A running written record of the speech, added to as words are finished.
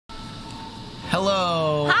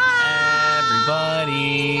Hello, Hi.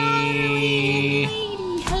 everybody.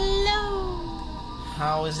 Hello.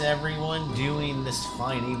 How is everyone doing this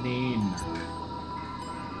fine evening?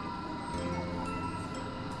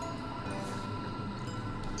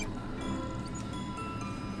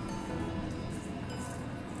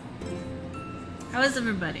 How is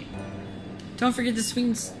everybody? Don't forget to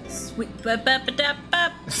swing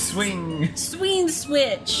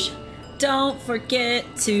switch. Don't forget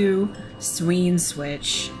to swing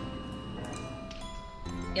switch.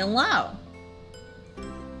 Hello.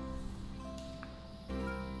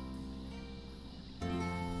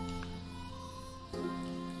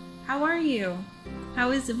 How are you?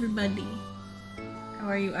 How is everybody? How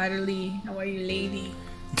are you, Adderley? How are you, lady?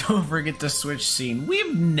 Don't forget the switch scene.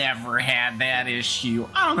 We've never had that issue.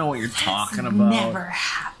 I don't know what you're talking about. Never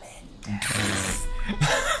happened.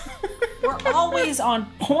 We're always on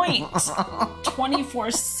point.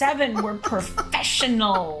 24/7. We're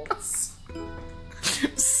professionals.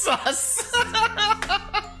 Sus.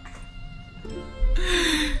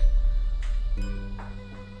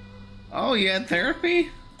 Oh, you had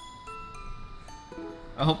therapy?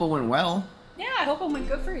 I hope it went well. Yeah, I hope it went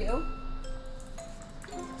good for you.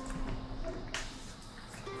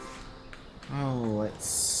 Oh, let's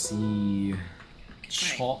see.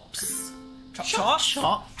 Chops. Chops.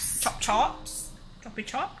 Chops. Chop chops. Choppy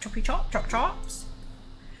chop. Choppy chop. Chop chops.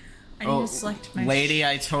 I need to select my lady,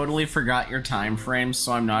 I totally forgot your time frame,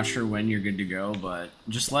 so I'm not sure when you're good to go, but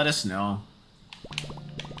just let us know.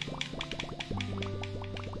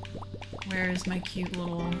 Where is my cute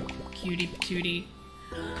little cutie patootie?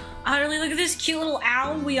 Utterly, look at this cute little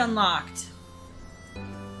owl we unlocked.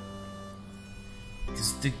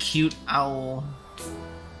 It's the cute owl.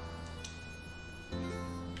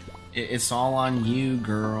 It's all on you,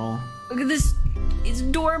 girl. Look at this. It's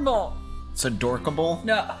adorable. It's adorkable?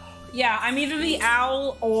 No. Yeah, I'm either the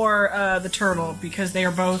owl or the turtle because they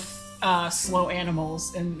are both slow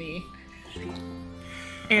animals in the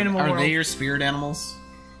animal world. Are they your spirit animals?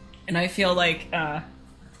 And I feel like I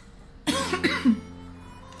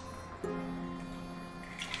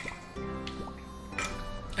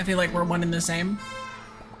feel like we're one and the same.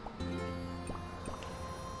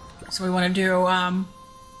 So we want to do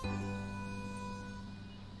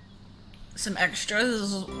some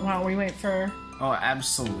extras while we wait for. Oh,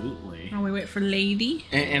 absolutely. While we wait for Lady.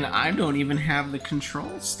 And I don't even have the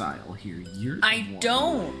control style here. You're the one.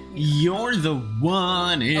 Don't. You're the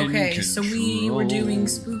one in Okay, control. so we were doing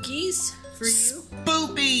spookies for you.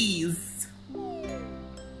 Spoopies!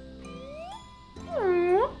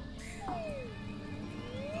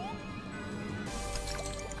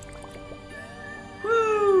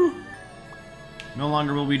 Woo! No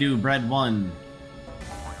longer will we do bread 1.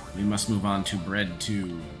 We must move on to bread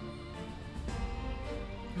 2.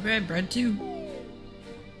 Okay, bread 2.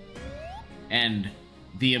 And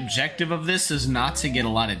the objective of this is not to get a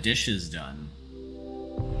lot of dishes done.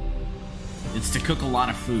 It's to cook a lot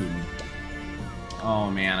of food.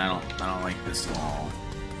 Oh man, I don't like this at all.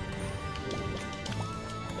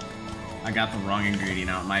 I got the wrong ingredient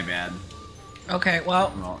out, my bad. Okay,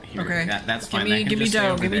 well, here, okay. That's fine. Give me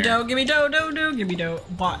dough, give me dough, give me dough, give me dough.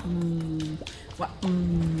 What? What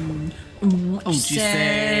you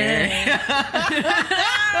say?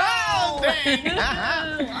 Oh,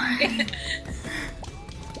 dang.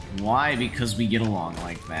 Why? Because we get along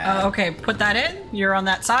like that. Okay, put that in. You're on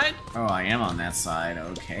that side. Oh, I am on that side.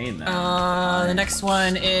 Okay, then. The next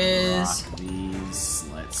one is. Rock these.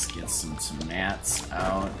 Let's get some tomatoes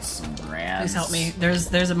out. Some brads. Please help me.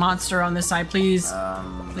 There's a monster on this side. Please,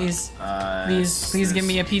 please give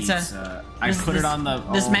me a pizza. I put it on the.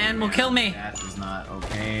 This man will kill me. That is not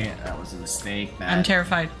okay. That was a mistake. I'm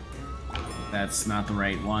terrified. That's not the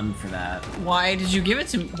right one for that. Why did you give it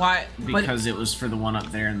to me? Why? Because it was for the one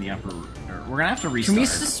up there in the upper. We're gonna have to restart. Can we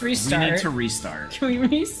just restart? We need to restart. Can we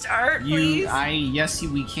restart, please? Yes,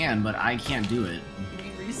 we can, but I can't do it.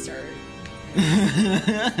 Can we restart?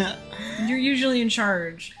 You're usually in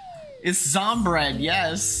charge. It's Zombread,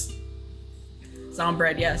 yes.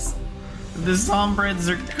 Zombread, yes. The Zombreds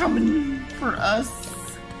are coming for us.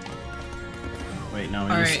 Wait, no,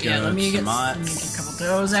 we Alright, just yeah, go let me get a couple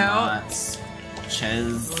doughs out.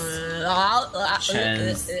 Ches,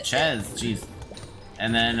 jeez.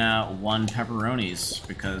 And then 1 pepperonis,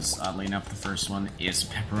 because oddly enough, the first one is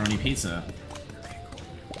pepperoni pizza.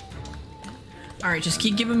 Alright, just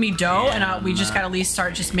keep giving me dough, and we just gotta at least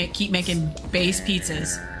start keep making base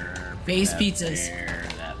pizzas. Base pizzas.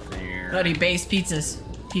 Buddy, base pizzas.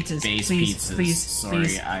 Base please, pizzas. Please, sorry,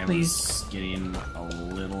 please, I was getting a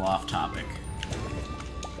little off topic.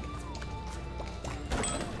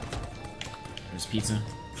 There's pizza.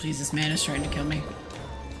 please, this man is trying to kill me.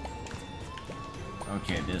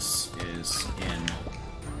 Okay, this is in.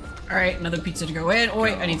 Alright, another pizza to go in. Oh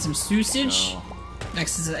wait, I need some sausage. Go.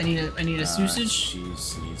 Next is I need a sausage.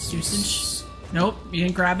 Cheese needs Sausage. Nope, you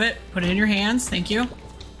didn't grab it. Put it in your hands. Thank you.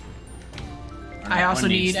 I also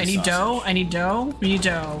need dough. I need dough. We need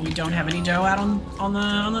dough. We don't have any dough out on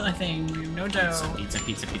the thing. We have no dough. Pizza.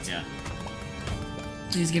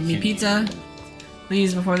 Please give me pizza.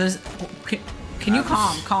 Please, before this. Can you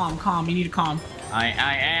calm? You need to calm. I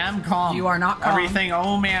am calm. You are not calm. Everything.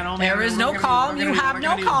 Oh man. There is no calm. You have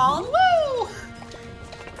no calm. Woo!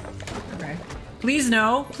 Okay. Please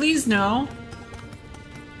no. Please no.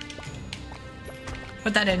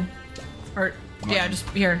 Put that in. Or yeah, just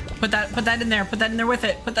here. Put that in there. Put that in there with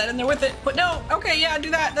it. Put that in there with it. No. Okay, yeah, do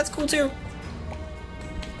that. That's cool too.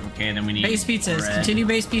 Okay, then we need base pizzas. bread. Continue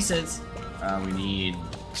base pizzas. We need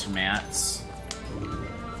tomatoes.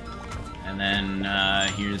 And then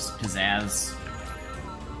here's pizzazz.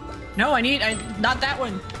 No, not that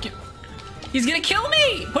one. He's gonna kill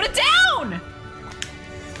me! Put it down!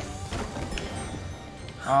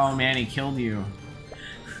 Oh man, he killed you.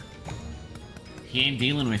 He ain't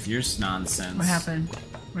dealing with your nonsense. What happened?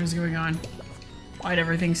 What is going on? Why'd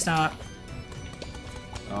everything stop?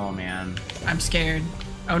 Oh man. I'm scared.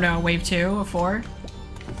 Oh no, wave 2 of 4?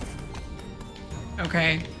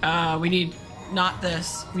 Okay, we need not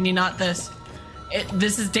this. We need not this.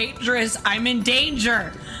 This is dangerous. I'm in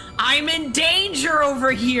danger. I'm in danger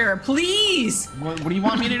over here. Please. What do you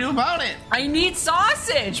want me to do about it? I need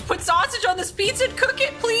sausage. Put sausage on this pizza and cook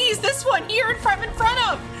it, please. This one here in front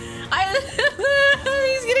of.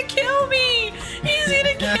 He's gonna kill me. He's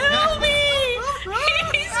gonna kill me.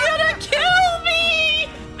 He's gonna kill me.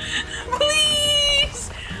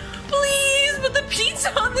 Please. Please put the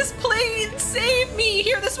pizza on this plate and save me.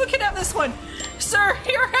 Here, this one can have this one. Sir,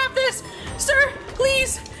 here, have this. Sir,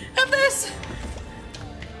 please, have this.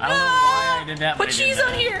 I don't know why I did that. Put cheese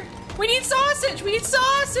on here. We need sausage. We need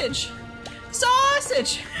sausage.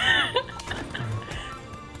 Sausage.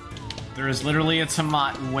 There is literally a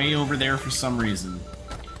tomato way over there for some reason.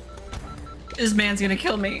 This man's gonna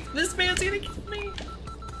kill me. This man's gonna kill me.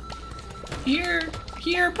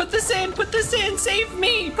 Here, put this in. Put this in. Save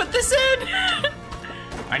me. Put this in.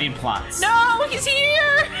 I need plots. No, he's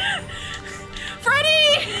here.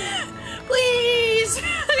 Freddie, please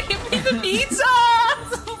give me the pizza.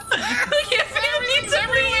 Give me the pizza,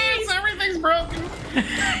 please. Everything's broken.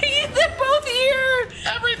 They're both here.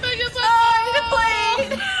 Everything is I need a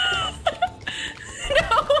plate. No,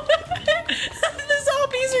 the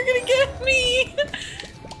zombies are gonna get me.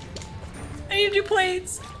 I need 2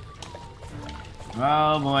 plates.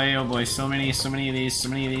 Oh boy, so many of these.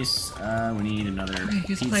 We need another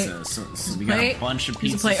pizza. So we got a bunch of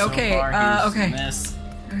pizza so far. Here's okay. This.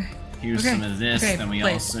 Here's some of this. Then we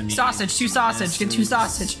also need sausage. 2 sausage. Get 2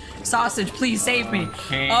 sausage. Sausage, please save me.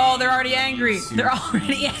 Okay. Oh, they're already angry. They're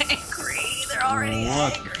already angry. They're already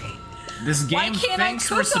angry. This game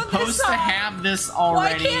thinks we're supposed to have this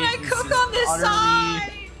already. Why can't I cook on this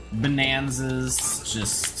side? Bonanzas,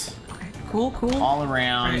 just cool. all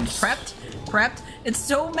around. Right. Prepped. It's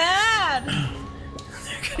so mad.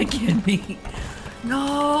 They're gonna get me.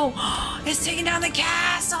 No, it's taking down the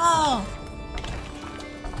castle.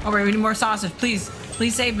 Oh wait, we need more sausage. Please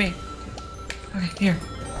save me. Okay, here.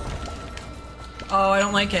 Oh, I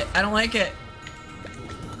don't like it.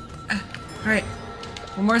 All right.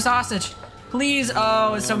 One more sausage. Please.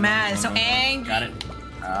 Oh, it's so mad. It's so angry. Got it.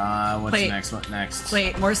 What's next? What next?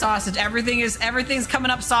 Wait, more sausage. Everything's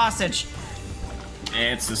coming up sausage.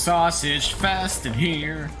 It's a sausage fest in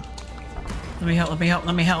here. Let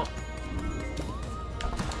me help.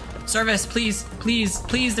 Service, please.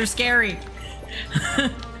 They're scary.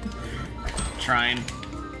 Trying.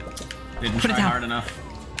 Didn't Put try it down. hard enough.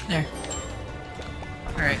 There.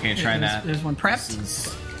 All right. Okay, try that. There's one prepped.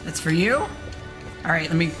 That's for you. All right,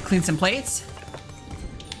 let me clean some plates.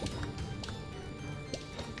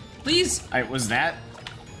 Please. Was that?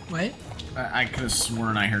 What? I could have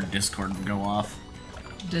sworn I heard Discord go off.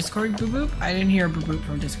 Discord boop boop? I didn't hear a boop boop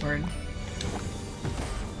from Discord.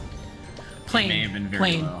 Plane. It may have been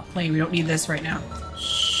very low. Plane. We don't need this right now.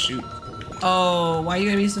 Shoot. Oh, why are you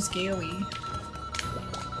gonna be so scaly?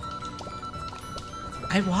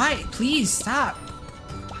 Why? Please stop.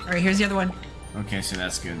 All right, here's the other one. Okay, so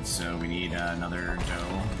that's good. So we need another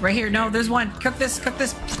dough. Right here. No, there's one. Cook this. Cook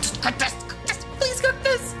this. Please cook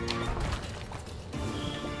this.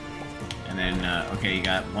 And then, okay, you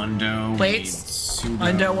got 1 dough. Plates. We need 2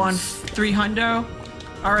 Hundo, 3 hundo.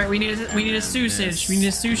 All right, we need a sausage. We need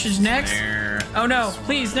a sausage next. There. Oh no!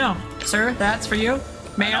 Please no, sir. That's for you.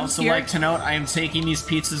 I'd also like to note I am taking these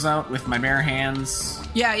pizzas out with my bare hands.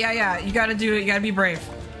 Yeah. You gotta do it. You gotta be brave.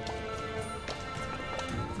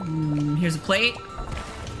 Here's a plate.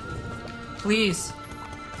 Please.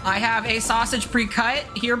 I have a sausage pre-cut.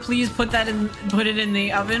 Here, please put it in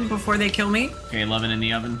the oven before they kill me. Okay, 11 in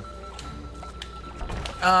the oven.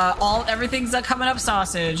 Everything's coming up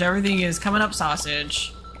sausage. Everything is coming up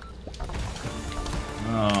sausage.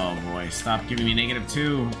 Oh boy, stop giving me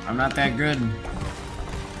 -2. I'm not that good.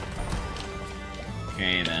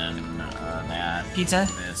 Okay, then, that. Pizza?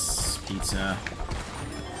 This, pizza.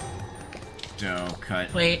 Dough, cut.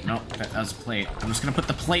 Plate. Nope, that was a plate. I'm just gonna put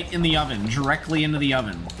the plate in the oven, directly into the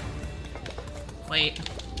oven. Plate.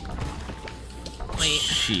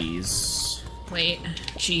 Cheese. Plate.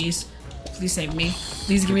 Cheese. Please save me.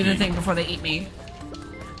 Please give me the thing before they eat me.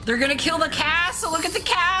 They're gonna kill the castle! Look at the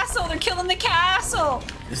castle! They're killing the castle!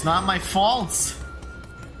 It's not my fault!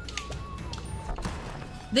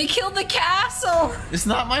 They killed the castle! It's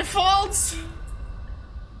not my fault!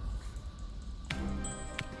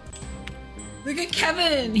 Look at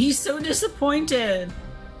Kevin! He's so disappointed!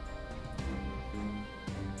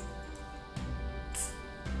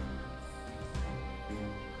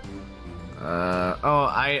 Oh,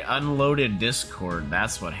 I unloaded Discord.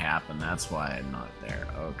 That's what happened. That's why I'm not there.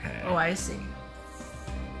 Okay. Oh, I see.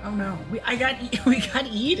 Oh no, we got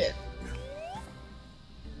eaten.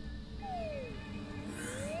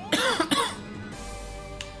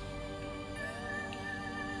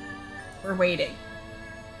 We're waiting.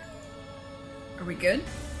 Are we good?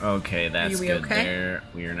 Okay, that's good okay? there.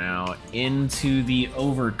 We are now into the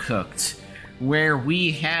Overcooked, where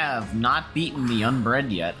we have not beaten the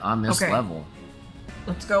Unbread yet on this level.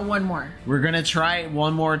 Let's go one more. We're gonna try it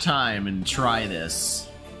one more time and try this.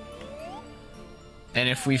 And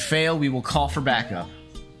if we fail, we will call for backup.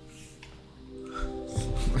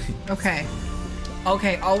 Okay.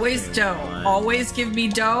 Okay, always dough. Always give me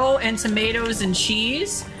dough and tomatoes and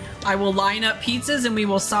cheese. I will line up pizzas and we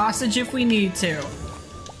will sausage if we need to.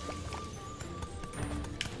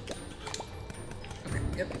 Okay,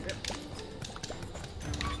 yep.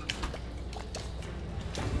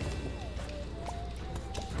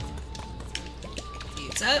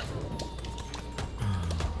 Pizza.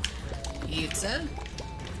 Pizza.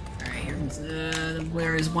 Alright, here's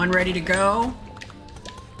where is one ready to go?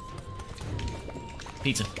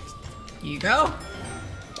 Pizza. You go.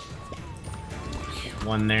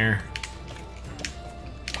 One there.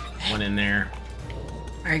 One in there.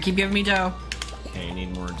 Alright, keep giving me dough. Okay,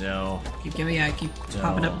 need more dough. Keep giving me, keep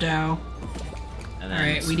popping up dough.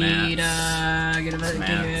 Alright, we need, get a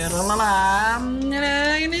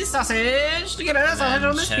sausage to get a sausage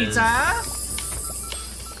on this pizza.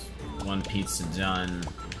 One pizza done.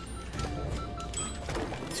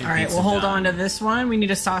 Alright, we'll hold on to this one. We need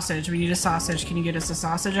a sausage. We need a sausage. Can you get us a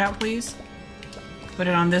sausage out, please? Put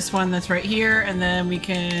it on this one that's right here, and then we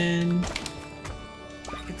can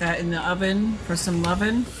get that in the oven for some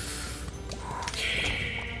lovin'.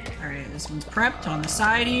 Alright, this one's prepped on the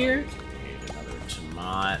side here. Another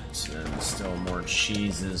tomato, and still more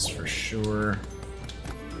cheeses for sure.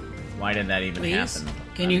 Why did that even happen?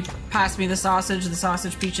 Can you pass me the sausage? The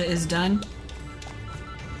sausage pizza is done.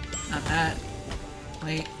 Not that.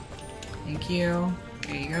 Wait. Thank you.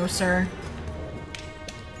 There you go, sir.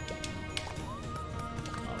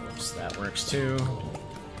 Oops, that works too.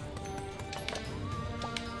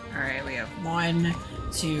 Alright, we have 1,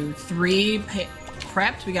 2, 3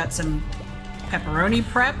 prepped. We got some pepperoni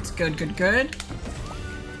prepped. Good, good, good.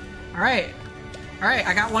 Alright. Alright,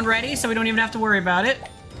 I got one ready, so we don't even have to worry about it.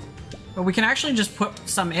 But we can actually just put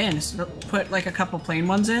some in. So put like a couple plain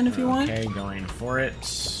ones in if you want. Okay, going for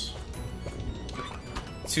it.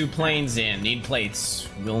 2 planes in. Need plates.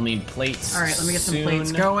 We'll need plates. Alright, let me get some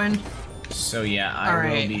plates going. So yeah, I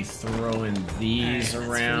will be throwing these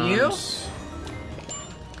around. You.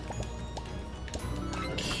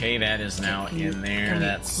 Okay, that is now in there.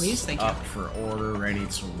 That's up for order, ready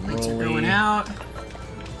to roll. Plates are going out.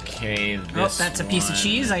 Okay, this oh, that's a piece of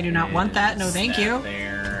cheese. I do not want that. No, thank you.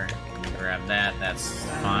 There. Grab that. That's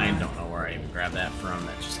fine. Don't know where I even grabbed that from.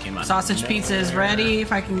 That just came out. Sausage pizza is ready.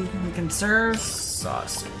 If I can, we can serve.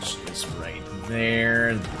 Sausage is right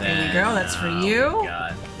there. There you go. That's for you. We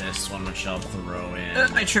got this one, which I'll throw in.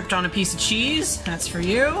 I tripped on a piece of cheese. That's for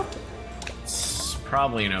you. It's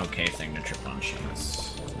probably an okay thing to trip on cheese.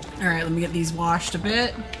 All right, let me get these washed a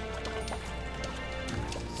bit.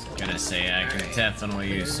 Gonna say I could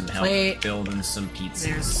definitely use some help building some pizzas.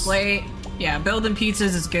 There's a plate. Yeah, building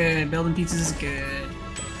pizzas is good. Building pizzas is good.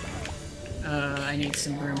 I need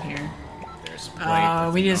some room here. There's a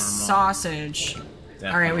plate. We need a sausage.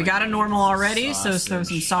 Alright, we got a normal already, so throw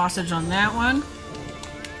some sausage on that one.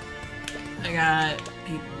 I got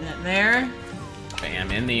that there.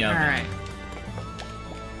 Bam, in the oven. Alright.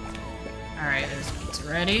 Alright, there's pizza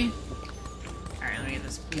ready. Alright, let me get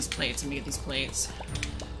these plates. Let me get these plates.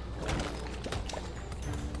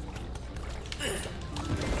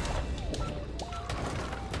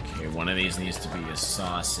 Okay, one of these needs to be a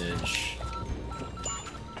sausage.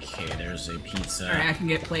 Okay, there's a pizza. Alright, I can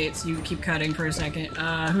get plates. You keep cutting for a second.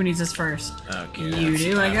 Who needs this first? Okay, you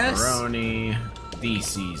do, I guess. Pepperoni.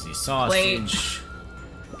 This easy sausage.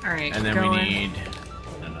 Alright, and then we need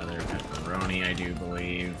another pepperoni, I do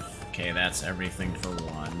believe. Okay, that's everything for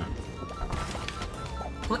one.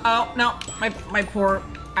 Oh no, my poor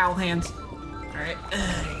owl hands. Alright,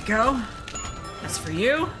 there you go. That's for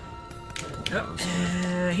you. Oh,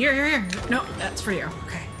 here. No, that's for you.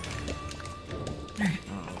 Okay. Alright.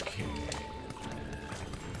 Okay.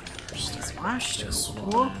 It's washed.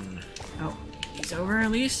 Cool. Oh, he's over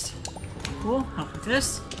at least. Cool. Help with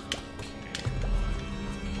this.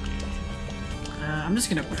 I'm just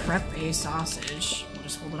gonna prep a sausage. We'll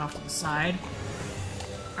just hold it off to the side.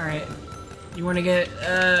 Alright. You wanna get,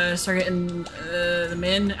 start getting, them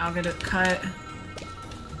in? I'll get it cut.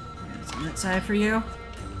 It's on that side for you.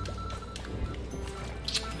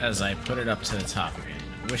 As I put it up to the top again.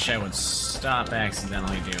 Wish I would stop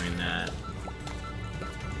accidentally doing that.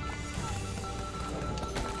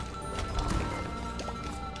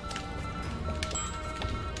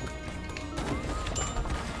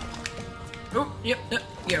 Oh, yep,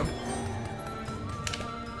 yo.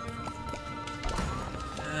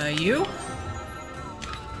 You?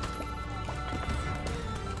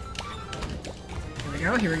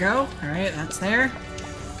 Here we go. Alright, that's there.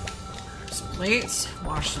 Some plates.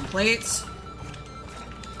 Wash some plates.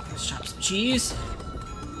 Let's chop some cheese.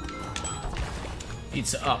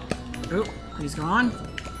 Pizza up. Oh, please go on.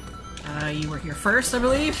 You were here first, I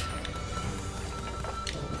believe.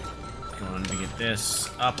 Going to get this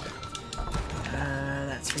up.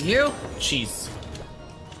 That's for you. Cheese.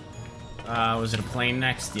 Was it a plain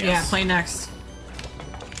next? Yes. Yeah, plain next.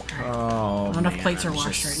 Right. Oh, Not enough plates are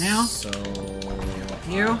washed right now. So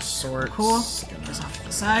you. Sorts. Cool. Get this off to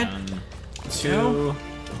the side. 2,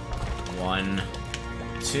 1,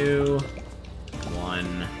 2,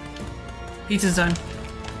 1. Pizza's done.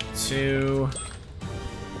 2.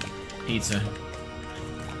 Pizza.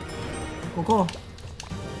 Cool.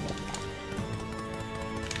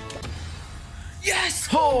 Yes!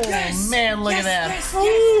 Oh yes! man, look at that!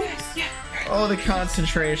 Yes! Oh, the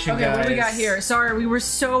concentration, okay, guys. what do we got here? Sorry, we were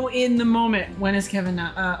so in the moment. When is Kevin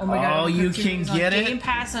not? Oh my god. Oh, you can get it? Game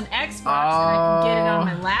Pass on Xbox, and I can get it on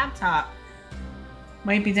my laptop.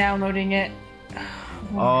 Might be downloading it.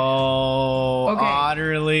 Oh, okay.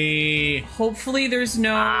 Utterly. Hopefully there's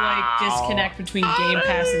no, disconnect between Game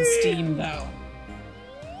Pass and Steam, though.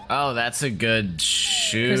 Oh, that's a good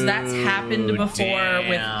shoot. Because that's happened before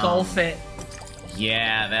with Golf It.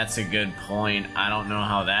 Yeah, that's a good point. I don't know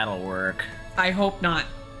how that'll work. I hope not.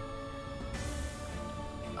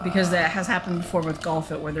 Because that has happened before with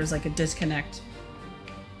Golf It, where there's like a disconnect.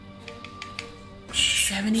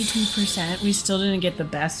 72%? We still didn't get the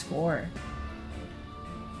best score.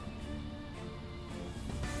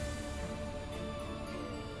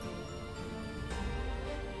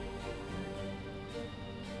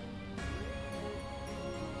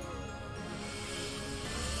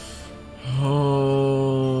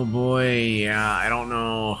 Oh boy, yeah, I don't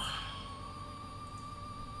know.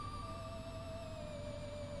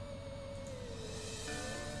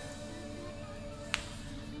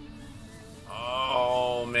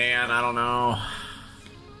 Oh man, I don't know.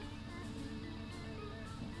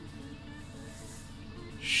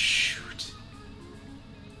 Shoot.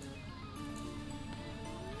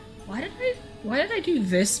 Why did I do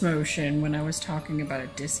this motion when I was talking about a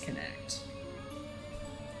disconnect?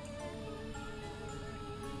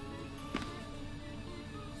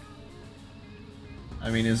 I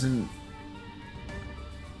mean, isn't...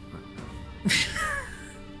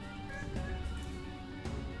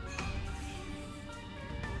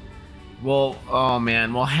 Well, oh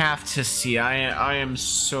man, we'll have to see. I am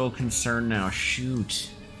so concerned now. Shoot.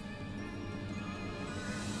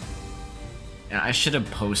 Yeah, I should have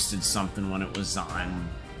posted something when it was on.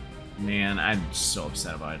 Man, I'm so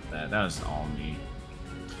upset about that. That was all me.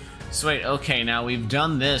 So wait, okay, now we've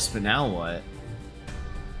done this, but now what?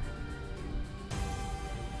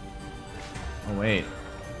 Oh wait,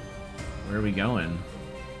 where are we going?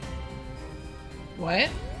 What?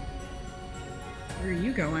 Where are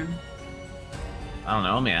you going? I don't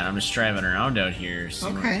know, man. I'm just driving around out here,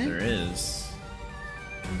 seeing what there is.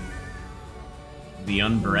 The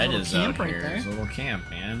unbred is out here. There's a little camp,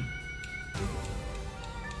 man.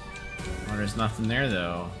 Oh, there's nothing there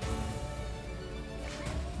though.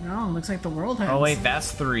 No, looks like the world has. Oh wait,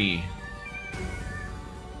 that's 3.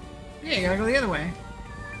 Yeah, you gotta go the other way.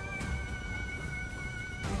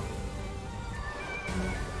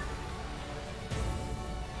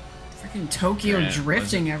 Freaking Tokyo Yeah,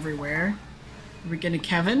 drifting everywhere. Are we getting a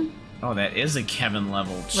Kevin? Oh, that is a Kevin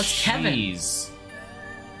level. What's Kevin? Jeez.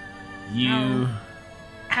 You...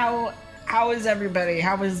 How is everybody?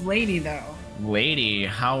 How is Lady though? Lady,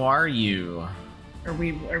 how are you? Are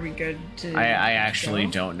we good to I actually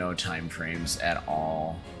go? don't know time frames at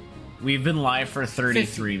all. We've been live for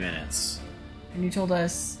 33 minutes. And you told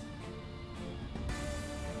us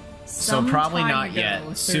So probably sometime not ago, yet.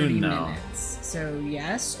 30 Soon though. minutes. So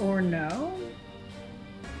yes or no?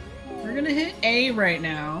 We're gonna hit A right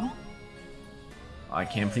now. I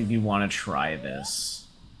can't believe you want to try this.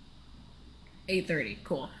 8:30.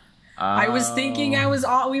 Cool. I was thinking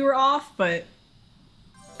we were off, but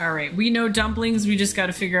all right. We know dumplings. We just got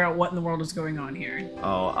to figure out what in the world is going on here.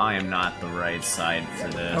 Oh, I am not the right side for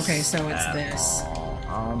this. Okay, so it's at this. all.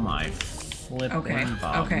 Oh my flippin' Okay,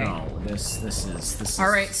 Bob. okay. No, this is. All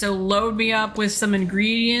right, so load me up with some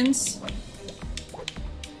ingredients. All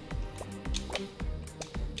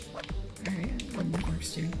right, that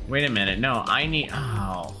works too. Wait a minute. No, I need.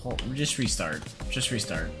 Oh, just restart. Just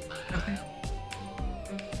restart. Okay.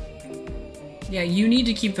 Yeah, you need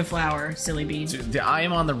to keep the flour, silly bee. Dude, I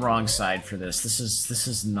am on the wrong side for this. This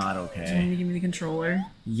is not Do you want okay. to give me the controller?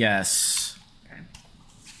 Yes, Okay.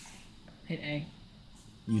 Hit A.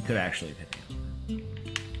 you could actually pick it.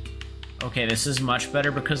 Okay, this is much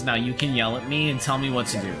better because now you can yell at me and tell me what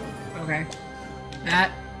to do. Okay.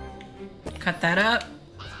 That. Cut that up.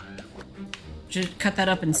 Just cut that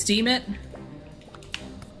up and steam it.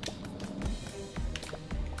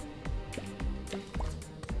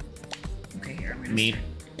 Okay, here, I'm gonna Meat.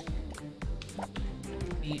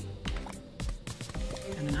 Meat.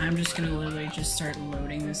 And then I'm just gonna literally just start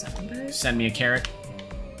loading this up a bit. Send me a carrot.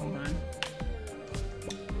 Hold on.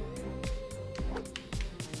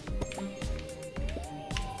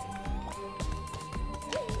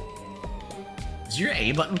 Is your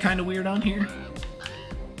A button kind of weird on here?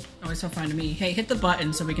 Oh, it's so fine to me. Hey, hit the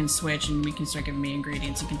button so we can switch and we can start giving me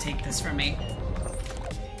ingredients. You can take this from me.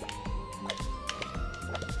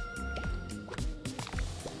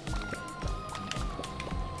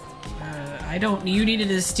 I don't. You needed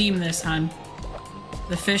to steam this, hon.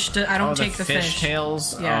 The fish. I don't take the fish.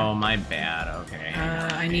 Tails? Yeah. Oh, my bad. Okay.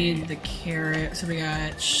 I need the carrot. So we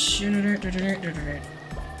got.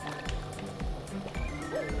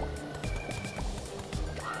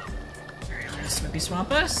 Alright, I'm gonna swippy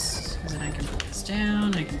swap us. Because then I can put this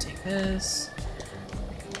down. I can take this.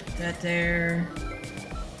 Put that there.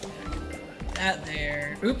 That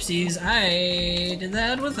there. Oopsies, I did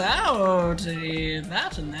that without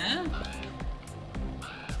that and that.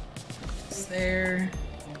 It's there.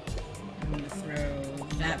 I'm gonna throw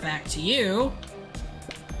that back to you.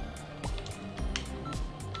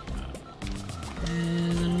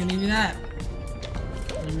 And I'm gonna give you that.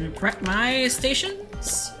 I'm gonna prep my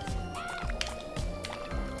stations.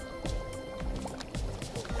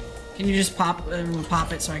 Can you just pop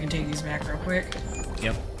it so I can take these back real quick?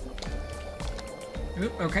 Yep.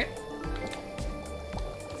 Oop, okay.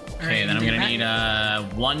 Okay, then I'm gonna need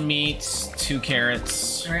 1 meat, 2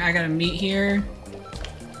 carrots. Alright, I got a meat here.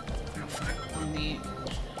 Oh fuck, 1 meat.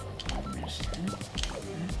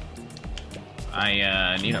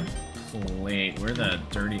 I need a plate. Where are the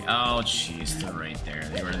dirty? Oh, jeez, they're right there.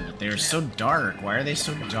 They were so dark. Why are they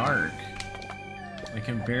so dark? I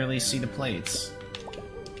can barely see the plates.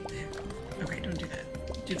 Okay, don't do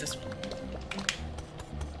that. Do this one.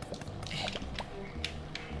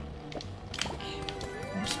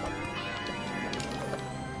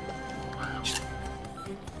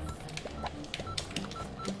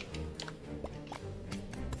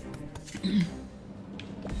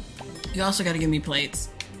 You also got to give me plates.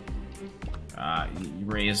 You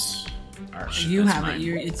raise. You have it.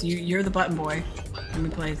 You're the button boy. Give me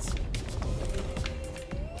plates.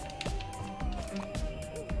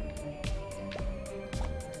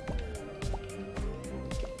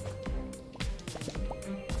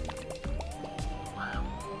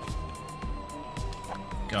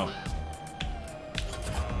 Go.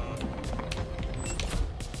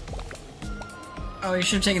 Oh, you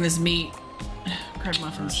should have taken this meat. Crab Oh,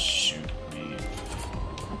 muffins. shoot me.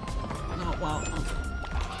 Oh, well.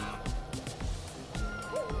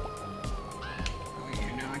 Oh,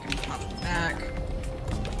 here, now I can pop it back.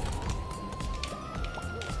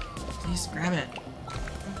 Please grab it. I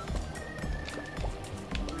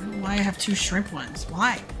don't know why I have 2 shrimp ones.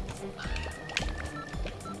 Why?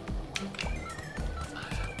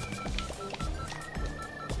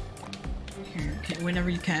 Here, Whenever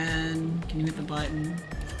you can. Can you hit the button?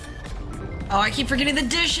 Oh, I keep forgetting the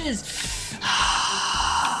dishes!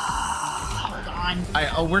 Hold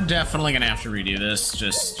on. We're definitely gonna have to redo this.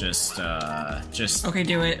 Just. Okay,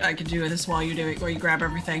 do it. I can do this while you do it, while you grab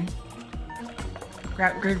everything.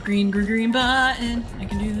 Grab green button. I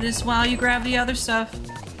can do this while you grab the other stuff.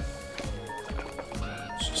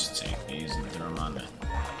 Just take these and throw them on the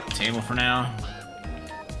table for now.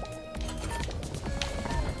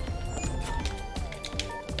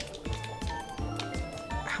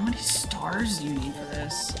 How many stars do you need for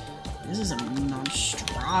this? This is a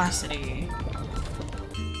monstrosity.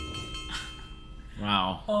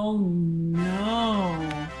 Wow. Oh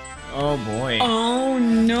no. Oh boy. Oh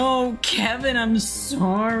no, Kevin, I'm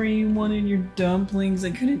sorry. You wanted your dumplings. I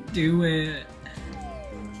couldn't do it.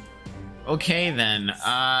 Okay then,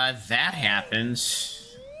 that happens.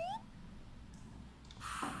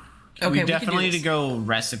 Okay, we we definitely can do need to go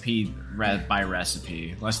recipe by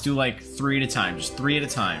recipe. Let's do like 3 at a time, just 3 at a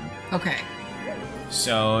time. Okay.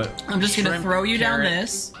 So I'm just gonna shrimp, throw you down carrot.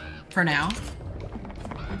 this for now.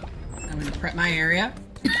 I'm gonna prep my area.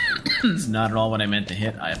 It's not at all what I meant to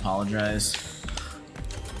hit. I apologize.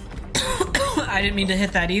 I didn't mean to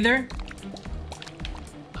hit that either.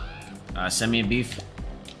 Send me a beef.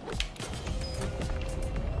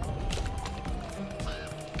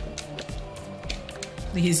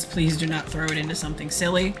 Please do not throw it into something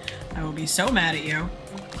silly. I will be so mad at you.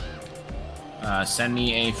 Send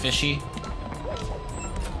me a fishy.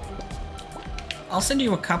 I'll send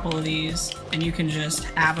you a couple of these, and you can just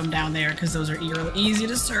have them down there, because those are easy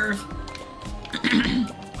to serve.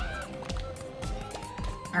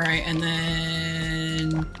 Alright, and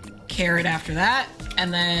then carrot after that,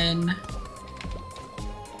 and then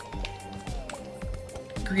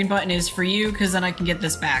green button is for you, because then I can get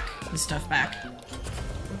this stuff back.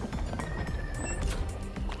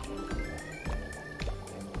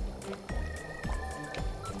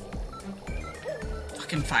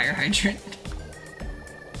 Fucking fire hydrant.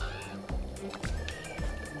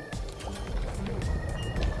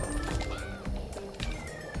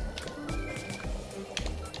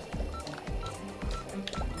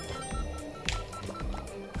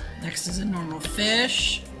 Next is a normal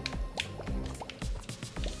fish.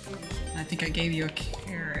 I think I gave you a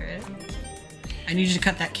carrot. I need you to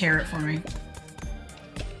cut that carrot for me.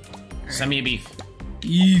 Send me a beef.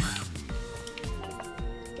 Beef.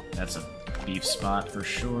 That's a beef spot for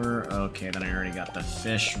sure. Okay, then I already got the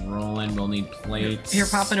fish rolling. We'll need plates. Here,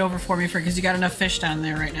 pop it over for me, because you got enough fish down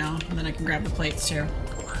there right now, and then I can grab the plates too.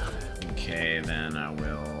 Okay, then I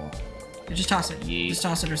will. Yeah, just toss it. Yeet. Just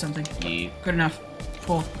toss it or something. Yeet. Good enough.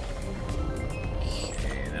 Cool.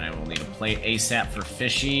 Okay, then I will need a plate ASAP for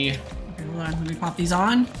fishy. Okay, hold on. Let me pop these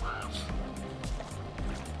on.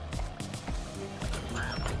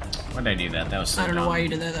 Why did I do that? That was so I don't know dumb. why you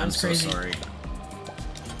did that. That was crazy. I'm so sorry.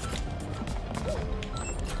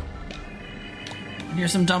 And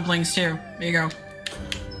here's some dumplings too. There you go.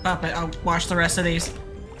 Pop it. I'll wash the rest of these.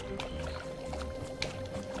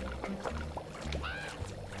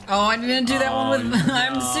 Oh, I didn't do that one with. No.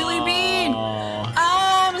 I'm a silly bean. Oh,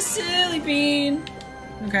 I'm a silly bean.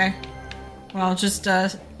 Okay. Well, just I'll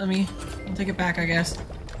take it back, I guess.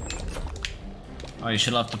 Oh, you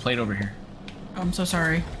should have left the plate over here. Oh, I'm so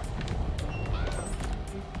sorry.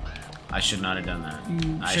 I should not have done that.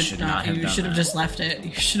 I Should should not have You done should have that. just left it.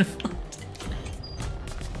 You should have.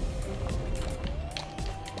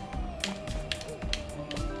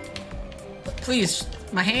 Please,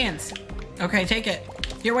 my hands. Okay, take it.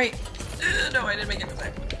 Here, wait. No, I didn't make it in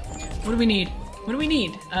time. What do we need? What do we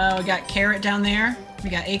need? We got carrot down there. We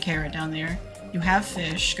got a carrot down there. You have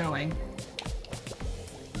fish going.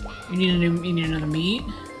 You need another meat.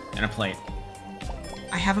 And a plate.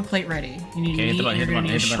 I have a plate ready. You need Okay, hit meat. the button. And Hit you're the gonna button.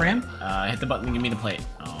 need Hit the shrimp. button. Hit the button and give me the plate.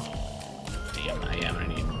 Oh, damn! I am gonna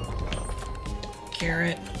need.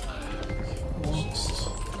 Carrot. Cool. What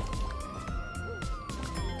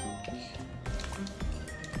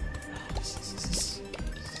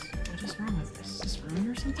is wrong with this? Is this ruined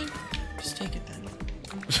or something? Just take it then.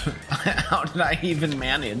 How did I even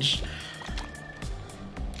manage?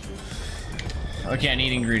 Okay, I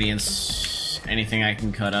need ingredients. Anything I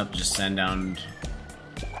can cut up, just send down.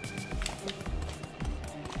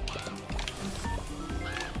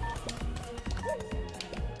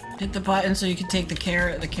 Hit the button so you can take the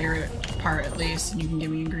carrot part at least, and you can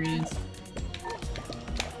give me ingredients.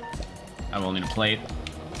 I will need a plate.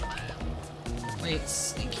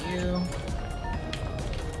 Plates, thank you.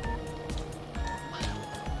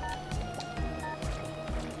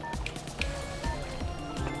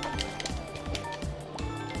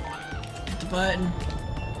 Hit the button.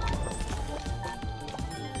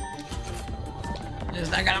 It's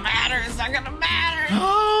not gonna matter. It's not gonna matter.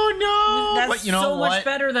 Oh no! That's but you know so what? much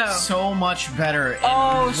better though. So much better. And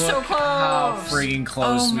Oh, so look close! How freaking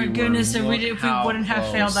close! Oh my we goodness! Were. If we wouldn't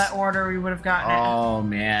have failed that order, we would have gotten it. Oh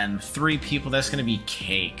man, 3 people. That's gonna be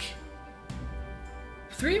cake.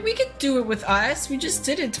 3. We could do it with us. We just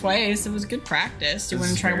did it twice. It was good practice. Do you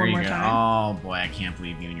want to try one more time? Oh boy, I can't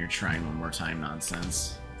believe you and you're trying one more time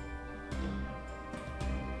nonsense.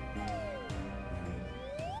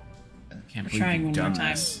 I can't believe trying you've one more done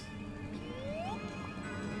time. this.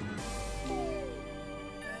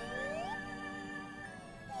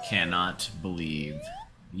 Cannot believe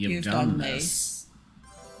you've done this.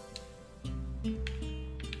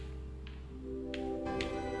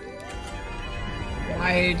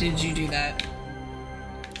 Why did you do that?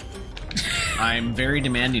 I'm very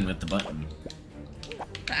demanding with the button.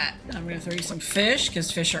 I'm gonna throw you some fish, because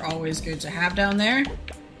fish are always good to have down there.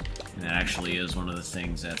 And that actually is one of the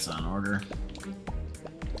things that's on order.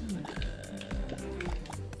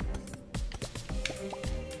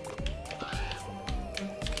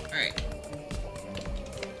 Alright.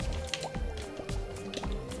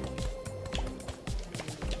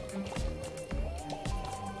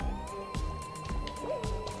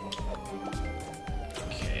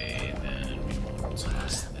 Okay, then we will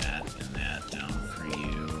toss that and that down for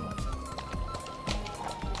you.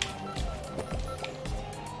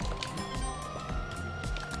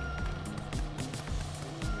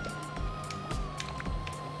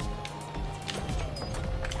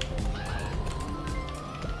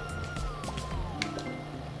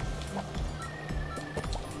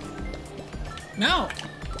 No!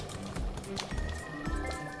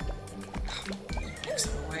 Mix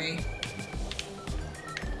it away.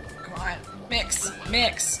 Come on. Mix,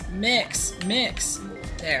 mix, mix, mix.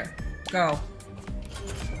 There. Go.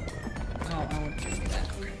 Oh, I want to do that.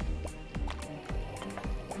 Okay.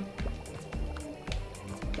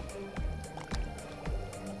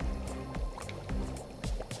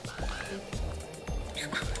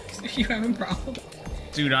 You having problems?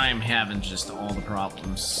 Dude, I am having just all the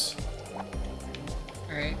problems.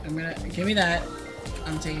 Alright, I'm gonna... Give me that.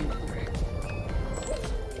 I'm taking... Right.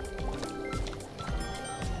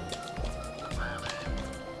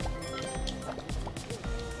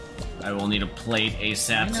 I will need a plate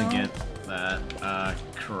ASAP to get that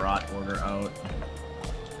carrot order out.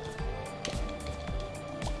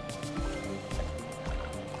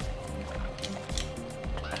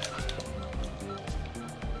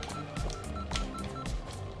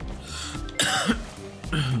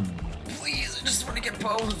 Please, I just want to get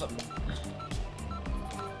both of them.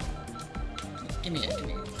 Give me it, give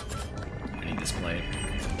me it. I need this plate.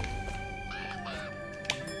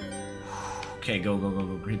 Okay, go, go, go,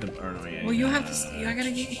 go. Greet the. Or no, yeah. Well, you have to. I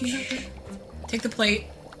gotta get. You have to take the plate.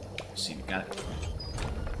 See, we got it.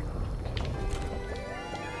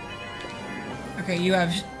 Okay, you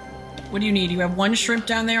have. What do you need? You have 1 shrimp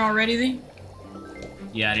down there already.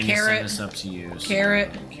 Yeah, I didn't Carrot. send this up to you. So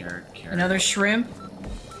Carrot. Carrot. Another shrimp.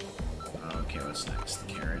 Okay, what's next?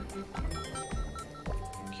 Carrot.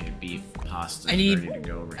 Okay, beef pasta I need. ready to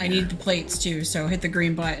go over I here. need the plates too. So hit the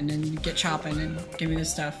green button and get chopping and give me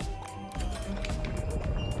this stuff.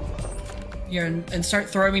 Here and start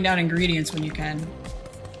throwing down ingredients when you can.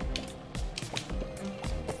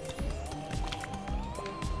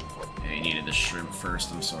 Yeah, you needed the shrimp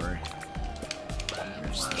first. I'm sorry.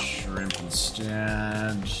 Here's the shrimp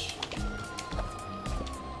instead.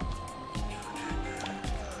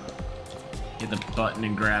 Hit the button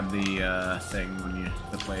and grab the thing when you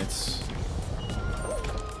the plates.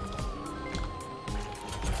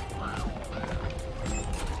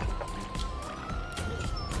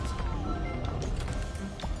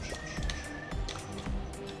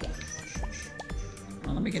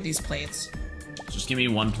 Well, let me get these plates. Just give me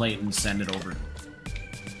 1 plate and send it over.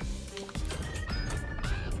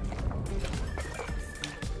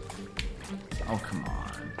 Oh, come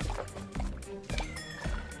on.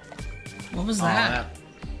 What was Oh, that?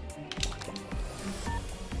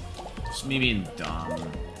 Just me being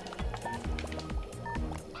dumb.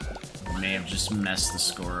 May have just messed the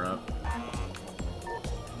score up.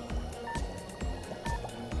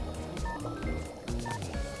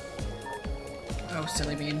 Oh,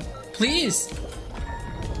 silly bean. Please!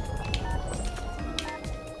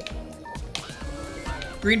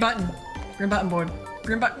 Green button. Green button board.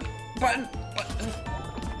 Green button. Button. Button.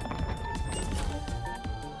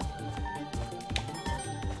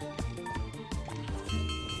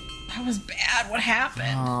 That was bad. What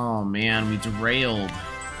happened? Oh man, we derailed.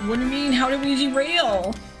 What do you mean? How did we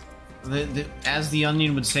derail? As the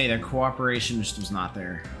Onion would say, their cooperation just was not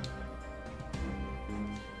there.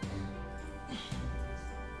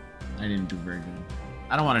 I didn't do very good.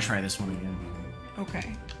 I don't want to try this one again.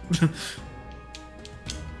 Okay.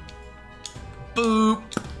 Boop.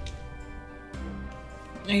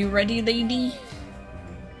 Are you ready, lady?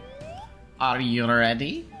 Are you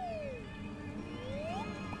ready?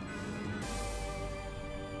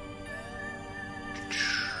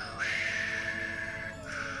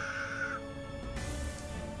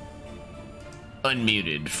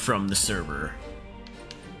 Unmuted from the server.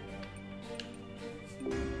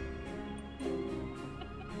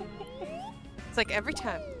 It's like every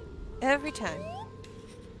time. Every time.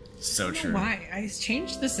 So true. Why? I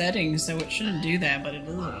changed the settings so it shouldn't do that, but it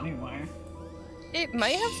does it anyway. It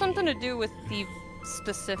might have something to do with the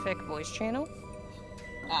specific voice channel.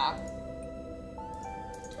 Ah.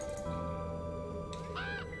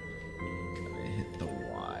 Gotta hit the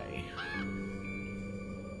Y.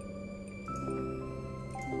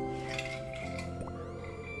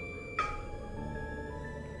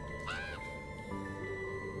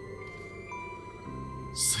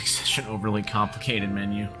 It's like such an overly complicated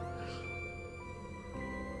menu.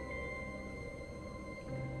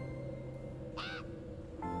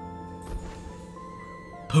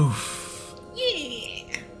 Poof.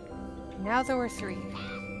 Yeah. Now there were 3.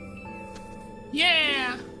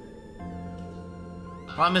 Yeah.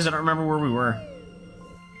 Problem is, I don't remember where we were.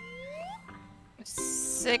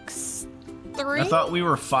 6, 3. I thought we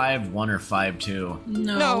were 5-1 or 5-2.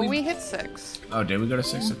 No, we hit 6. Oh, did we go to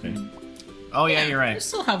 6? Okay. Oh yeah, you're We're right.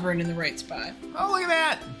 still hovering in the right spot. Oh, look at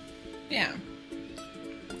that. Yeah.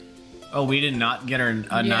 Oh, we did not get a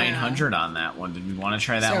Yeah. 900 on that one. Did we want to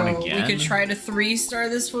try that So one again? we could try to 3-star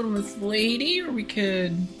this one with Lady, or we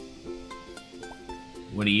could...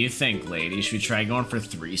 What do you think, lady? Should we try going for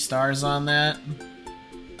 3 stars on that?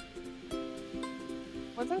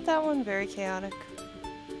 Wasn't that one very chaotic?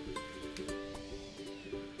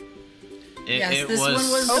 Yes, this one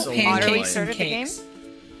was Oh, the utterly pancakes and started the game? cakes.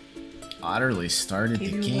 Utterly started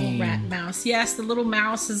Give the you a little game. rat mouse. Yes, the little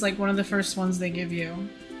mouse is like one of the first ones they give you.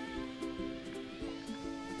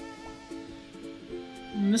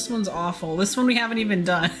 And this one's awful. This one we haven't even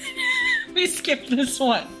done. We skipped this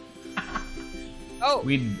one. Oh,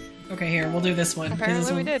 We, Okay, here, we'll do this one. 'cause this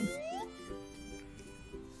apparently we one- did.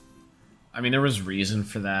 I mean, there was reason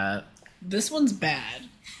for that. This one's bad.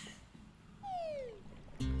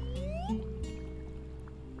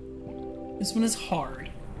 This one is hard.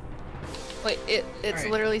 Wait, it's Alright.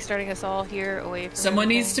 literally starting us all here away from Someone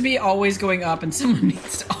needs to be always going up, and someone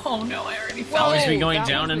needs to. Oh no, I already fell. Always be Whoa, going that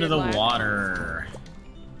down was into the weird lag. water.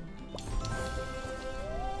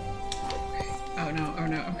 Oh no, oh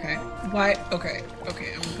no, okay. Why? Okay,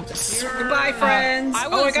 okay, I'm gonna put this here. Sir. Goodbye, friends! I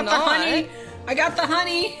Oh, I was got not. the honey! I got the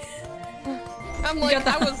honey! I'm You like, got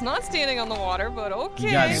the- I was not standing on the water, but okay.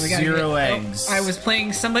 You got We gotta 0 get- eggs. I was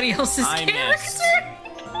playing somebody else's I character! missed.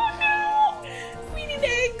 Oh no! We need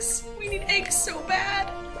eggs! We need eggs so bad!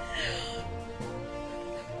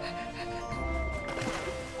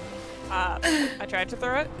 I tried to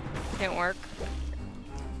throw it. Didn't work.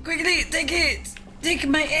 Quickly, take it! Take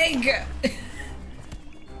my egg!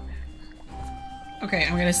 Okay,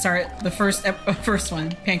 I'm gonna start the first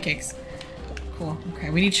one. Pancakes. Cool. Okay,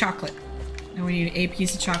 we need chocolate. And we need a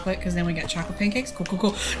piece of chocolate, because then we got chocolate pancakes. Cool, cool,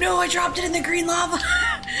 cool. No, I dropped it in the green lava!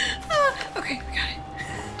 Ah, okay, we got it.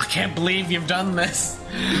 I can't believe you've done this.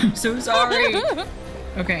 I'm so sorry.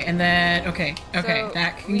 Okay, and then, okay, So,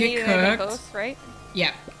 that can we get need an egg on cooked. both, right?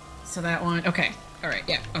 Yeah. So that one, okay. Alright,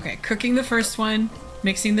 yeah, okay. Cooking the first one,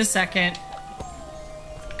 mixing the second.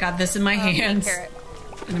 Got this in my hands. Carrot.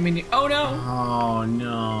 And then we need, oh no! Oh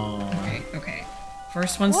no. Okay, okay.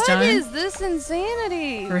 First one's What done. is this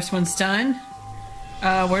insanity? First one's done.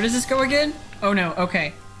 Where does this go again? Oh no,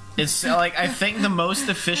 okay. It's like, I think the most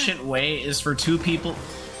efficient way is for 2 people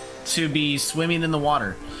to be swimming in the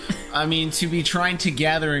water. I mean, to be trying to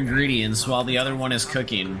gather ingredients while the other one is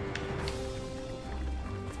cooking.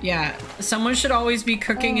 Yeah, someone should always be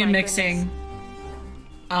cooking Oh and my mixing.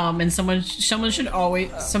 And someone should always,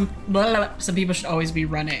 some people should always be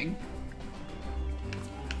running.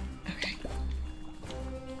 Okay.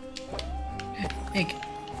 Egg.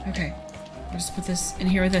 Okay. I'll just put this in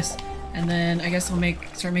here with this. And then I guess I'll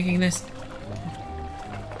start making this.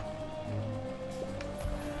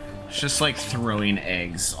 It's just like throwing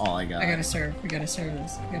eggs, all I got. I gotta serve. We gotta serve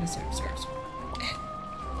this. We gotta serve.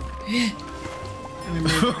 I'm gonna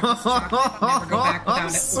move this chocolate. Never go back without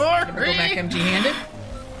it. Sorry. Never go back empty-handed.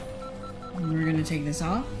 And we're gonna take this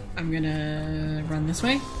off. I'm gonna run this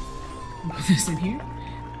way. Put this in here.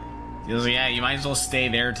 He goes, yeah, you might as well stay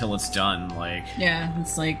there till it's done, like... Yeah,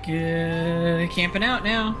 it's like camping out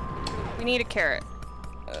now. We need a carrot.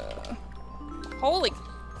 Holy,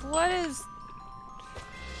 what is?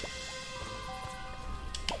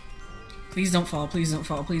 Please don't fall, please don't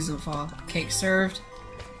fall, please don't fall. Cake served.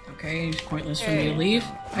 Okay, it's pointless for me to leave.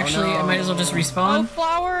 Actually, no. I might as well just Oh, respawn.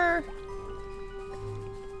 flower!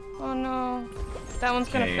 Oh no. That one's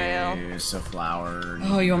gonna fail. So flour.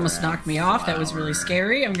 Oh, you almost knocked me off. That was really flour.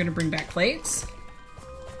 scary. I'm gonna bring back plates.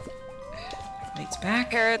 Plates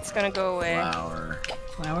back. Carrot's gonna go away. Flour.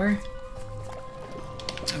 Flour.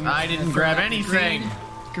 I didn't grab anything.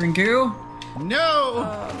 Green goo. No!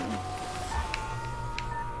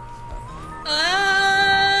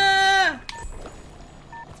 Ah!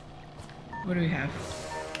 What do we have?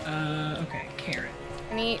 Okay, carrot.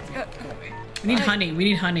 I need. We need honey. We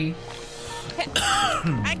need honey.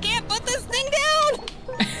 I can't put this thing down!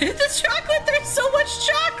 The chocolate! There's so much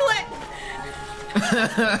chocolate!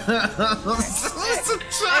 There's a Egg in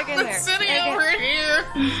chocolate there. city Egg in- over here!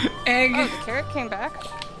 Egg. Oh, the carrot came back.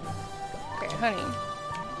 Okay, honey.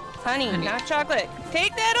 Honey, not chocolate.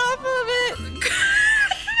 Take that off of it!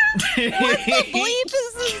 What the bleep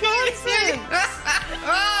is this nonsense?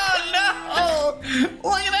 Oh no!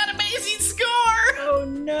 Look at that amazing score! Oh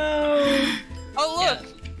no! Oh look!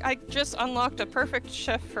 I just unlocked a perfect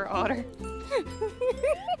chef for Otter.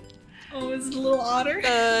 Oh, is it a little otter?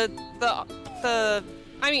 I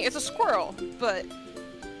mean, it's a squirrel, but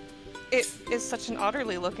it is such an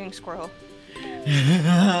otterly looking squirrel.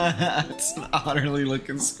 It's an utterly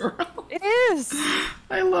looking squirrel. It is!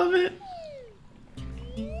 I love it.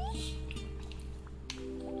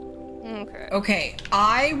 Okay. Okay,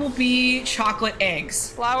 I will be chocolate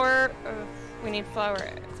eggs. Flour. We need flour.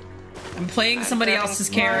 I'm playing somebody grabbing else's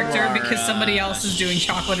flour. character because somebody else is doing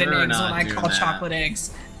chocolate and sure eggs not when I doing call that. chocolate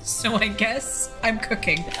eggs. So I guess I'm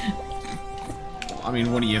cooking. I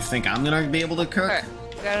mean, what do you think? I'm gonna be able to cook? Alright,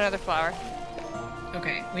 we got another flour.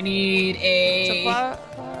 Okay, we need So a flour.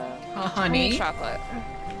 We honey. need chocolate.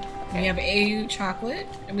 We have a chocolate.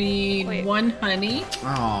 And we need Wait. one honey.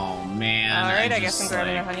 Oh man. Alright, I guess I'm just,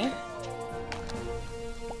 grabbing a like- honey.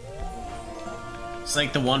 It's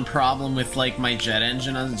like the one problem with like my jet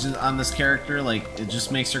engine on this character. Like it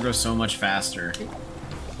just makes her go so much faster.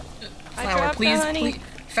 I Flour, dropped the please, honey.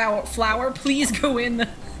 flour, please go in the.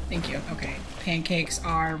 Thank you. Okay, pancakes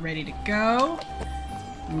are ready to go.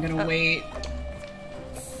 I'm gonna wait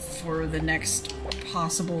for the next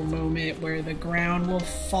possible moment where the ground will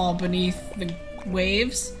fall beneath the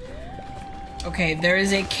waves. Okay, there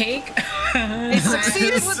is a cake. I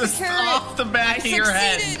succeeded with the Just carrot. off the back of your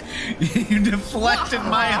head. You deflected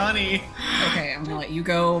my honey. Okay, I'm gonna let you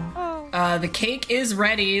go. Oh. The cake is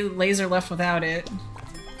ready. Laser left without it.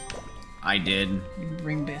 I did.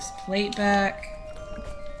 Bring this plate back.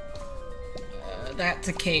 That's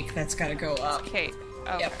a cake. That's gotta go up. Okay.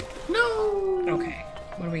 Oh. Yep. No. Okay.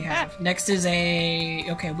 What do we have? Next is a...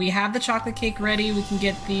 Okay, we have the chocolate cake ready. We can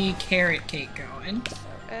get the carrot cake going.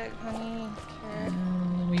 Egg, honey, carrot,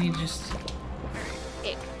 We need just...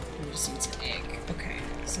 egg. We just need some egg. Okay.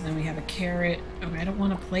 So then we have a carrot. Okay, I don't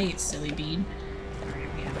want a plate, silly bean. Alright,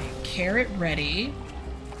 we have a carrot ready.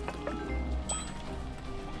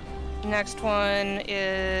 Next one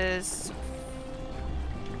is...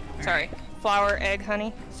 Sorry. Flour, egg,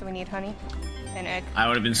 honey. So we need honey and egg. I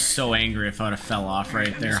would have been so angry if I would have fell off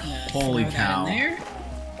right there. I'm just gonna Holy throw that cow. in there.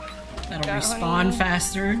 That'll Got respawn honey.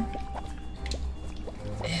 faster.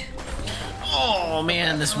 Oh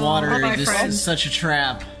man, this water bye, this friend. is such a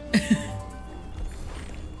trap.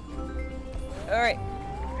 Alright.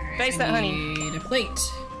 Base that I honey. need a plate.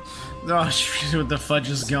 Oh, what the fudge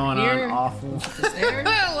is going Here. on? Awful. This there.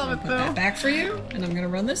 I love I'm it gonna put though. that back for you, and I'm gonna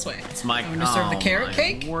run this way. It's my. I'm gonna serve the carrot my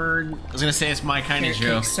cake. Word. I was gonna say it's my kind Carrot of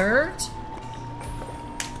joke. cake served.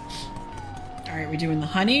 Alright, we're doing the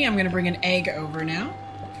honey. I'm gonna bring an egg over now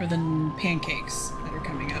for the pancakes that are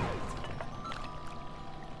coming up.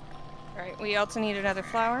 Alright, we also need another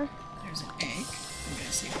flour. There's an egg. I'm gonna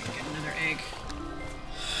see if we can get another egg.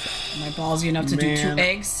 Am I ballsy enough to do 2 Man.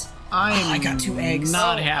 eggs? I'm I got 2 eggs.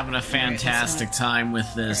 Not Oh. having a fantastic time with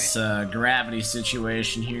this gravity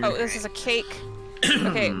situation here. Oh, this is a cake.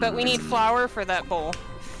 Okay, but we need flour for that bowl.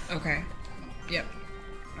 Okay. Yep.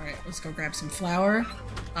 Alright, let's go grab some flour.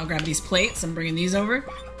 I'll grab these plates. I'm bringing these over.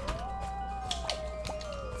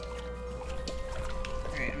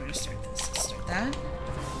 Alright, I'm gonna start this. Let's start that.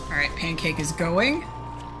 Alright, pancake is going.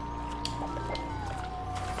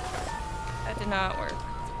 That did not work.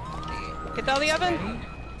 Get out of the oven.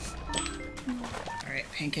 Alright,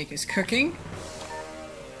 pancake is cooking.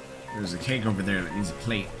 There's a cake over there that needs a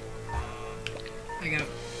plate.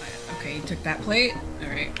 Okay, you took that plate.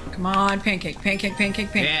 Alright, come on, pancake, pancake, pancake,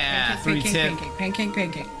 pancake. Yeah, pancake, 3 tip. pancake, pancake,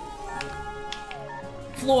 pancake.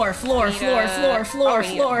 Floor, floor, Need floor, a- floor, floor, oh, we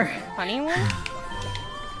need floor. a honey one?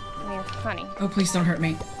 We need honey. Oh, please don't hurt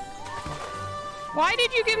me. Why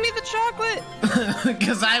did you give me the chocolate?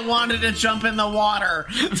 Because I wanted to jump in the water.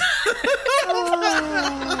 We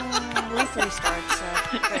 3 stars, so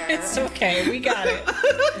there. It's okay. We got it.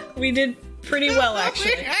 We did pretty well,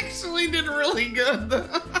 actually. We actually did really good.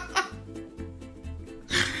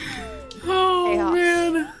 Oh, Hey, Hops.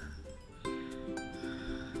 man.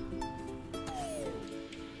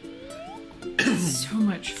 So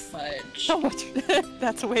much fudge. So much.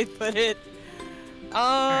 That's the way to put it.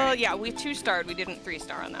 Alright. Yeah, we 2-starred. We didn't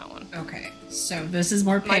 3-star on that one. Okay, so this is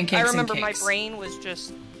more pancakes I remember and my cakes. brain was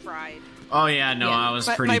just fried. Oh, yeah, no, Yeah. I was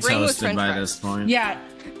My pretty brain was toasted french by fries. this point. Yeah,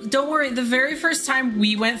 don't worry. The very first time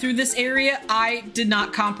we went through this area, I did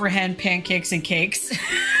not comprehend pancakes and cakes.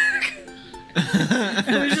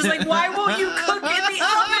 I was just like, why won't you cook in the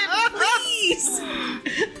oven, please?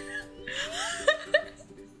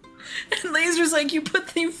 And Laser's like, you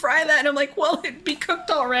fry that, and I'm like, well, it'd be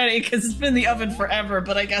cooked already because it's been in the oven forever.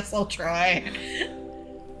 But I guess I'll try.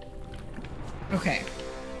 Okay.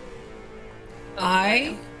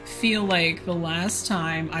 I feel like the last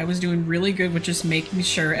time I was doing really good with just making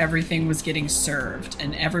sure everything was getting served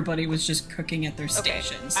and everybody was just cooking at their Okay.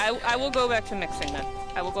 stations. I will go back to mixing then.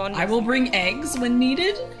 I will go and I will bring eggs when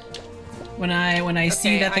needed. When I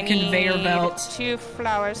see that the conveyor need belt. 2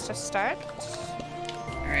 flours to start.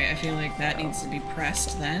 Alright, I feel like that needs to be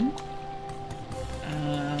pressed then.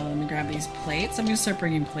 Let me grab these plates. I'm gonna start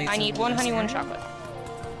bringing plates. I need over 1 this honey, 1 area. chocolate.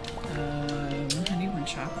 1 honey, 1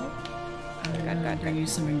 chocolate. I'm Good, gonna good, bring you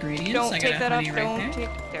some ingredients. Don't I got take a that off. honey right Don't there.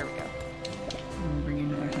 take. There we go. I'm gonna bring you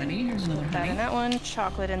another honey. Here's another That honey. in that one.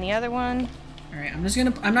 Chocolate in the other one. Alright, I'm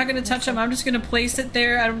not gonna touch them. I'm just gonna place it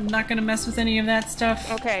there. I'm not gonna mess with any of that stuff.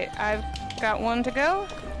 Okay, I've got 1 to go.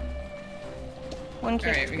 1 cake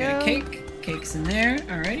Alright, to we go. got a cake. Cake's in there.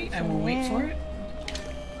 Alrighty, I will wait for it.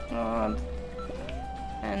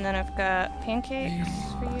 And then I've got pancakes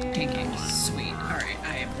for you. Pancakes. Sweet. Alright,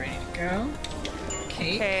 I am ready to go.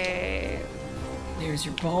 Cake. Okay. There's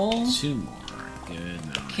your bowl. 2 more. Good.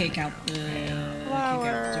 No. Cake out the door.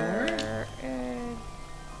 Flour.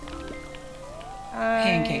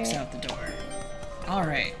 Pancakes out the door.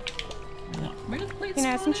 Alright. Where are the plates? Can I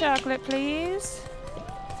have some going? chocolate, please?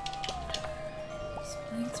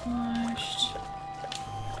 Plates washed.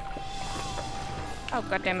 Oh,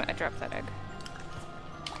 goddammit, I dropped that egg.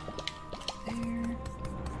 There.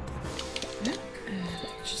 Yep.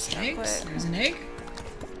 Just Chocolate. eggs. There's an egg.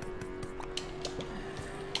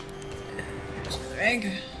 There's another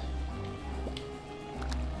egg.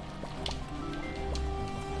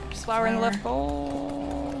 There's Flour in the left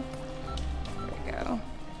bowl. There we go.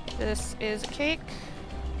 This is a cake.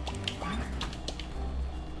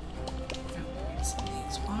 Get some of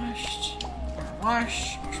these washed.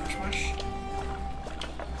 Wash. Wash.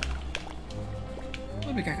 What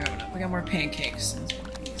do we got going up? We got more pancakes. Let's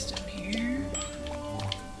put these down here.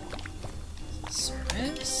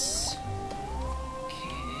 Service.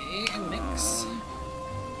 Okay, mix.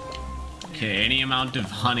 Okay, any amount of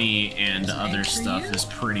honey and There's an other egg for stuff you. is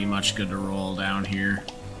pretty much good to roll down here.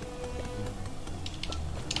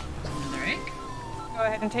 Another egg. Go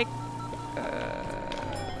ahead and take. Oh,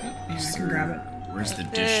 yeah, I can grab it. Where's the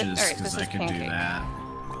Alright, dishes? this Because I is could do pancake. that.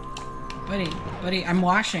 Buddy, I'm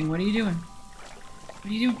washing. What are you doing? What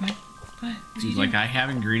are you doing, bud? What are you Dude, doing? like I have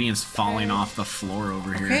ingredients falling off the floor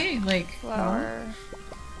over here. Okay, like Flour.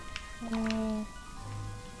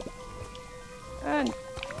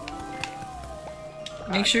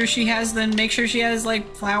 make sure she has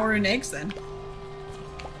like flour and eggs then.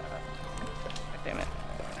 Damn it.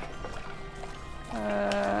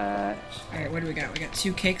 Alright, what do we got? We got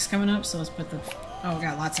 2 cakes coming up, so let's put the oh, we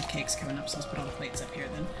got lots of cakes coming up, so let's put all the plates up here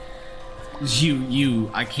then.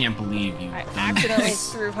 I can't believe you. I done accidentally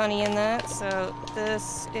this. threw honey in that, so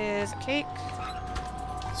this is a cake.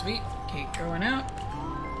 Sweet. Cake going out.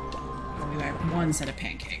 Oh, we got 1 set of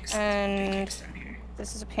pancakes. And Pancakes down here.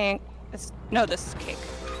 this is a no, this is cake.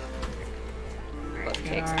 Both we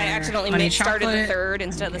got cakes. our I accidentally honey started the chocolate. third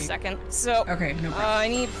instead of the Okay. second. So Okay, no problem. I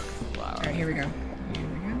need flour. Alright, here we go. Here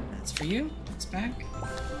we go. That's for you. That's back.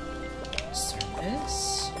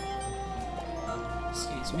 Service.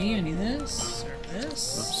 Excuse me, I need this.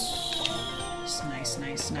 Service.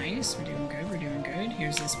 Nice. We're doing good.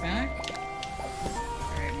 Here's this back.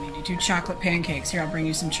 Alright, we need to do chocolate pancakes. Here, I'll bring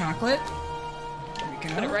you some chocolate. There we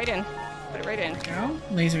go. Put it right in. There we go.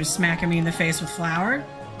 Laser's smacking me in the face with flour.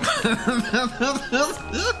 Alright,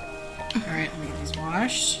 let me get these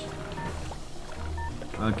washed.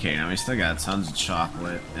 Okay, now we still got tons of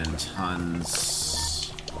chocolate and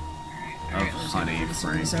tons of Alright, honey. this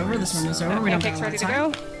one is frankly, over. This one is so- over. We don't got Pancakes a lot ready of to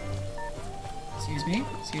time. go. Excuse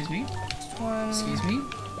me. One. Excuse me.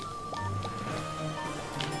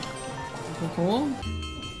 cool.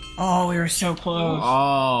 Oh, we were so close.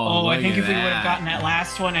 Oh, I think look if we at would have gotten that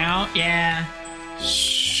last one out, yeah.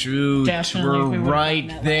 Shoot, Definitely, we're we would've right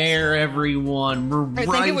gotten that there, everyone. We're I think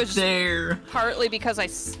it right was there. partly because I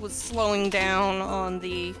was slowing down on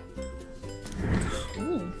the...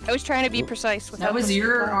 Ooh. I was trying to be precise with That was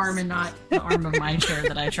your buttons. arm and not the arm of my chair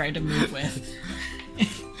that I tried to move with.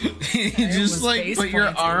 You was just like face put your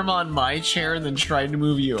planted. arm on my chair and then tried to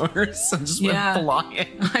move yours and just Yeah. went flying.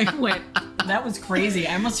 I went. That was crazy.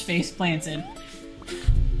 I almost face planted.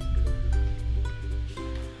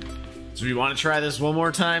 So we want to try this one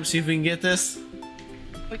more time, see if we can get this?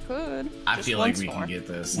 We could. I Just feel like once we more. can get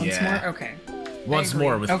this. Once yeah. more? Okay. Once agree.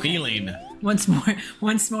 more with Okay. feeling. Once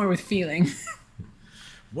more with feeling.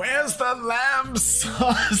 Where's the lamb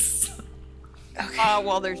sauce?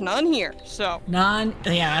 Well, there's none here, so...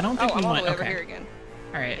 Yeah, I don't think Oh, we I'm all want. the way over Okay. here again.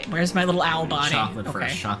 Alright, where's my little owl body? Chocolate Okay.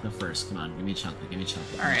 first, chocolate first. Come on, give me chocolate, give me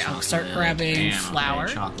chocolate. All right, I'll chocolate. start grabbing Bam, flour.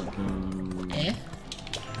 Okay, chocolate. Boom. Eh?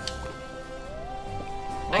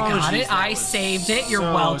 I got it. I saved it. You're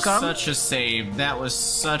welcome. Such a save. That was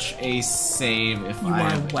such a save. If You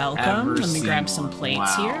I are welcome. Let me seen grab some one. plates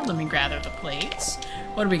Wow. here. Let me gather the plates.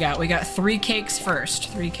 What do we got? We got 3 cakes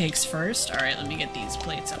first. 3 cakes first. All right, let me get these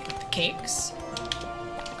plates up with the cakes.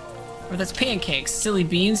 Or that's pancakes. Silly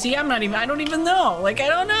beans. See, I don't even know. Like, I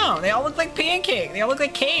don't know. They all look like pancake. They all look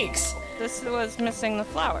like cakes. This was missing the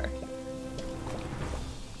flour.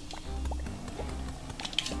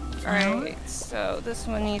 Alright, so this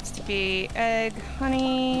one needs to be egg,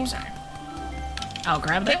 honey. Sorry. I'll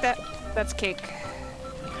grab Take that. that. That's cake.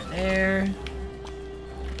 There.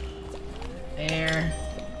 There.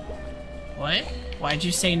 What? Why'd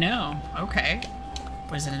you say no? Okay.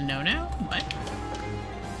 Was it a no now? What?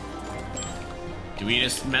 Do we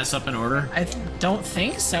just mess up an order? I don't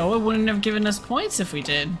think so. It wouldn't have given us points if we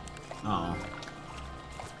did. Oh.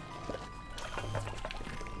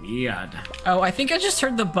 Weird. Oh, I think I just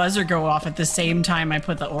heard the buzzer go off at the same time I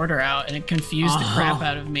put the order out, and it confused the crap Oh.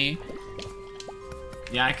 out of me.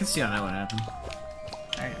 Yeah, I can see how that would happen.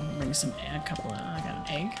 Alright, I'm gonna bring I got an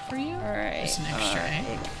egg for you. Alright. Just an extra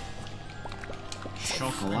egg.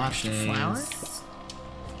 Chocolate. Flour.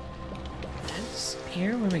 This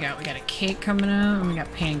here, what do we got? We got a cake coming up, and we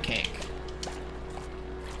got pancake.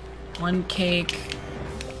 1 cake.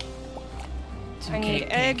 2 I need cake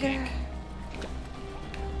egg. pancake.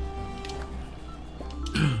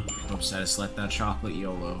 Oops, I just let that chocolate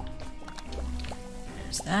YOLO.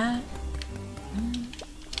 There's that.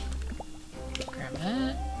 Grab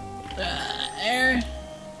that. There.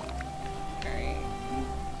 Alright.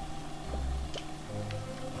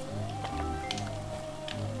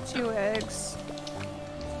 2 eggs.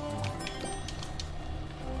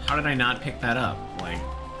 How did I not pick that up? Like,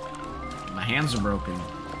 my hands are broken.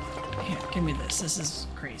 Here, give me this. This is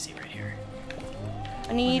crazy right here.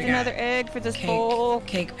 I need we got? another egg for this Cake, bowl.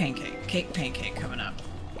 cake, pancake, cake, pancake coming up.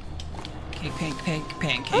 Cake, pancake,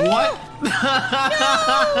 pancake. What?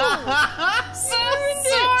 So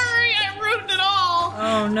sorry, I ruined it all.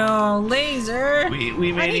 Oh no, laser!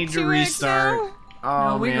 We may I need need to 2 eggs restart. now. Oh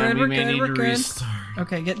No, we're man, good, we we're may good, need we're to good. restart.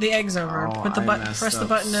 Okay, get the eggs over. Oh, Put the I button. messed Press the up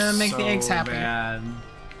button to make the eggs so happen. bad.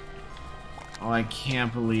 Oh, I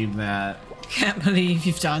can't believe that. Can't believe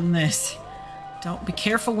you've done this. Don't be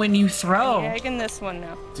careful when you throw. Egg in this one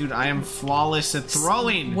now. Dude, I am flawless at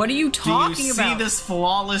throwing. What are you talking Do you about? see this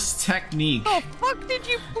flawless technique? Oh, fuck did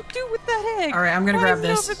you do with that egg? All right, I'm gonna Why grab is it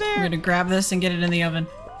this. over there? I'm gonna grab this and get it in the oven.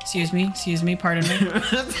 Excuse me, pardon me.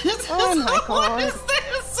 Oh my god. What is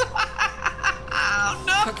this? Oh,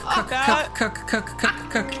 no. Cook.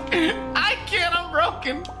 I can't, I'm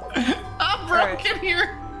broken. I'm broken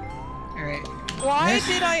here. All right. Why Yes.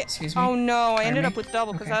 did I? Excuse me? Oh no, I ended me? up with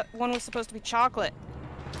double because Okay. that one was supposed to be chocolate.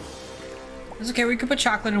 It's okay. We could put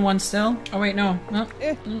chocolate in one still. Oh wait, no.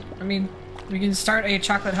 Eh. I mean, we can start a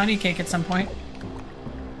chocolate honey cake at some point.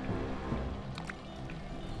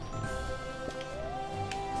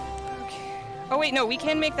 Okay. Oh wait, no, we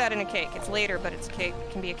can make that in a cake. It's later, but it's a cake.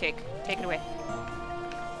 It can be a cake. Take it away.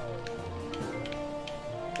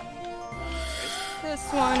 This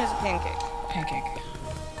one is a pancake. Pancake.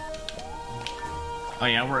 Oh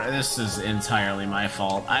yeah, this is entirely my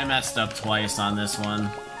fault. I messed up twice on this one.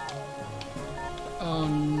 Oh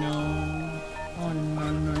no. Oh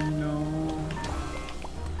no.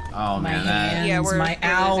 Oh My man, that... hands. Yeah, my we're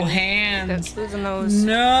owl losing- hands. That's losing those.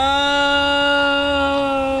 No.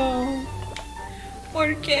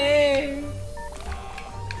 ¿Por qué?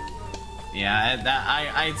 Yeah,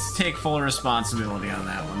 I take full responsibility on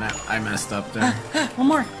that one. That I messed up there. One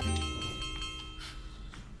more.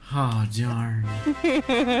 Oh darn.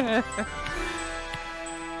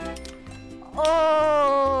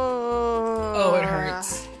 Oh.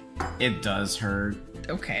 It does hurt.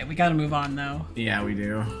 Okay, we gotta move on though. Yeah, we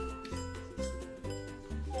do.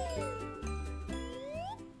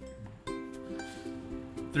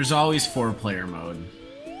 There's always 4-player mode.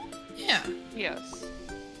 Yeah. Yes.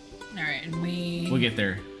 Alright, and we'll get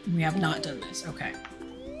there. We have not done this. Okay.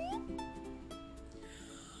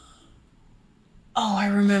 Oh, I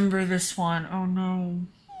remember this one. Oh no.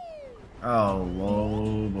 Oh,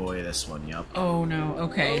 whoa, boy, this one, yup. Oh no.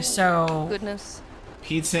 Okay, so Goodness.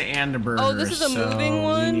 Pizza and a burger. Oh, this is a moving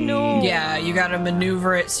one? we No. need- yeah, you gotta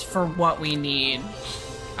maneuver it for what we need.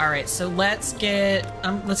 All right, so let's get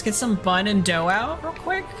some bun and dough out real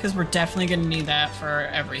quick because we're definitely gonna need that for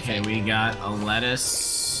everything. Okay, we got a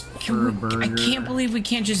lettuce for a burger. I can't believe we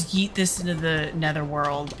can't just yeet this into the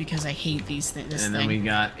netherworld because I hate these things. And then we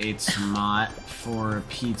got a tomato for a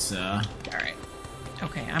pizza. All right.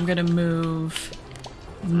 Okay, I'm gonna move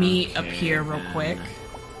meat up Okay, here real then. quick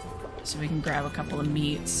so we can grab a couple of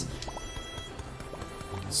meats.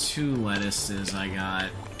 2 lettuces I got.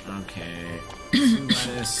 Okay. 2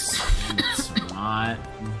 lettuce and tomato.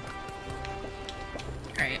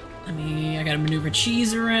 All right, I gotta maneuver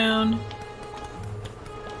cheese around.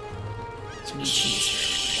 So we need cheese.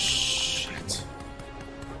 Shit.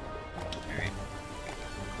 All right.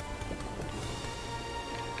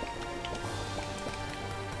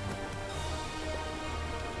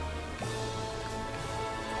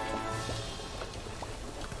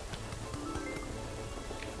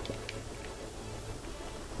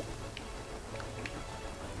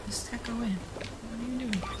 Does that go in? What are you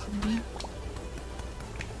doing, Cindy?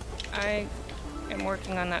 I am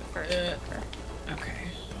working on that first. Okay.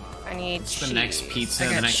 I need What's cheese. the next pizza? I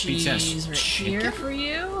The got next pizza has cheese right chicken? here for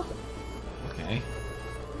you. Okay.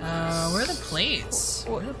 Where are the plates?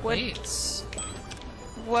 Where are the What- plates?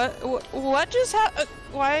 What just happened?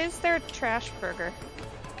 Why is there a trash burger?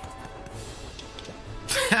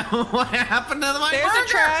 What happened to my There's burger? a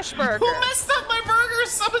trash burger. Who messed up my burger?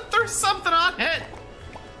 Someone threw something on it.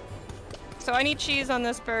 So I need cheese on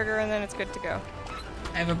this burger and then it's good to go.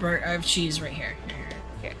 I have cheese right here.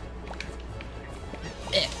 Okay.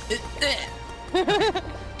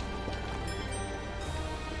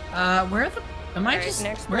 Where are the? Am I Alright, just?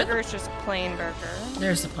 next where are burger the, is just plain burger.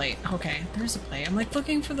 there's the plate. Okay, there's the plate. I'm like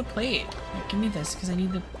looking for the plate. Like, give me this because I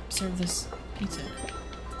need to serve this pizza.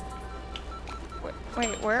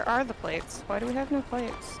 Wait, where are the plates? Why do we have no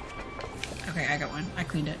plates? Okay, I got one. I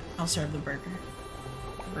cleaned it. I'll serve the burger.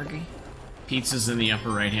 Burgie. Pizza's in the upper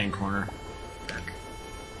right-hand corner.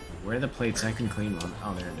 Where are the plates? I can clean one.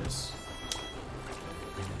 Oh, there it is.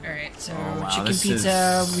 All right, so Oh, wow, chicken this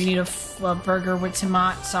pizza. is- We need a burger with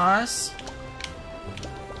tomato sauce.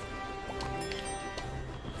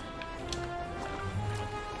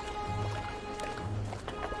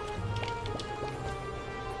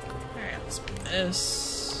 All right, let's put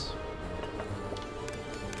this.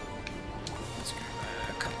 Let's grab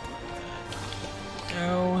a couple of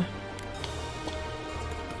dough.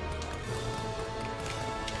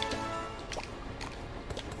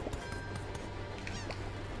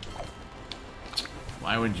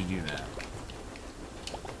 Why would you do that?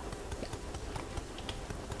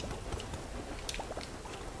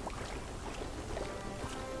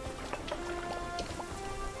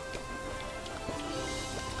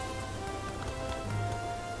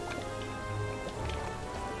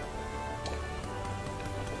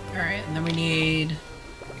 All right, and then we need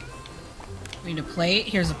a plate.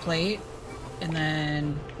 Here's a plate, and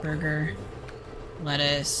then burger,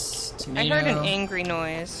 lettuce, I tomato. heard an angry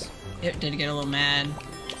noise. It did get a little mad.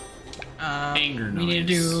 Anger We need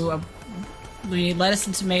to noise. do we need lettuce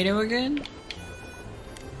and tomato again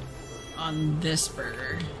on this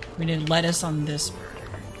burger. We need lettuce on this burger.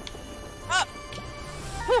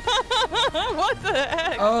 What the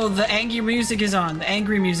heck? Oh, the angry music is on. The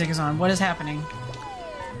angry music is on. What is happening?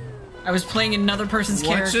 I was playing another person's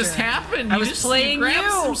What character. just happened? I You was just playing grabbed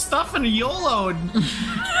you. some stuff and YOLO'd.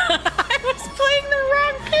 I was playing the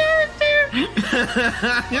wrong character.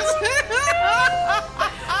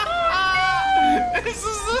 This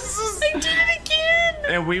is... I did it again.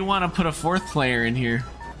 And we want to put a 4th player in here.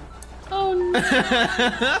 Oh no.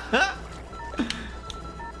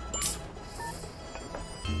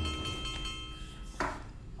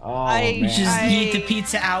 Oh, I- man. Just eat the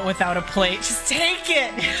pizza out without a plate. Just take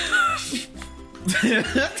it.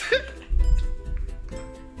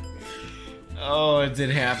 Oh, it did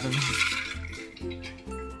happen.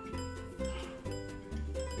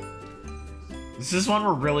 This is one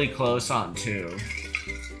we're really close on, too.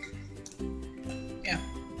 Yeah.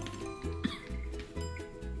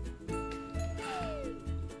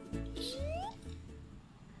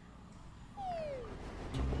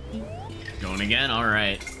 Going again?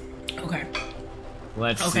 Alright.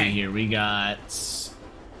 Let's Okay. see here. We got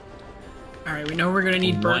All right, we know we're gonna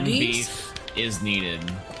need one birdies. beef is needed.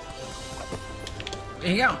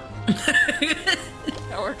 There you go.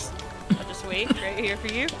 That works. I'll just wait right here for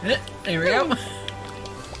you. There we go.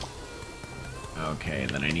 Okay,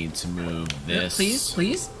 then I need to move Yeah, this.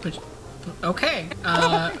 please. Okay.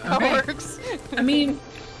 That Okay. works. I mean,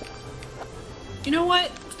 you know what?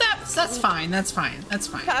 That's fine. That's fine. That's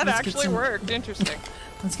fine. That Let's get actually some- worked. Interesting.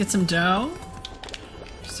 Let's get some dough.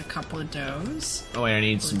 Just a couple of doughs. Oh wait, I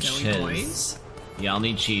need some Doughy cheese. boys. Yeah, I'll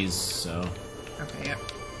need cheese. So Okay. Yep.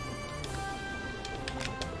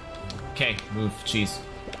 okay, move cheese.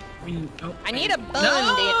 We need, oh, I need a bun, no!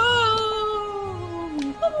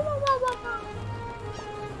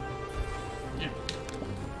 Yeah.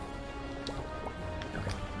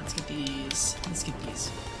 Okay, let's get these. Let's get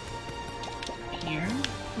these. Here.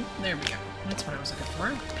 Oop, there we go. That's what I was looking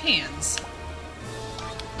for. Pans.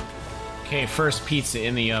 Okay, first pizza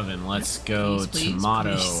in the oven. Let's go Please,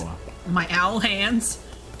 tomato. please. My owl hands.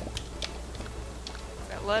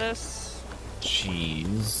 Got lettuce.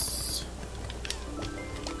 Cheese.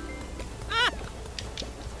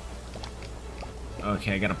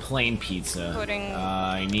 Okay, I got a plain pizza. Putting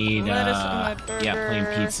I need lettuce on my yeah, plain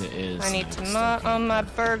burger. pizza is. I need next. tomato on my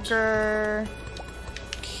burger.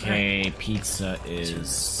 Okay, pizza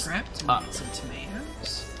is Prepped. up. Need some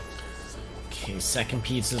tomatoes. Okay, second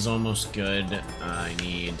pizza's almost good. I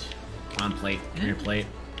need on plate. Come your plate.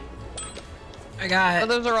 I got. Oh,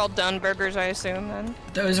 those are all done burgers, I assume, then.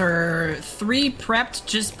 Those are 3 prepped,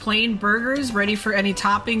 just plain burgers, ready for any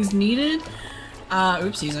toppings needed.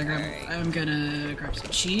 Oopsies, I'm gonna grab some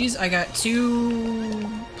cheese. I got 2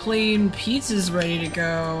 plain pizzas ready to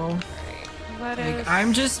go.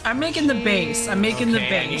 Lettuce. I'm making the base. I'm making the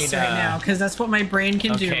Okay, I base need, right now, because that's what my brain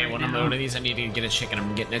can do Okay, right when I'm now. out of these, I need to get a chicken.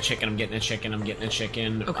 I'm getting a chicken. I'm getting a chicken. I'm getting a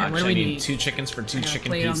chicken. Okay, what do Actually, we I need need? 2 chickens for 2 I got a chicken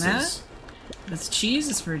plate on pizzas. that. That's cheese.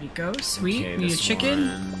 It's ready to go. Sweet. Okay, we need a this chicken.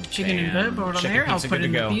 one, Chicken and bam. butter board on Chicken there. I'll pizza put good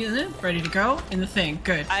in to the go. pizza. Ready to go in the thing.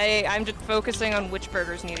 Good. I'm just focusing on which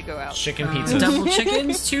burgers need to go out. Chicken pizzas. Double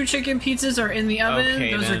chickens. 2 chicken pizzas are in the oven.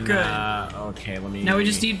 Okay, Those then, are good. okay, let me. Now we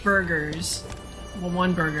just need burgers. Well,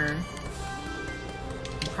 1 burger.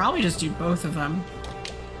 We'll probably just do both of them.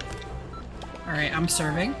 Alright, I'm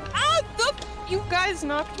serving. Ah, you guys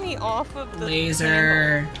knocked me off of the Laser.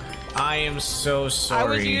 handle. I am so sorry. I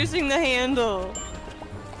was using the handle.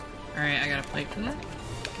 Alright, I got a plate for that.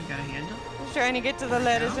 I got a handle. I was trying to get to the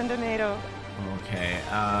lettuce and tomato. Okay.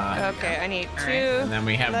 Okay, I need 2. And then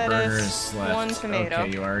we have lettuce, burgers left. 1 tomato.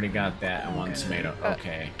 Okay, you already got that, and 1 Okay. tomato.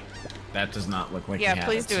 Okay. That does not look like Yeah, you have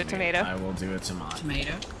please it do to a me. tomato. I will do a tomato.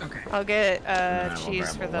 Tomato. Okay. I'll get And then I will cheese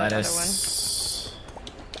grab for a the other one. lettuce.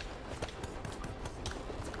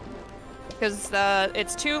 Because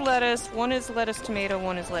it's 2 lettuce, 1 is lettuce tomato,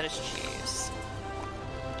 1 is lettuce cheese.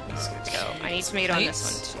 So I need tomato on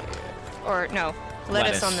this one too. Or no,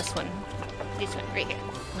 lettuce on this one. This one, right here.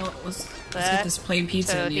 Well, let's get this plain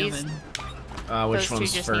pizza So in the these- oven. Which Those two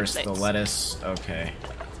one's just need first? The plates. lettuce. Okay.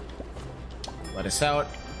 Lettuce out.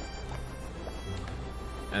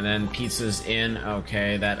 And then pizza's in.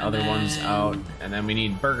 Okay, that other one's then- out. And then we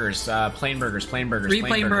need burgers. Plain burgers. Plain burgers. 3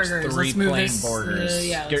 plain burgers. 3 Let's move plain this, burgers.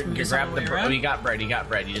 yeah, let's move this all grab the the way bread. around. You got bread. You got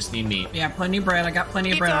bread. You just need meat. Yeah, plenty of bread. I got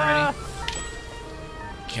plenty of bread already.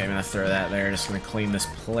 Okay, I'm gonna throw that there. Just gonna clean this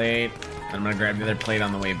plate. I'm gonna grab the other plate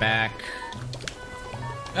on the way back.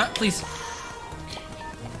 Please.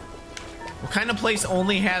 What kind of place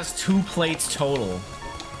only has 2 plates total?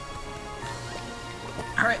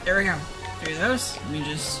 Alright, there we go. 3 of those. Let me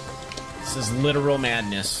just... This is literal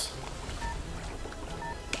madness.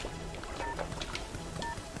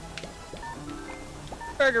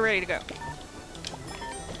 Burger ready to go.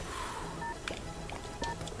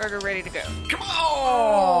 Burger ready to go. Come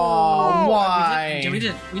on! Why? We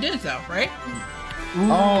did it though, right?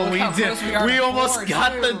 Oh, Look we how did. close we are We to almost 4,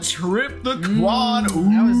 got too. the trip, the quad. Ooh.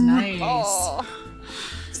 That was nice. Oh.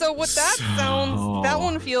 So what that sounds, that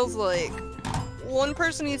one feels like one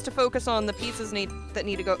person needs to focus on the pizzas that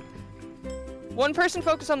need to go. One person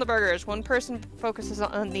focuses on the burgers, one person focuses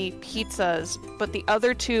on the pizzas, but the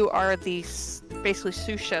other 2 are the basically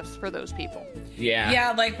sous chefs for those people. Yeah.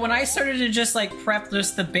 Yeah, like when I started to just like prep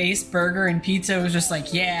just the base burger and pizza, it was just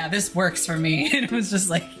like, yeah, this works for me. And it was just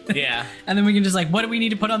like, Yeah. and then we can just like, what do we need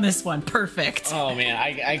to put on this one? Perfect. Oh man,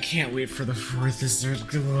 I can't wait for the 4th dessert.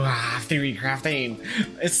 Theory crafting.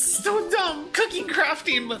 It's so dumb. Cooking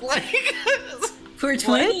crafting, but like.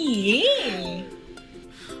 420. Yeah.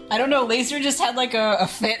 I don't know. Laser just had like a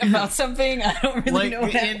fit about something. I don't really know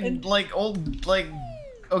what happened. in like old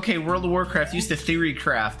okay, World of Warcraft used to theory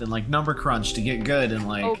craft and like number crunch to get good and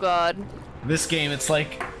like. Oh god. This game, it's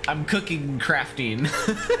like I'm cooking and crafting.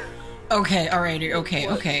 Okay, alrighty,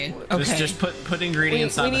 okay. Just put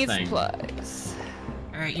ingredients on the thing. We need supplies.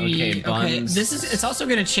 Alright, Okay, okay. buns. It's also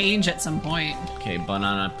gonna change at some point. Okay, bun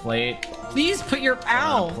on a plate. Please put your Bun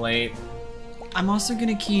on a ow. plate. I'm also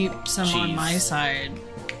gonna keep some on Cheese. my side.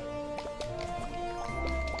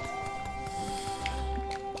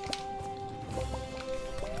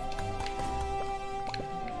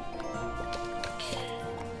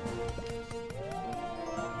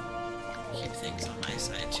 Keep things on my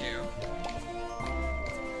side too.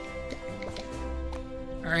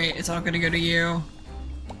 Alright, it's all gonna go to you.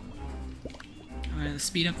 I'm gonna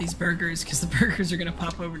speed up these burgers because the burgers are gonna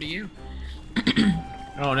pop over to you.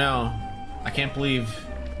 Oh no. I can't believe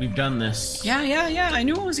we've done this. Yeah. I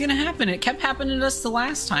knew what was gonna happen. It kept happening to us the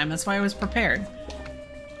last time. That's why I was prepared.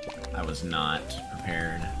 I was not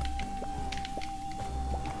prepared.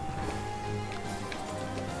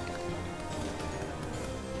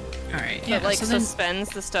 Alright, It like so then- suspends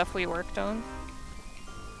the stuff we worked on.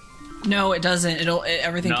 No, it doesn't.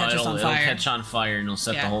 Everything No, catches on it'll fire. catch on fire and it'll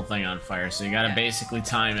set Yeah. the whole thing on fire. So you gotta Yeah. basically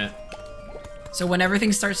time it. So when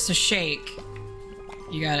everything starts to shake,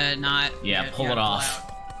 you gotta not... Yeah, you pull gotta it off. out.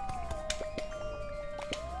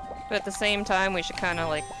 But at the same time, we should kind of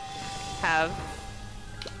like have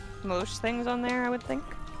most things on there, I would think.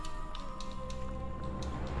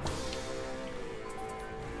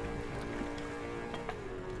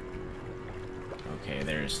 Okay,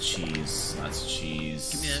 there's cheese. Lots of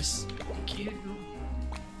cheese. Yes. Thank you.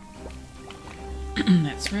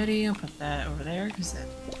 That's ready. I'll put that over there because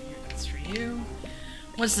that's for you.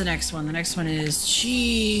 What's the next one? The next one is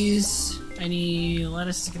cheese. I need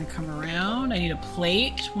lettuce is gonna come around. I need a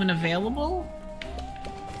plate when available.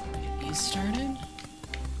 Get these started.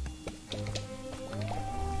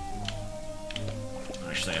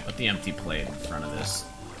 Actually, I put the empty plate in front of this.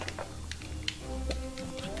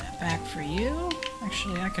 Put that back for you.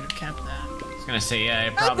 Actually, I could have kept that. I was gonna say, yeah, I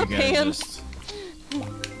probably the could have pan. just...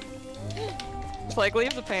 It's like,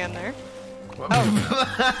 leave the pan there. I'm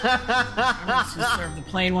just gonna serve the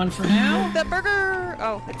plain one for now. That burger!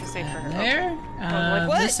 Oh, it's a safe burger. And there. like,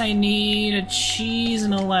 what? This I need a cheese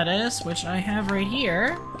and a lettuce, which I have right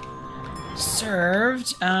here.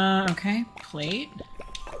 Served. Okay. Plate.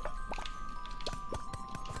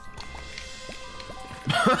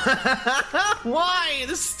 Why?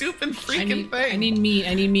 This stupid freaking thing. I need meat.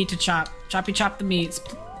 I need meat to chop. Choppy chop the meats.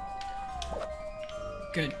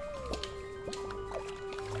 Good.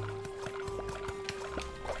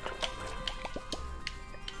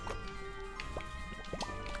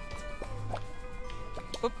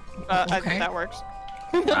 Oop, I Okay. think that works.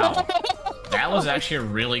 Wow. That was actually a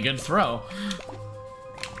really good throw.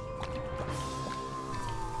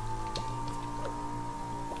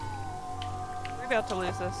 We're about to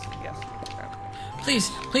lose this. Yes. Crap.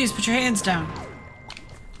 Please put your hands down.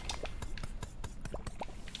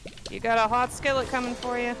 You got a hot skillet coming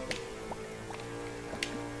for you.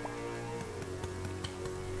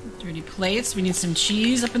 Dirty plates. We need some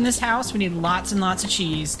cheese up in this house. We need lots and lots of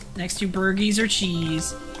cheese. Next two burgies are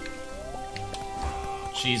cheese.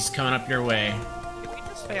 Cheese coming up your way. Did we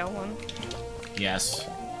just fail one? Yes.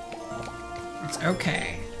 It's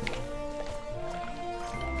okay.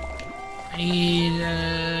 I need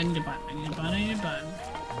a bun. I need a bun. I need a bun.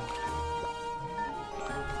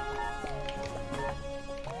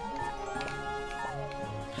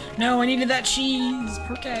 No, I needed that cheese.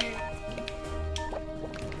 Okay.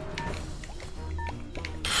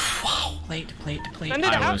 Wow. Plate. Send it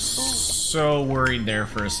I out. was so worried there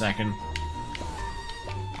for a second.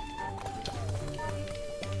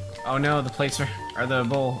 Oh no, the plates are the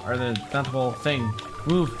bowl, not the bowl thing.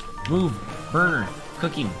 Move, burner,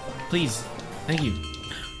 cooking, please. Thank you.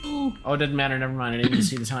 Ooh. Oh, it doesn't matter, never mind, I didn't even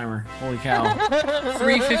see the timer. Holy cow.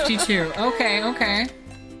 3:52. Okay.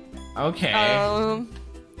 Okay.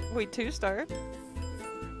 Wait, 2 start?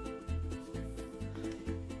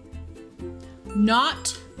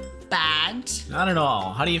 Not bad. Not at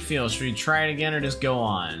all. How do you feel? Should we try it again or just go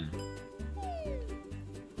on?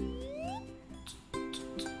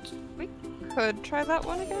 We could try that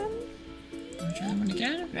one again. Wanna try that one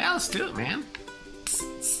again? Yeah, let's do it, man.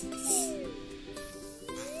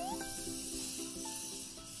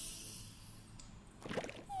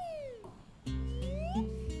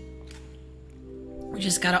 We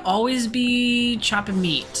just gotta always be chopping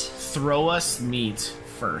meat. Throw us meat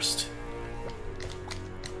first.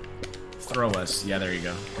 Throw us. Yeah, there you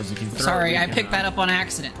go. Because you can throw Sorry, it, I you picked can- that up on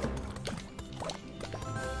accident.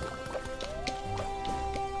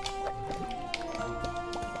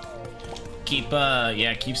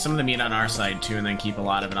 keep some of the meat on our side too, and then keep a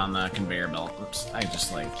lot of it on the conveyor belt. Oops, I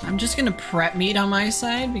just like. I'm just gonna prep meat on my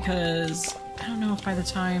side because I don't know if by the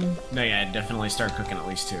time. No, yeah, I'd definitely start cooking at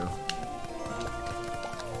least 2.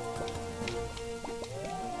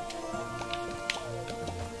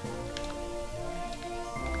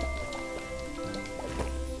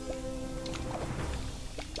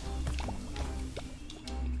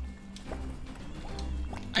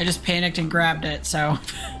 I just panicked and grabbed it, so.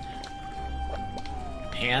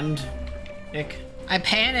 Ick. I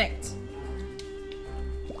panicked.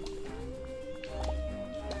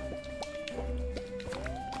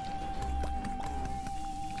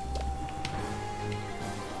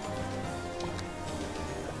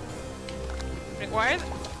 Wait, why is...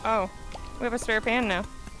 Oh, we have a spare pan now.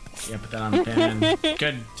 Yeah, put that on the pan.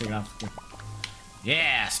 Good. Take it off. Good.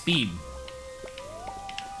 Yeah, speed.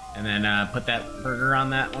 And then put that burger on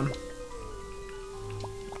that one.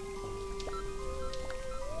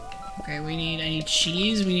 Okay, I need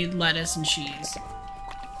cheese, we need lettuce and cheese.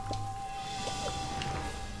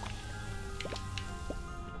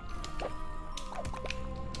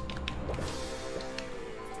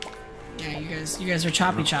 Yeah, you guys are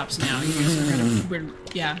choppy chops now. You guys are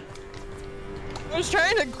yeah. I was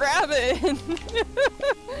trying to grab it.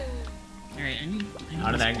 Alright, I need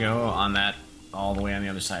How did that go on that, all the way on the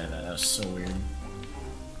other side of that? That was so weird.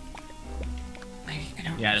 I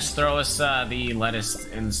don't... Yeah, just throw us the lettuce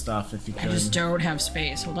and stuff if you could. I just don't have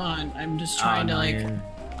space. Hold on. I'm just trying to like...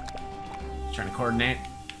 Trying to coordinate?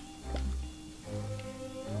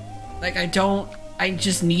 Like, I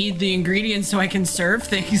just need the ingredients so I can serve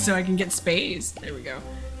things so I can get space. There we go.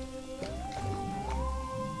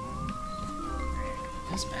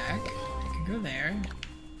 Alright, this back. I can go there.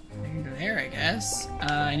 I can go there, I guess.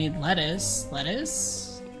 I need lettuce.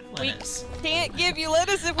 Lettuce? Lettuce. We can't give you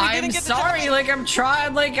lettuce if we didn't get the I'm sorry, like, I'm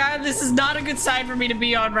trying, like, this is not a good side for me to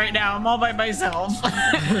be on right now. I'm all by myself.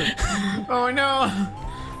 Oh, no.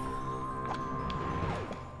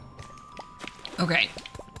 Okay.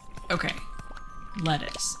 Okay.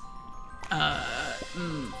 Lettuce.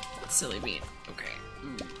 Silly bean. Okay.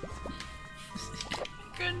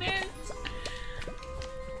 Goodness.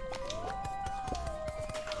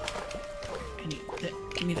 I need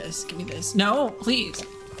give me this. Give me this. No, please.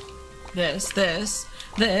 This. This.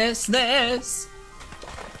 This. This.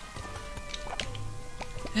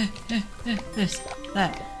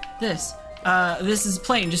 That. This. This is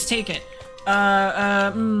plain. Just take it.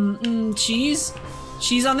 Cheese?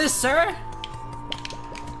 Cheese on this, sir?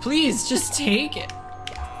 Please, just take it.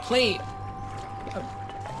 Plate.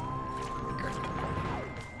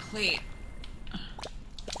 Plate.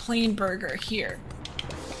 Plain burger, here.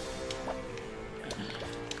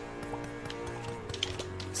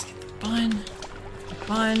 Let's get the bun. The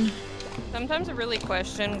bun. Sometimes I really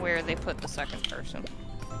question where they put the second person.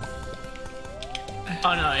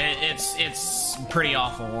 Oh no, it's pretty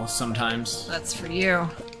awful sometimes. That's for you.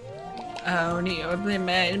 Oh, I need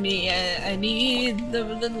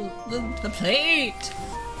the plate.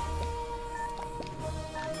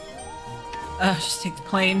 Just take the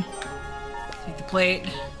plane. Take the plate.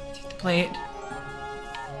 Take the plate.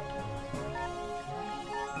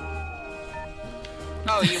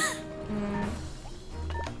 Oh, you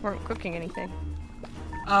weren't cooking anything.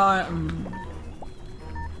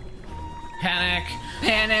 Panic.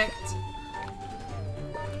 Panicked.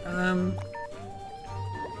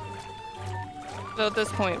 So at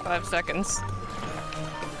this point, 5 seconds.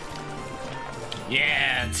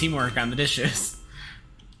 Yeah, teamwork on the dishes.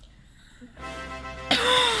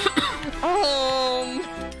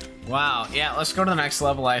 Wow, yeah, let's go to the next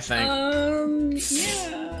level, I think.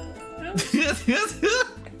 Yeah.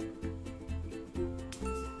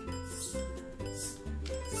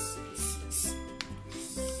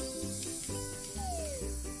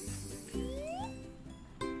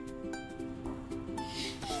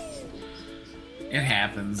 It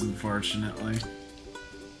happens, unfortunately.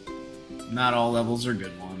 Not all levels are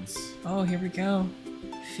good ones. Oh, here we go.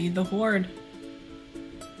 Feed the horde.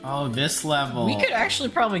 Oh, this level. We could actually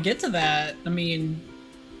probably get to that. I mean,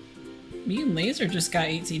 me and Laser just got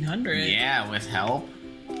 1800. Yeah, with help.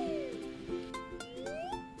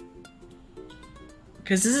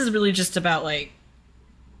 Because this is really just about, like,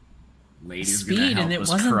 Lady's speed, gonna help and it us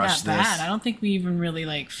wasn't crush that bad. this. I don't think we even really,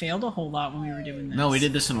 like, failed a whole lot when we were doing this. No, we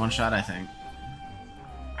did this in one shot, I think.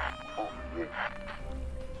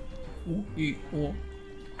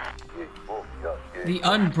 The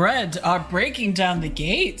unbred are breaking down the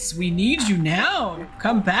gates. We need you now.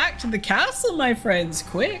 Come back to the castle, my friends,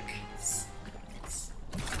 quick.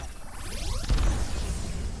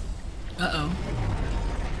 Uh-oh.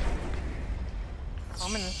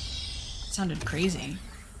 Ominous. Sounded crazy.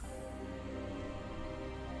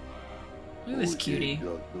 Look at this cutie.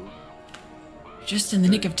 Just in the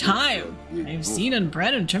nick of time. I've seen and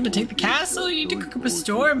bred and turned to take the castle. You need to cook up a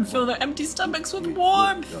storm, fill their empty stomachs with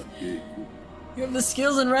warmth. You have the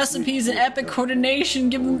skills and recipes and epic coordination.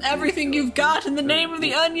 Give them everything you've got in the name of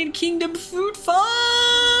the Onion Kingdom food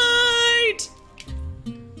fight!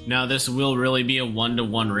 Now this will really be a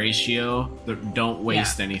 1-to-1 ratio. Don't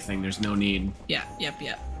waste anything. There's no need. Yeah, yep.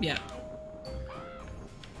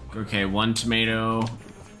 Okay, 1 tomato,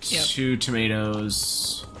 Yep. 2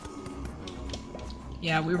 tomatoes,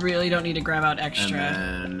 Yeah, we really don't need to grab out extra.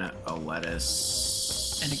 and then a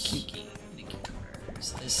lettuce. And a cucumber.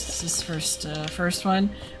 So this is first one.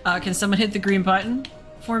 Can someone hit the green button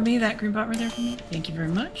for me? That green button right there for me? Thank you very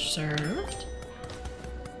much. Served.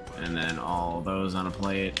 And then all those on a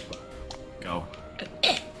plate. Go.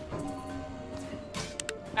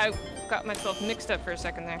 I got myself mixed up for a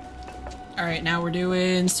second there. Alright, now we're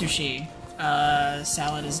doing sushi.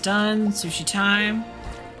 Salad is done. Sushi time.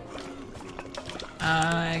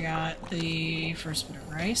 I got the first bit of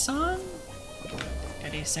rice on.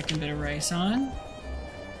 Got a second bit of rice on.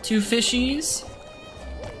 2 fishies.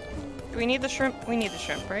 Do we need the shrimp? We need the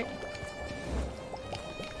shrimp, right?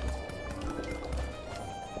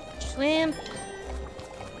 Shrimp.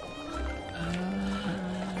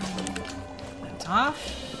 That's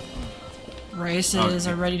off. Rices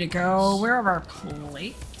are ready to go. Where are our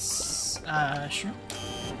plates? Shrimp.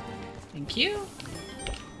 Thank you.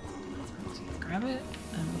 Grab it.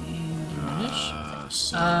 And then dish.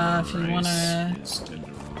 So if you wanna... is good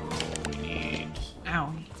to roll. We need...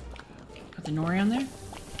 Ow. Put the nori on there.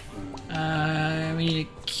 We need a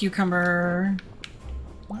cucumber.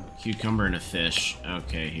 Cucumber and a fish.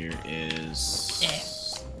 Okay, here is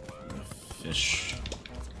the fish.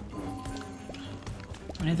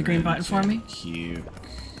 Want to hit the green button for me? Cute.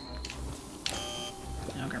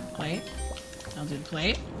 I'll grab a plate. I'll do the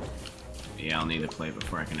plate. Yeah, I'll need the plate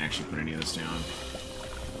before I can actually put any of this down.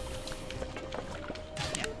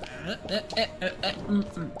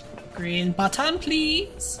 Yeah. Green button,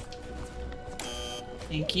 please.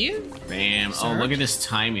 Thank you. Bam. Served. Oh, look at this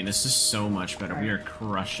timing. This is so much better. We are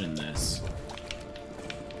crushing this.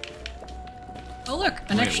 Oh, look.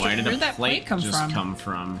 An Wait, extra. why did Where'd the that plate plate just from? come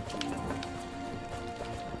from?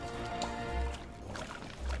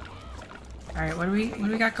 Alright, what do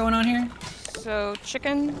we got going on here? So,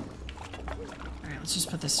 chicken. Alright, let's just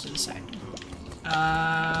put this to the side.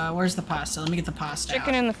 Where's the pasta? Let me get the pasta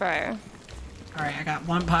Chicken out. in the fryer. Alright, I got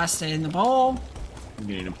 1 pasta in the bowl. I'm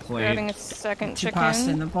getting a plate. Grabbing a second 2 chicken.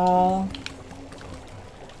 pasta in the bowl.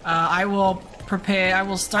 I will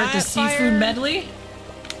start the seafood fire. medley.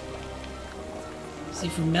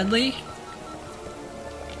 Seafood medley.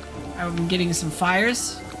 I'm getting some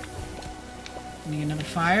fires. Getting another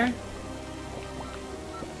fire.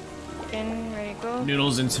 Chicken, ready to go.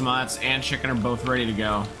 Noodles and tomatoes and chicken are both ready to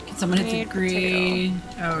go. Can someone hit the Need green?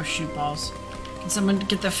 Oh, shoot balls. Can someone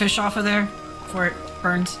get the fish off of there before it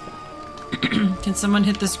burns? Can someone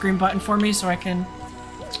hit this green button for me so I can...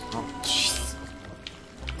 Oh, jeez.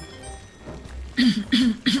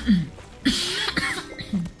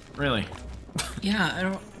 Really? Yeah, I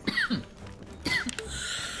don't...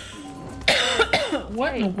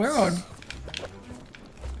 What in the world?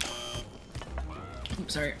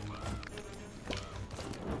 Oops, sorry.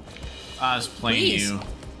 I was playing Please. you.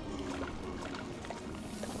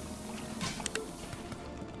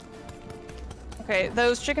 Okay,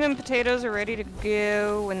 those chicken and potatoes are ready to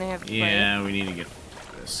go when they have the Yeah, we need to get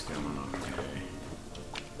this going.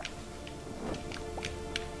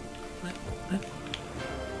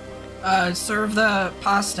 Okay. Serve the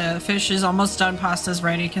pasta. The fish is almost done. Pasta's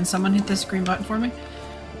ready. Can someone hit this green button for me?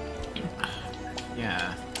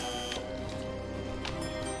 Yeah.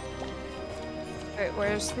 Alright,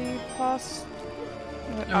 where's the pasta?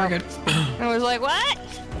 Oh, we're good. I was like, what?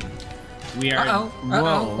 We are. Uh-oh,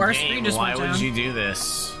 Whoa, our game, screen just why went would down. you do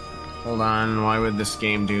this? Hold on. Why would this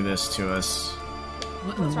game do this to us?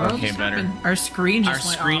 What in the world Okay, just better. happened? Our screen Our just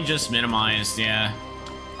went screen off. just minimized. Yeah.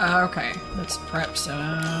 Okay, let's prep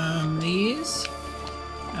some these.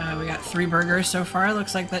 We got 3 burgers so far.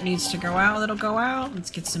 Looks like that needs to go out. That'll go out. Let's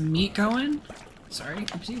get some meat going. Sorry,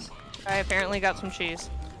 oopsies. I apparently got some cheese.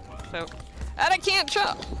 So, and I can't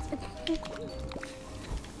chop!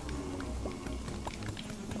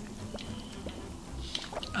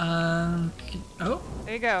 Oh,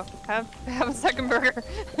 There you go. Have a second burger.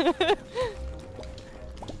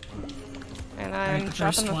 And I'm alright, the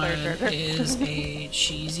chopping first the one third burger. is a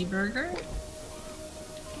cheesy burger.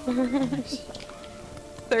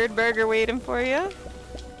 Third burger waiting for you.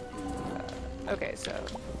 Okay, so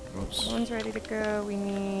Oops. One's ready to go. We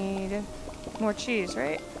need more cheese,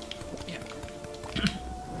 right? Yeah.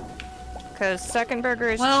 Because second burger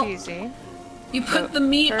is Well, cheesy. You put So, the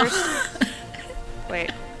meat first-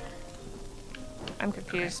 Wait. I'm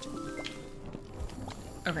confused.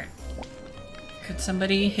 Okay. Could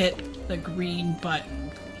somebody hit the green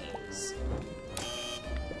button, please?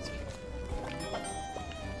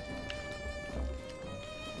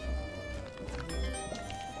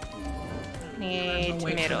 Need I'll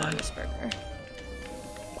wait tomato for on that. this burger.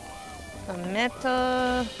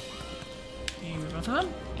 Tomato. Give me both of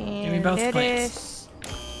them. And Give me both plates. lettuce.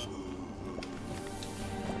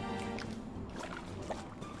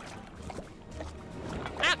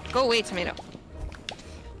 Ah, go away, tomato.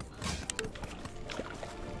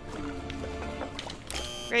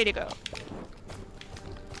 Ready to go.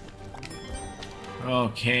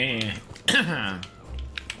 Okay.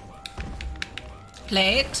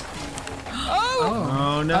 Plate. Oh!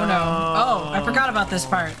 Oh no. Oh no. Oh, I forgot about this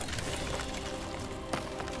part.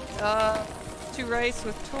 2 rice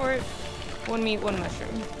with tort, 1 meat, 1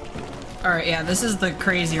 mushroom. Alright, yeah, this is the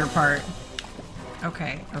crazier part.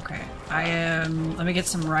 Okay, okay. I am... Let me get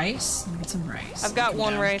some rice. Let me get some rice. I've got Come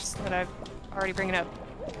 1 down. rice that I've already bringing up.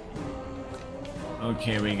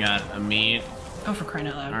 Okay, we got a meat. Oh, for crying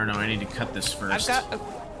out loud. Or no, I need to cut this first. I've got.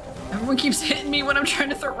 Everyone keeps hitting me when I'm trying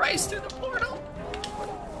to throw rice through the portal.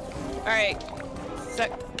 Alright.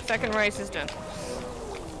 Second rice is done.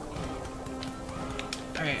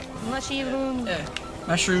 Alright. Mushroom.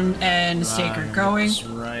 Mushroom and steak are going. This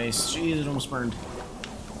rice. Jeez, it almost burned.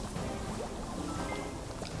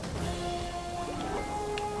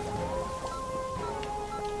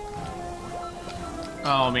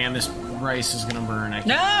 Oh man, this rice is gonna burn. I can't.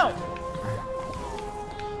 No!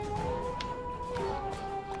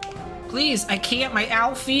 Please, I can't. My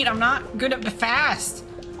owl feet. I'm not good at the fast.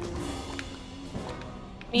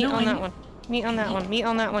 Meat No, on I that need- one. Meat on that one. Meat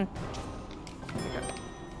on that one.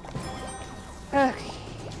 Okay.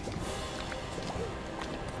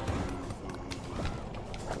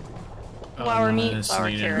 Flour none of meat, this flour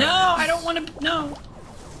needed carrot. No, I don't want to. No.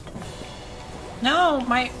 No,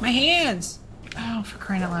 my hands. Oh, for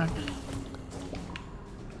crying out loud.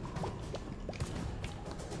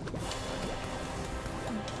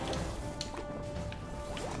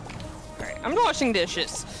 Alright, I'm washing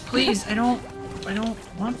dishes. Please, I don't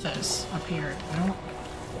want this up here. I don't.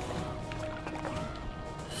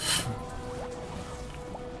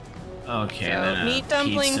 Okay, So, then meat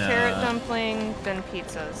dumpling, pizza. carrot dumpling, then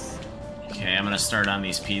pizzas. Okay, I'm gonna start on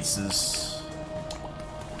these pizzas.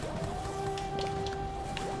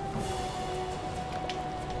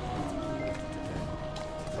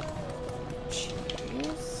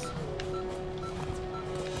 Cheese.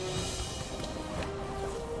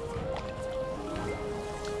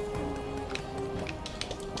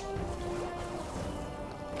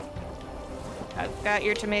 I've got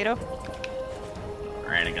your tomato.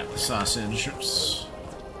 Alright, I got the sausage. Oops.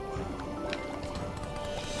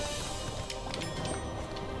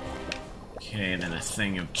 Okay, then a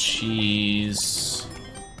thing of cheese.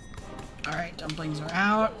 Alright, dumplings are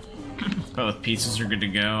out. Both pizzas are good to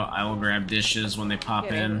go. I will grab dishes when they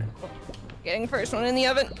pop in. Getting first one in the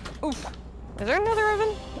oven. Oof. Is there another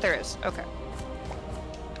oven? There is. Okay.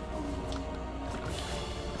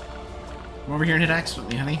 Come over here and hit X with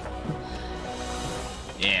me, honey.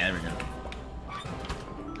 Yeah, there we go.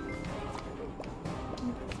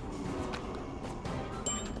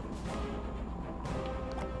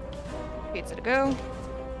 Pizza to go.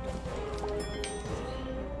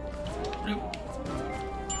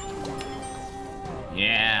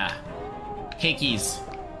 Yeah. Cakeys.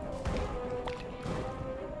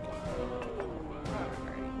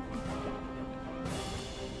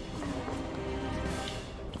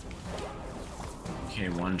 Okay,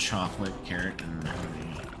 1 chocolate, carrot, and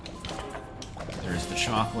honey. There's the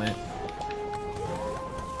chocolate.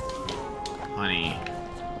 Honey.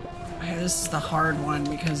 Okay, this is the hard one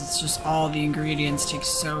because it's just all the ingredients take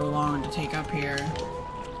so long to take up here.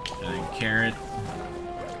 And then carrot.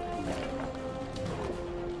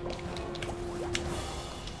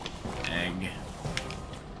 Egg.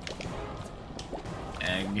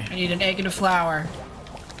 Egg. I need an egg and a flour.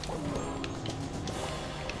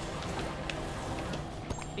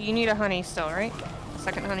 You need a honey still, right?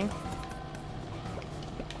 Second honey.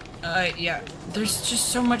 Yeah. There's just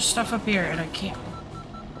so much stuff up here and I can't.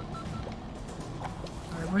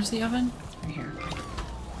 Alright, where's the oven? Right here.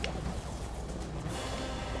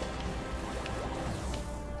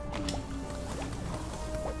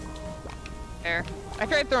 There. I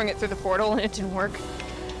tried throwing it through the portal and it didn't work.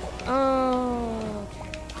 Oh.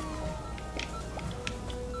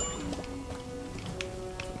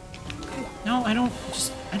 No, I don't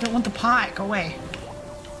want the pot. Go away.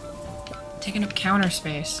 Taking up counter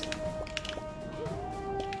space.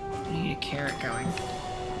 I need a carrot going.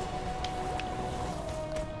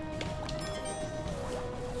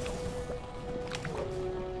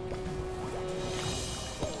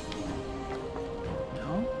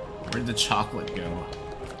 No? Where'd the chocolate go?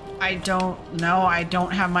 I don't know. I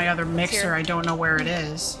don't have my other mixer. here. I don't know where it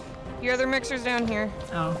is. Your other mixer's down here.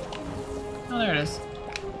 Oh. Oh, there it is.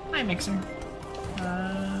 Hi, mixer.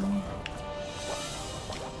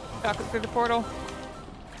 Talk it through the portal.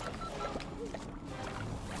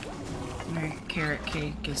 Alright, carrot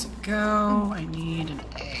cake is a go. I need an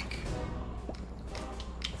egg.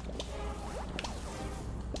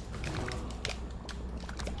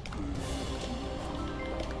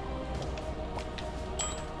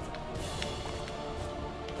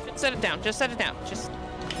 Just set it down. Just set it down. Just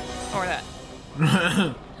ignore that.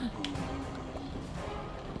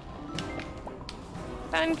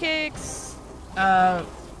 Pancakes.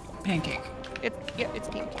 Pancake. Yeah, it's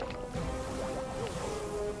pancake.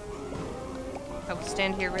 I will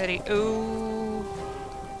stand here ready. Ooh.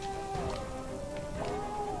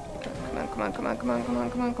 Come on, come on, come on, come on, come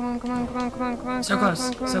on, come on, come on, come on, come on, come on, So come on,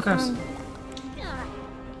 close, come on, so come close. on.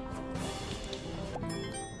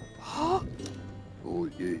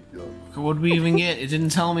 What did we even get? It didn't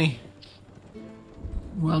tell me.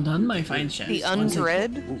 Well done, my fine chef. The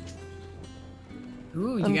unbread.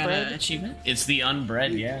 Ooh, you got Unbread? an achievement? It's the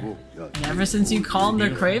unbread, yeah. And ever since you calmed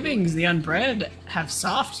their cravings, the unbread have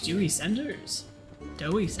soft, dewy centers.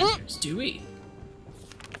 Doughy centers. Dewy.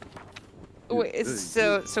 Wait,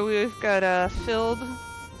 so we've got filled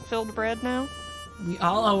bread now. We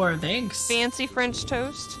all owe our thanks. Fancy French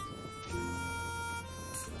toast.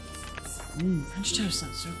 French toast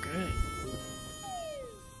sounds so good.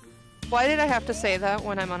 Why did I have to say that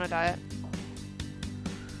when I'm on a diet?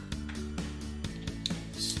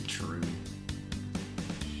 It's true.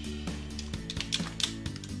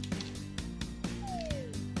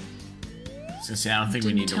 So see, I don't think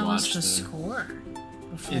we need to Tell us watch the the score.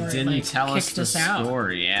 Before It didn't like, tell us kicked the out.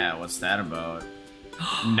 score. Yeah, what's that about?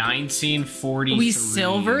 1943. We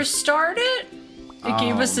silver starred it? It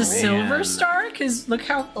gave us a Oh, silver man. star? Because look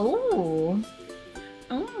how... Oh.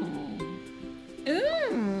 Oh.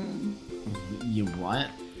 Ooh. You what?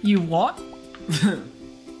 You what?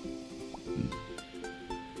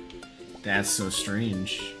 That's so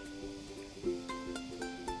strange.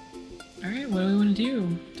 Alright, what do we want to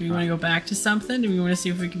do? Do we want to go back to something? Do we want to see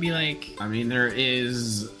if we can be like... I mean, there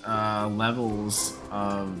is levels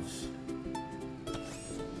of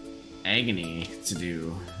agony to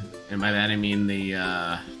do, and by that I mean the.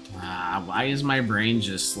 Why is my brain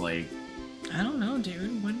just like? I don't know,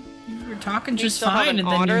 dude. What, you were talking You just still have fine, an and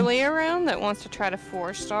then you... orderly around that wants to try to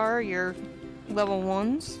 4-star your level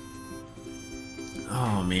 1s.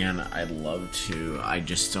 Oh man, I'd love to. I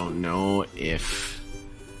just don't know if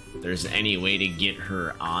there's any way to get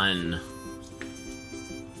her on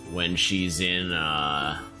when she's in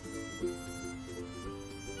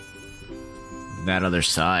that other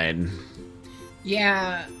side.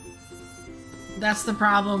 Yeah, that's the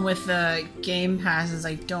problem with the game passes.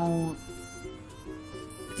 I don't.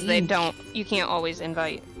 You can't always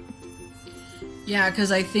invite. Yeah,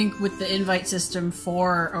 because I think with the invite system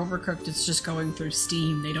for Overcooked, it's just going through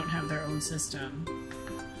Steam. They don't have their own system.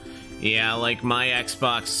 Yeah, like my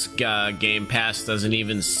Xbox Game Pass doesn't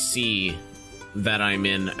even see that I'm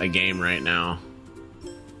in a game right now.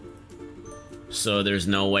 So there's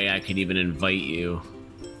no way I could even invite you.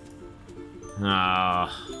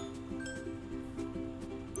 Ah.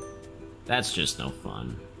 That's just no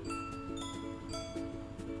fun.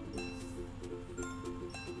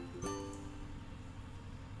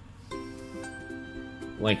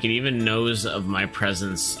 Like, it even knows of my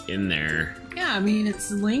presence in there. Yeah, I mean,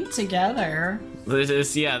 it's linked together.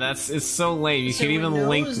 It's so lame. You So can it even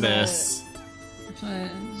link knows this.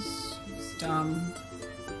 But it's dumb.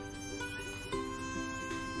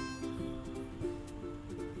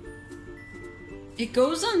 It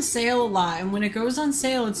goes on sale a lot, and when it goes on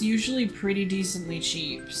sale, it's usually pretty decently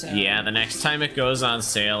cheap, so... Yeah, the next time it goes on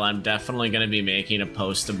sale, I'm definitely going to be making a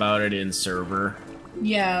post about it in server.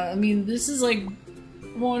 Yeah, I mean, this is like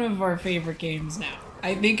one of our favorite games now.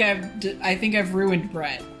 I think I've ruined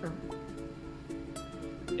Brett.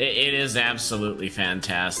 It is absolutely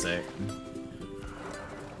fantastic.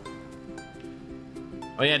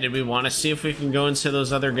 Oh yeah, did we want to see if we can go into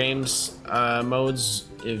those other games modes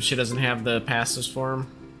if she doesn't have the passes for them?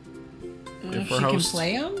 If she can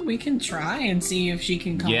play them, we can try and see if she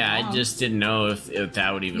can come Yeah, along. I just didn't know if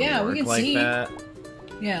that would even Yeah, we work can like see. that.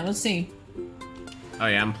 Yeah, let's see. Oh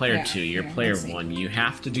yeah, I'm player 2. You're yeah, player let's see. 1. You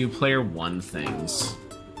have to do player 1 things.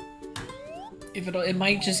 If it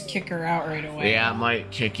might just kick her out right away. Yeah, it might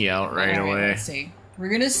kick you out right All away. Let's see. We're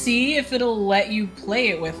gonna see if it'll let you play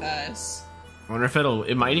it with us. I wonder if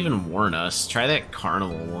it might even warn us. Try that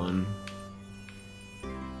carnival one.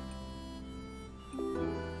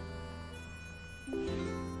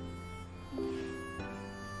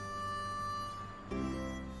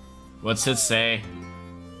 What's it say?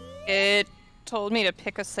 It told me to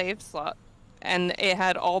pick a save slot, and it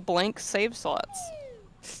had all blank save slots.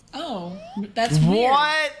 Oh, that's weird.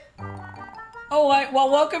 What? Oh, well,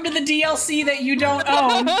 welcome to the DLC that you don't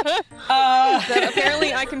own. That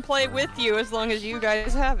apparently I can play with you as long as you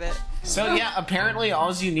guys have it. So yeah, apparently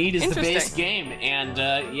all you need is the base Interesting. game, and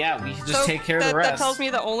yeah, we can just So take care of the that rest. tells me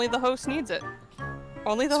that only the host needs it.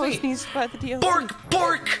 Only the host needs to buy the DLC. Bork!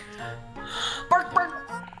 Bork! Bark, bark.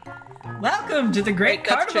 Welcome to the Great Wait,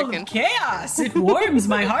 that's Carnival chicken. of Chaos. It warms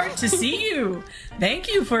my heart to see you. Thank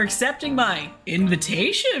you for accepting my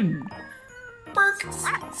invitation. Bark.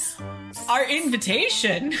 Our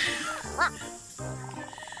invitation?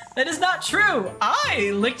 That is not true.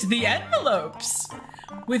 I licked the envelopes.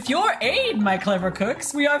 With your aid, my clever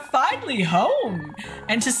cooks, we are finally home.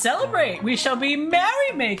 And to celebrate, we shall be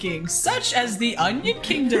merrymaking, such as the Onion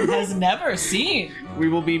Kingdom has never seen. We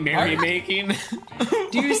will be merrymaking.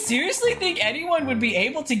 Do you seriously think anyone would be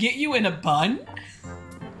able to get you in a bun?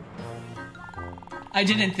 I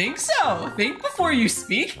didn't think so. Think before you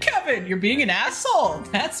speak, Kevin. You're being an asshole.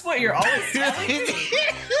 That's what you're always telling me.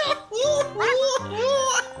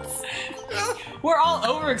 We're all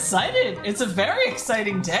overexcited. It's a very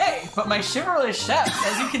exciting day. But my chivalrous chefs,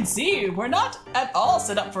 as you can see, we're not at all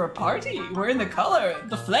set up for a party. We're in the color,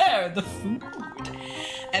 the flair, the food.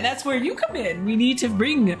 And that's where you come in. We need to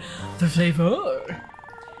bring the flavor.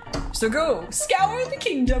 So go, scour the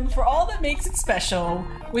kingdom for all that makes it special.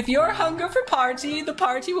 With your hunger for party, the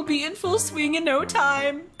party will be in full swing in no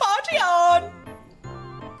time. Party on!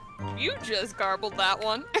 You just garbled that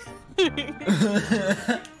one.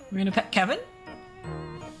 We're gonna pet Kevin.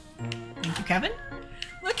 Thank you, Kevin.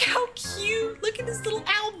 Look how cute! Look at his little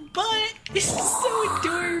owl butt! This is so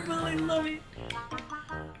adorable, I love it.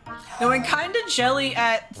 Though I'm kinda jelly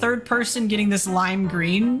at third person getting this lime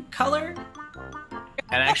green color.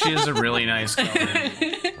 That actually is a really nice color.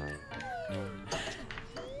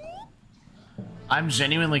 I'm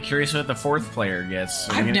genuinely curious what the fourth player gets.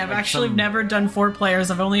 I've never done 4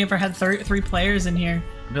 players. I've only ever had 3 players in here.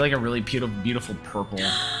 It'd be like a really beautiful purple.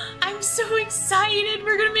 I'm so excited!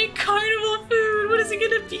 We're gonna make carnival food! What is it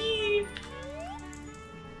gonna be?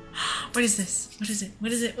 What is this? What is it?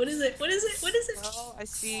 What is it? What is it? What is it? What is it? Oh, I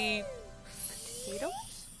see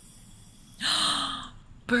potatoes?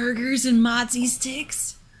 Burgers and mozzie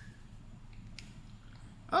sticks?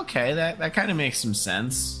 Okay, that kind of makes some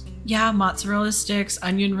sense. Yeah, mozzarella sticks,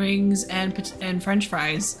 onion rings, and French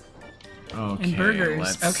fries. Okay, And burgers.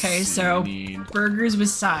 let's Okay, see, so we need- burgers with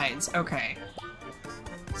sides. Okay.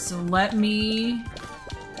 So let me...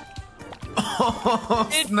 Oh,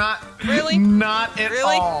 it's not Really? not at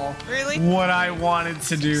Really? all Really? what I wanted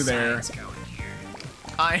to do there. Sides going here.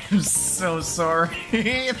 I am so sorry.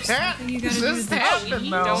 That something you gotta do just with the happened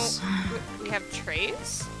cheese. though. Don't we have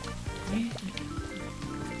trays?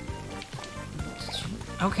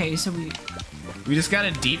 Okay, so we... We just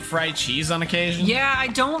gotta deep fry cheese on occasion. Yeah, I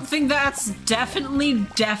don't think that's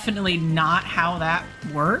definitely not how that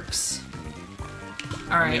works.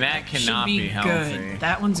 All right, that should cannot be healthy. good.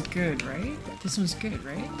 That one's good, right? This one's good,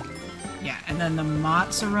 right? Yeah, and then the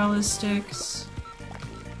mozzarella sticks.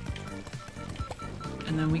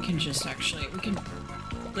 And then we can just actually,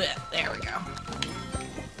 bleh, there we go.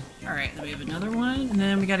 All right, then we have another one, and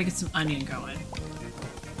then we gotta get some onion going.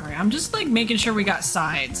 All right, I'm just like making sure we got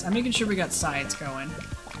sides. I'm making sure we got sides going.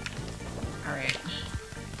 All right.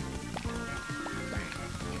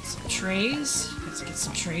 Get some trays. Let's get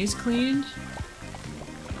some trays cleaned.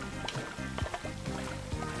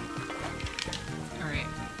 All right.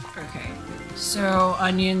 Okay. So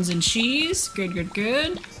onions and cheese. Good, good,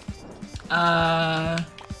 good.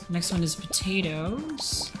 Next one is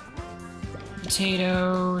potatoes.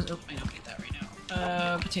 Potatoes. Oh, I don't get that right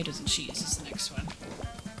now. Potatoes and cheese is the next one.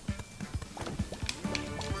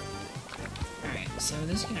 So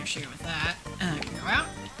this can actually go with that, and that can go out.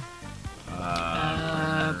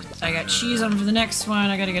 I got cheese on for the next one.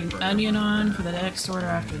 I gotta get an onion on for the next order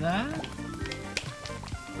after that.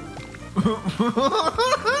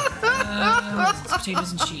 It's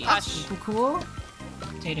potatoes and cheese. Cool, cool, cool.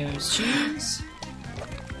 Potatoes, cheese.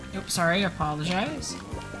 Oops, sorry, I apologize.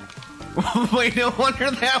 Wait, no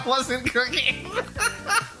wonder that wasn't cooking.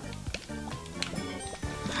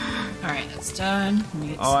 Alright, that's done.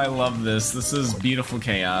 Oh, I love this. This is beautiful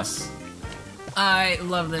chaos. I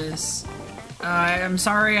love this. I'm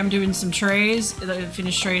sorry, I'm doing some trays.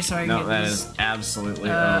 Finished trays so I can No, get that these, is absolutely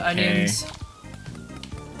okay. onions.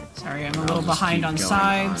 Sorry, I'm a little behind on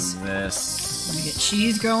sides. On this. Let me get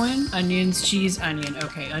cheese going. Onions, cheese, onion.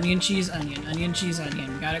 Okay, onion, cheese, onion. Onion, cheese,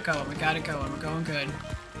 onion. We got it going. We got it going. We're going good.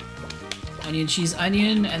 Onion, cheese,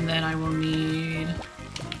 onion, and then I will need...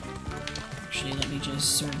 Actually, let me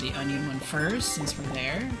just serve the onion one first, since we're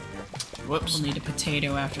there. Whoops. We'll need a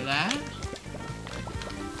potato after that.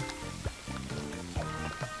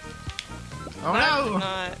 Oh no!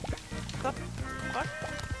 Not... The fuck?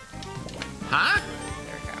 Huh?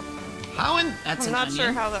 There we go. How in... That's I'm an not onion.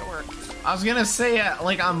 sure how that works. I was gonna say,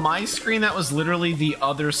 like, on my screen, that was literally the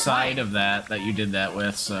other side of that you did that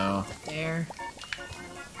with, so... There.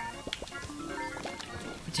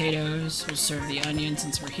 Potatoes. We'll serve the onion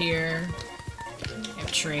since we're here. We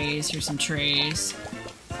have trays. Here's some trays.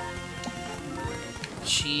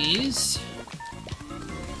 Cheese.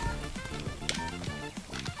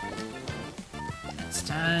 That's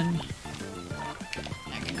done.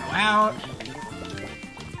 That can go out.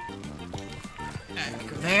 That can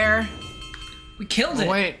go there. We killed it.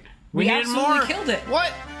 Wait, we needed absolutely more? killed it.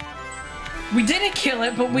 What? We didn't kill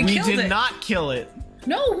it, but we killed it. We did not kill it.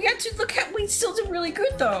 No, we got to look at. We still did really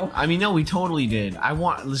good though. I mean, no, we totally did.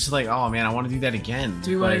 It's just like, oh man, I want to do that again. Do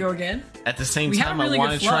we want to go again? At the same We had a time, really I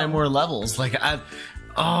want good to try flow. more levels. Like,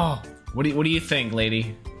 what do you think,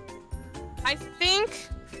 lady? I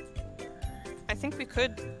think we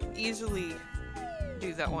could easily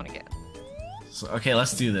do that one again. So, okay,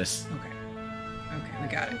 let's do this. Okay. Okay, we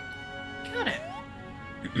got it. Got it.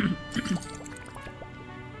 Alright,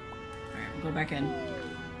 we'll go back in.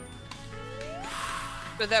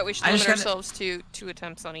 But that we should I just limit gotta- ourselves to 2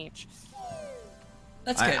 attempts on each.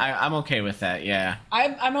 That's good. I'm okay with that, yeah.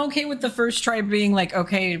 I'm okay with the first try being like,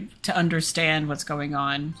 okay, to understand what's going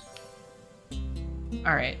on.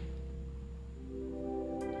 Alright.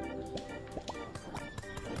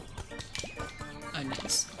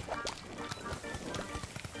 Onions.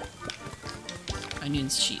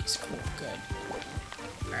 Onions, cheese. Cool, good.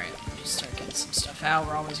 Alright, let me just start getting some stuff out.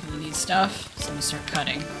 We're always gonna need stuff, so I'm gonna start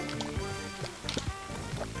cutting.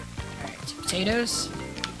 Alright, 2 potatoes.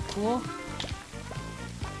 Cool.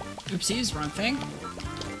 Oopsies, wrong thing.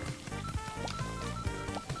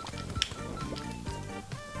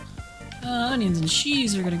 Onions and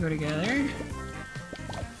cheese are gonna go together.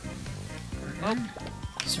 Burger.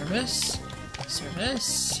 Service.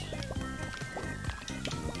 Service.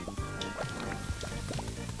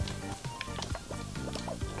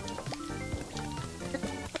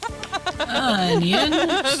 Onion.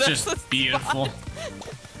 It's just beautiful.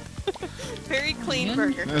 Very clean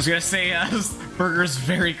Onion. burger. I was gonna say, this burger's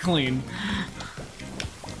very clean.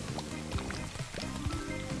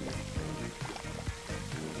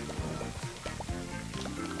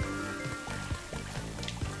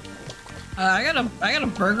 I got a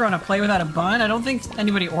burger on a plate without a bun. I don't think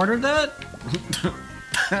anybody ordered that.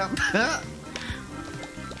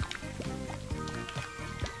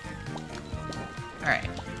 Alright.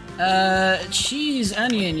 Cheese,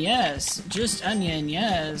 onion, yes. Just onion,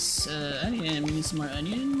 yes. Onion, we need some more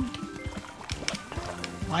onion.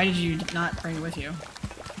 Why did you not bring it with you?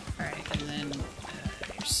 Alright, and then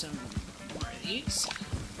here's some more of these.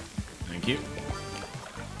 Thank you.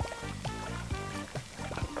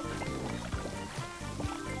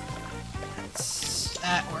 That's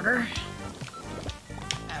that order.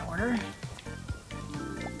 That order.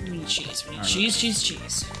 We need cheese. We need cheese, cheese,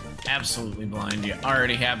 cheese. Absolutely blind. You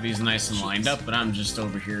already have these nice and lined up, but I'm just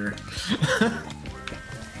over here.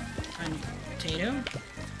 Onion, potato.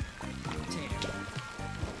 Potato.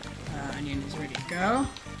 Onion is ready to go.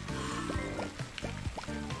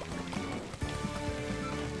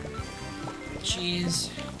 Cheese.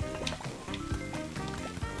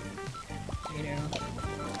 Potato.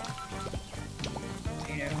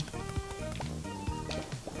 Potato.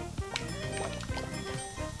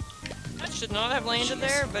 That should not have landed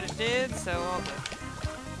there, but it did, so all good.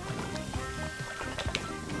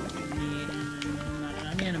 Need an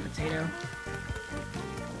onion, a potato.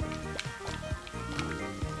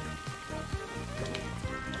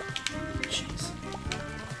 Cheese.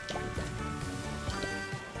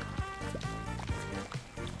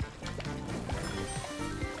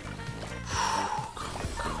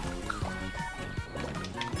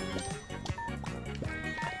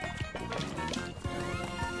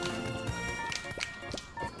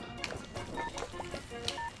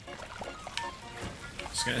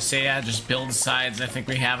 Just gonna say, yeah, just build sides. I think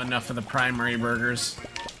we have enough of the primary burgers.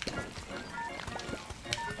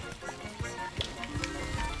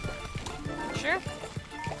 Sure.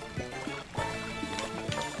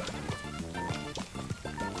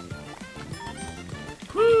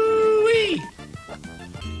 Woo-wee!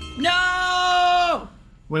 No!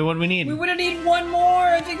 Wait, what do we need? We would have need one more.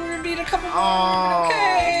 I think we would need a couple more. Oh,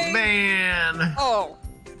 Okay. man. Oh.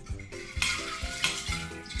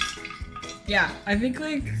 Yeah, I think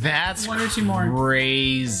like That's one or two more.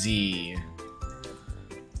 Crazy.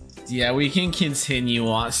 Yeah, we can continue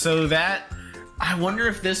on. So that... I wonder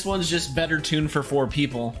if this one's just better tuned for 4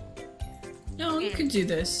 people. No, you could do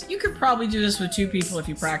this. You could probably do this with 2 people if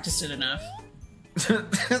you practiced it enough.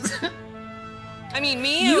 I mean,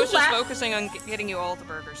 I was just focusing on getting you all the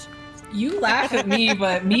burgers. You laugh at me,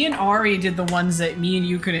 but me and Ari did the ones that me and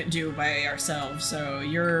you couldn't do by ourselves, so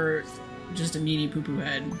you're just a meanie poo-poo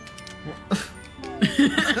head.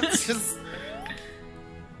 It's just...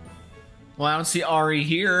 Well, I don't see Ari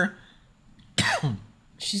here.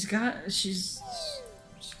 She's got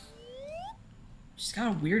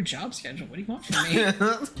a weird job schedule. What do you want from me?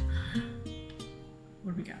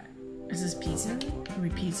 What do we got? Is this pizza? Are we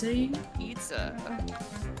pizza-ing? Pizza.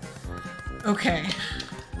 Okay.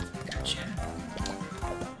 Gotcha.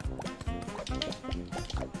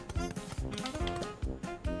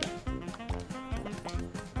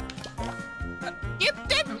 Yep.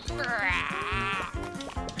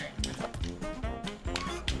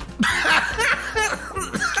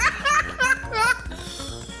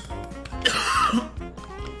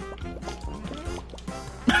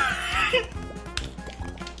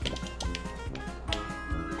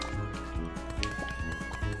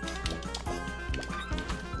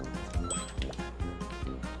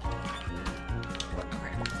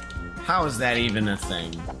 How is that even a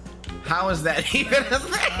thing? How is that even a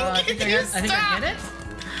thing? I think I get it.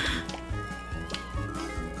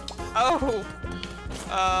 Oh.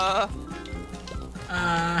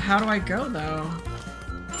 How do I go though?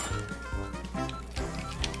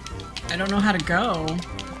 I don't know how to go.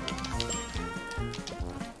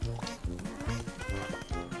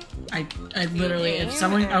 I literally, if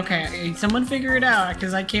someone, okay, someone figure it out,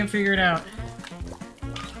 because I can't figure it out.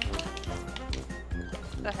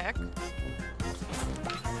 The heck?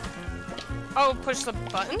 Oh, push the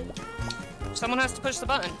button? Someone has to push the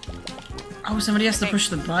button. Oh, somebody has to push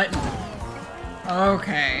the button.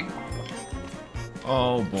 Okay.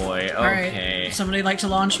 Oh boy, okay. Alright, somebody like to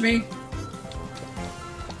launch me?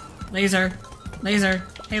 Laser. Laser.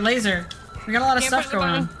 Hey, Laser. We got a lot of Can't stuff push the going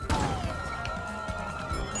on.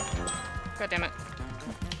 God damn it.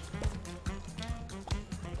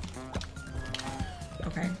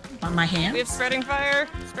 Okay. On my hand? We have spreading fire.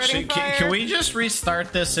 Spreading fire. Can we just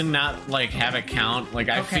restart this and not, like, have it count? Like,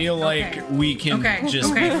 I Okay, feel like we can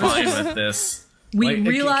just be fine with this. We like,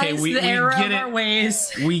 realize we the error get of our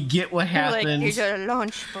ways. We get what happens. Like, here's a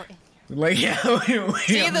launch button. Like, yeah,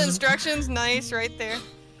 See the instructions? Nice, right there.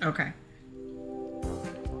 Okay.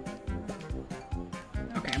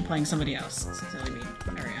 Okay, I'm playing somebody else. Silly me.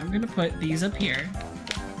 Alright, I'm gonna put these up here.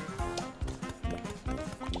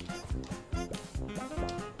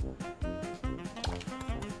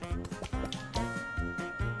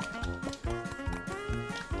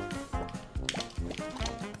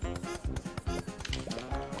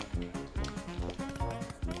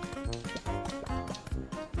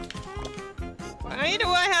 Why do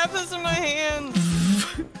I have this in my hand?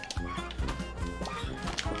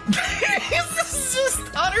 This is just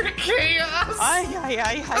utter chaos. We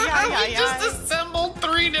just assembled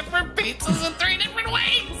 3 different pizzas in 3 different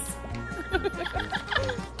ways.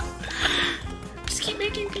 Just keep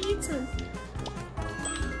making pizzas.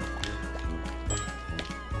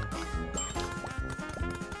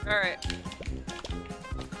 Alright.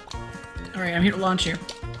 Alright, I'm here to launch you.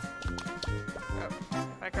 Oh,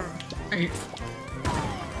 I can... Are you...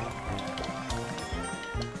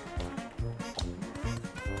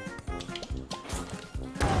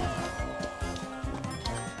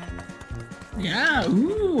 Yeah,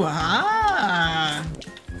 ooh, ah!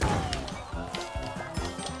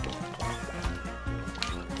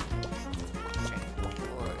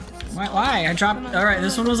 Why? I dropped... Alright,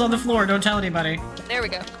 this one was on the floor, don't tell anybody. There we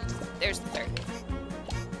go. There's the third.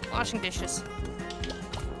 Washing dishes.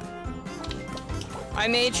 I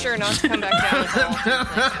made sure not to come back down at all.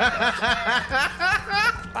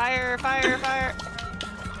 Fire, fire, fire.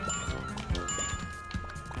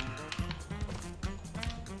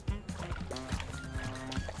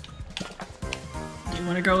 You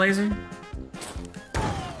wanna go, Laser?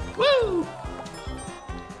 Woo!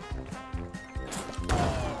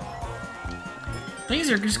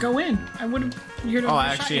 Laser, just go in. I would've... Oh, I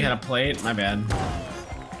actually had a plate? My bad.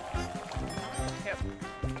 Yep.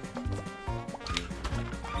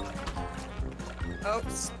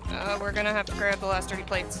 Oops. we're gonna have to grab the last 30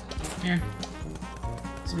 plates. Here.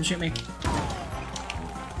 Someone shoot me.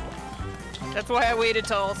 That's why I waited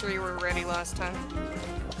till all 3 were ready last time.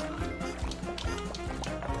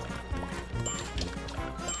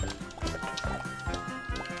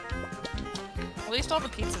 At least all the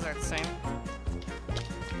pizzas are the same.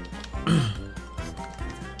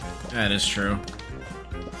 That is true.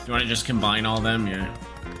 Do you want to just combine all them? Yeah.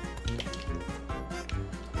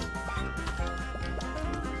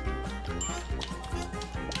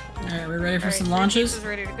 Alright, we're ready for Alright, some 3 launches? pizzas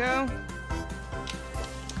ready to go.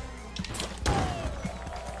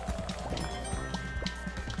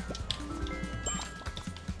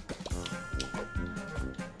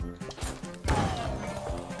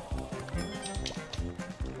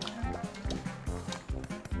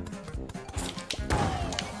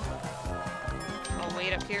 I'll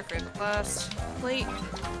wait up here for the last plate.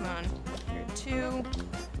 Come on. Here, 2.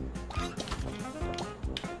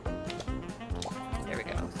 There we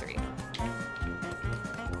go, 3.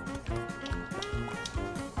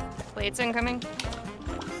 Plates incoming.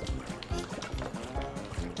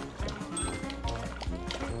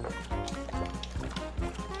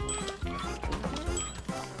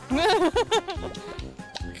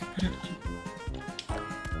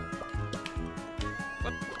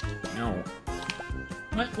 No.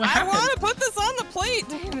 What I happened? want to put this on the plate,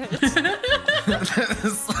 damn it!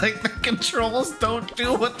 It's like the controls don't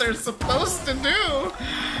do what they're supposed to do.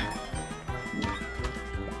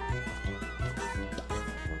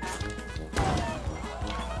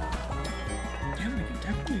 Yeah, we could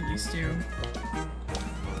definitely use to.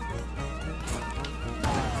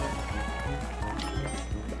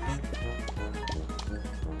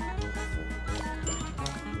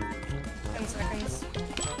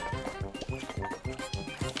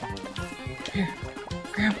 Here,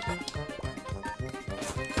 grab.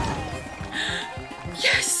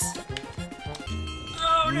 Yes!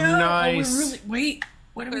 Oh no! Nice. Oh, we really... Wait,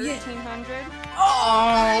 what do we get? 1300.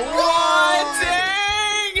 Oh, what?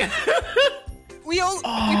 Dang! We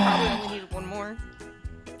probably only needed one more.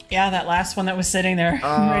 Yeah, that last one that was sitting there, ready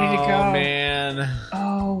to go. Oh, man.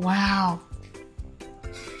 Oh, wow.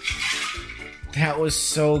 That was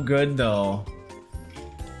so good, though.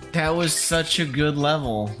 That was such a good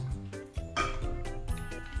level.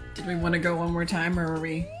 Did we want to go one more time, or were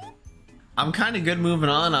we... I'm kind of good moving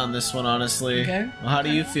on this one, honestly. Okay. Well, how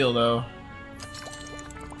do you feel, though?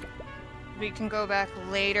 We can go back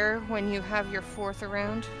later when you have your 4th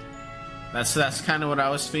round. That's kind of what I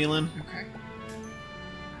was feeling. Okay.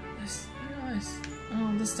 Nice.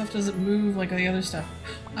 Oh, this stuff doesn't move like the other stuff.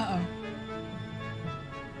 Uh-oh.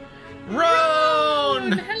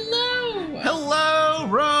 Roan! Hello! Hello,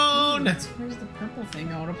 Roan! Where's the purple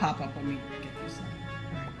thing? Oh, it'll pop up when we get this thing.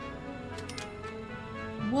 Alright.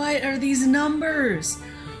 What are these numbers?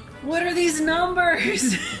 What are these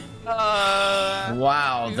numbers?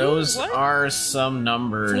 Wow, those what? are some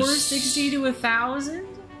numbers. 460 to 1,000?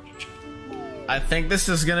 I think this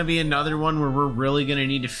is going to be another one where we're really going to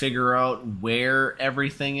need to figure out where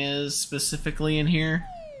everything is specifically in here.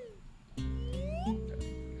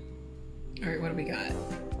 Alright, what do we got?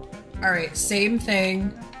 Alright, same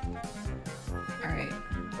thing. Alright.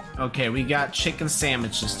 Okay, we got chicken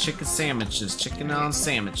sandwiches, chicken on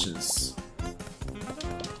sandwiches.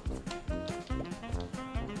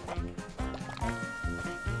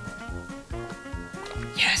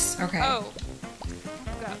 Yes! Okay. Oh.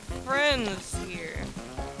 We've got friends here.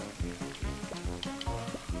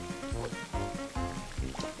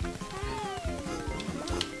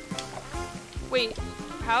 Wait,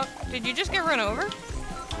 how did you just get run over?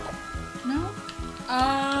 No?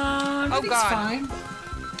 Oh, it's God. fine.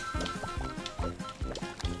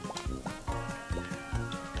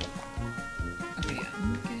 Okay, yeah,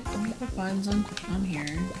 let me put buns on here.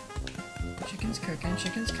 Chicken's cooking,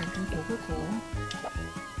 cool.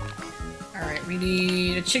 Alright, we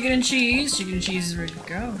need a chicken and cheese. Chicken and cheese is ready to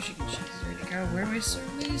go. Where do I serve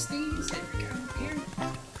these things? There we go, here.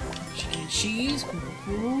 Chicken and cheese,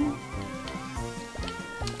 cool.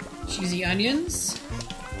 Cheesy onions.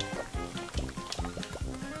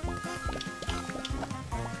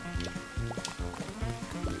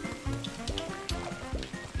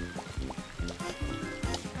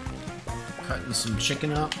 Cutting some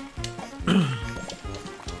chicken up.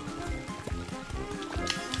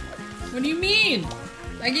 What do you mean?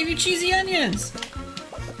 I gave you cheesy onions.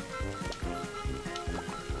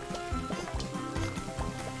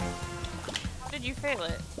 Did you fail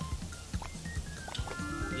it?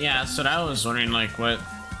 Yeah, so I was wondering, like, what...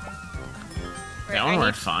 Right, That I one need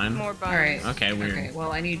worked fine. More buns. Alright. Okay, weird. Okay, well,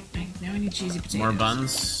 now I need cheesy potatoes. More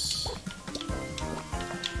buns.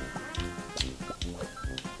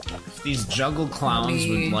 If these juggle clowns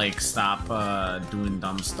would like stop doing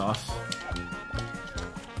dumb stuff.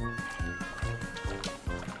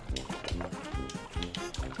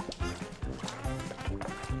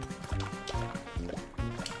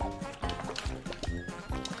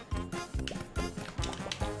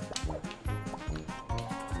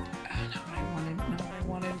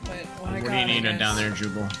 What do you need down there,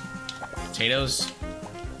 Jubal? Potatoes?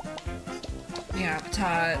 Yeah,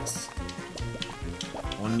 potatoes.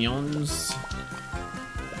 Onions?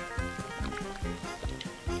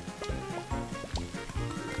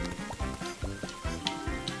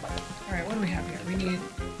 Alright, what do we have here? We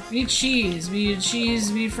need cheese. We need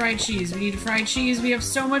cheese. We need fried cheese. We need fried cheese. We have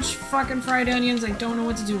so much fucking fried onions, I don't know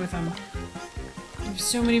what to do with them. We have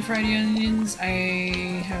so many fried onions.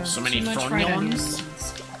 I have so many too much fried onions.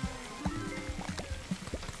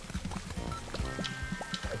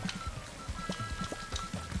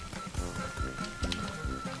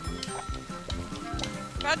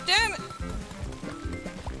 God damn it!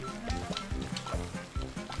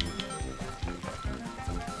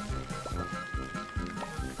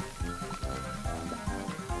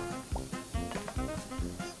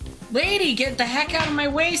 Lady, get the heck out of my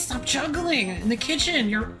way! Stop juggling in the kitchen!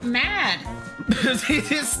 You're mad!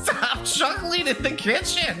 Stop juggling in the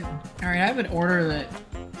kitchen! Alright, I have an order that...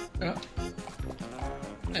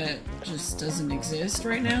 just doesn't exist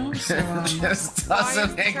right now, so, just Why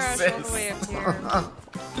doesn't is the trash all the exist. way up here?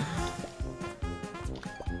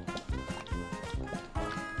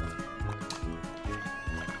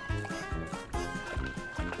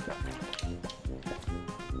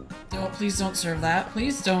 No, please don't serve that.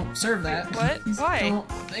 Please don't serve that. What? Please Why? Don't.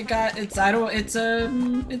 It's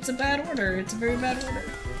a bad order. It's a very bad order.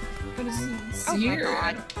 But it's Oh here.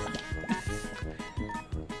 my god.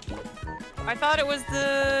 I thought it was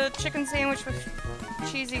the chicken sandwich with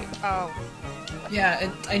cheesy. Oh. Yeah,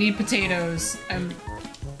 I need potatoes.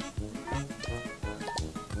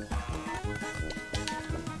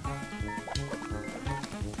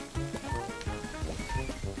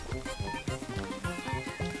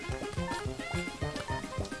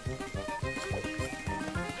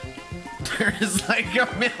 There's like a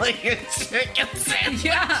million chicken sandwiches.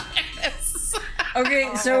 Yeah. Okay,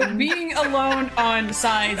 so being alone on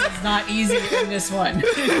sides is not easy in this one.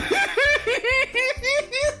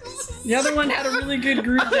 The other one had a really good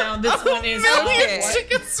group down. This one is Okay.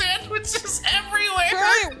 chicken sandwiches everywhere.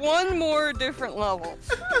 Try it one more different level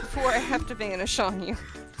before I have to vanish on you.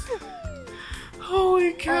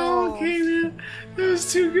 Holy cow, Oh. okay, man. That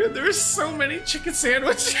was too good. There were so many chicken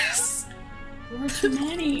sandwiches. There were too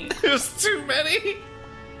many. There's too many.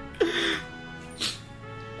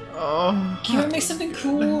 Oh. Can we make something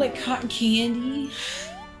cool like cotton candy?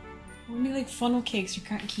 Or maybe like funnel cakes or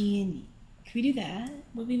cotton candy. Can we do that?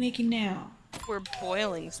 What are we making now? We're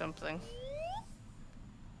boiling something.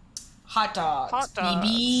 Hot dogs. Hot dogs.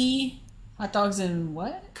 Baby. Hot dogs and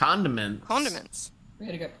what? Condiments. Condiments. We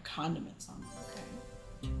gotta get condiments on.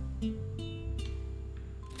 Okay.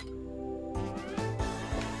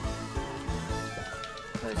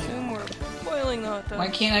 I assume we're boiling the hot dogs. Why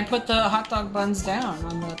can't I put the hot dog buns down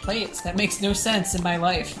on the plates? That makes no sense in my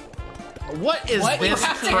life. What is What? You this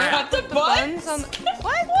have to crap? cut the buns? on the...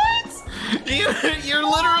 What? You're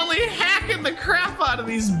literally hacking the crap out of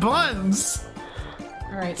these buns.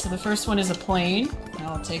 Alright, so the first one is a plain.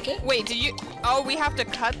 I'll take it. Wait, did you... Oh, we have to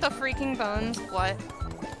cut the freaking buns? What?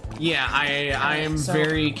 Yeah, I am so-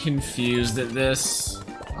 very confused at this.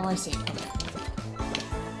 Oh, I see. Okay.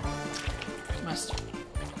 Mustard.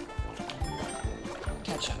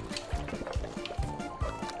 Ketchup.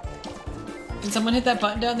 Can someone hit that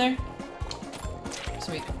button down there?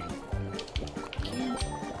 Sweet. Thank you.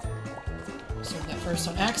 Served that first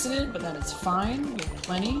on accident, but that is fine. We have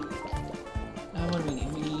plenty. What do we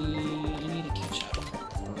need? We need a ketchup.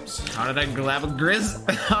 How did I grab a grizz?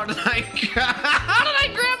 How did I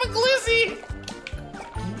grab a glizzy?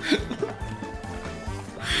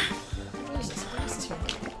 What is this? What is this here?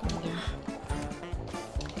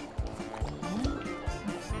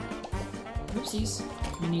 Oopsies.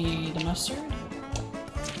 We need a mustard.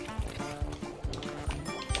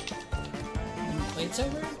 And the plates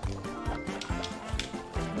over.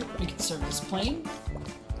 Oop, we can serve this plain.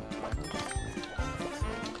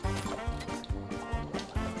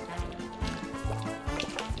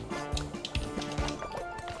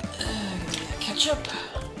 Ketchup.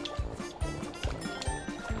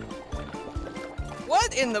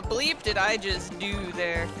 What in the bleep did I just do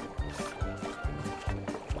there?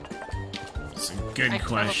 It's a good I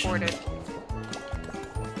question. teleported.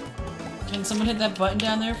 Can someone hit that button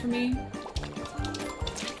down there for me?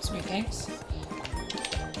 Sweet, thanks.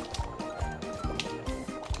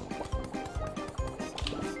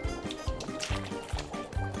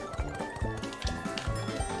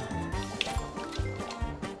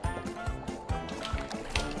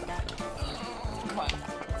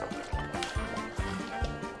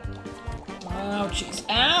 jeez.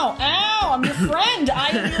 Ow! Ow! I'm your friend! I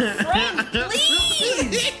am your friend!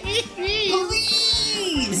 Please!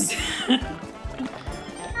 Please!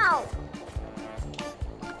 Ow!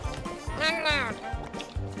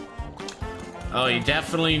 Oh, you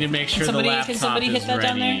definitely need to make sure the laptop can somebody hit is that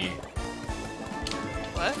down ready. there?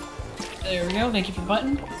 What? There we go. Thank you for the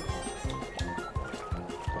button.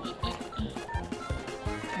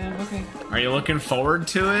 Okay. Are you looking forward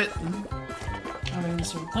to it? I'm gonna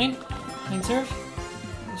serve a plane. Plane serve.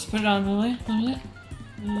 Just put it on the way.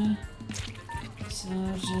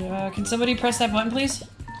 Can somebody press that button, please?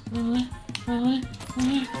 There's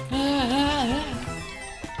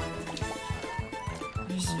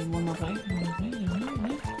one more plate.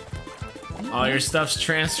 All your stuff's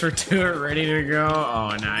transferred to it, ready to go.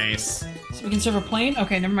 Oh, nice. So we can serve a plane?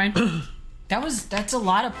 Okay, never mind. That's a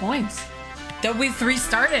lot of points. That we 3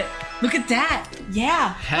 started. Look at that.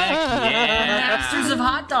 Yeah. Heck yeah. Masters of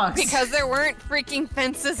hot dogs. Because there weren't freaking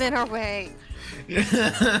fences in our way.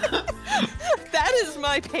 That is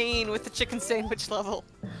my pain with the chicken sandwich level.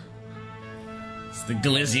 It's the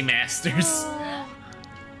Glizzy Masters.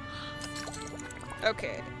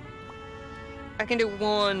 Okay. I can do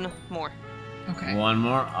one more. Okay. One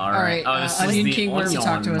more? Alright. Oh, this is Onion the King, where we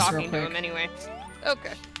talk to us real Talking to him quick. anyway.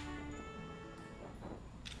 Okay.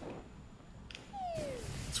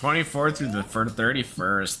 24th through the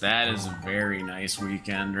 31st. That is a very nice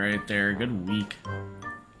weekend right there. Good week.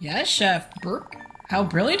 Yes, Chef Burke. How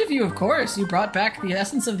brilliant of you, of course. You brought back the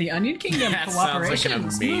essence of the Onion Kingdom. That sounds like an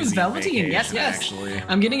Cooperation. Smooth, amazing velveteen. Yes, vacation, yes. actually.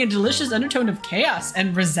 I'm getting a delicious undertone of chaos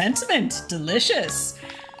and resentment. Delicious.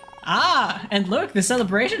 Ah, and look, the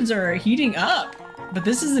celebrations are heating up. But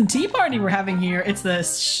this isn't tea party we're having here. It's the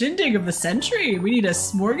shindig of the century. We need a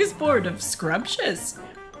smorgasbord of scrumptious.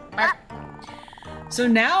 So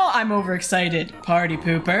now I'm overexcited. Party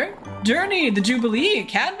pooper. Journey, the Jubilee,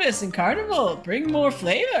 Canvas, and Carnival. Bring more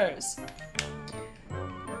flavors.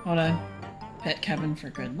 Hold on. Pet Kevin for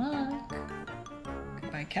good luck.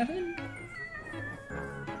 Goodbye, Kevin.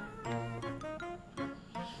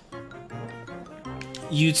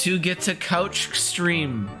 You two get to couch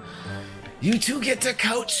stream. You two get to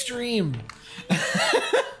couch stream.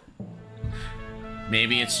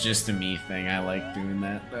 Maybe it's just a me thing. I like doing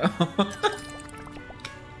that though.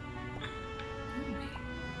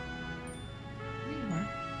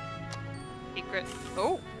 Secret.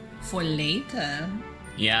 Oh. For later.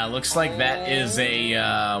 Yeah, looks like that is a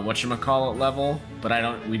whatchamacallit level,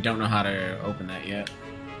 but we don't know how to open that yet.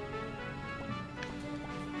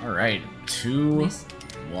 Alright, 2, Nice.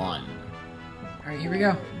 1. Alright, here we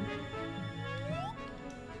go.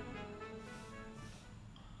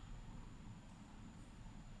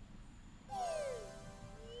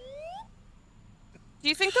 Do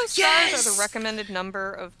you think those stars are the recommended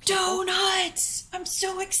number of people? Donuts! I'm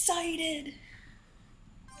so excited.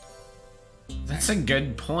 That's a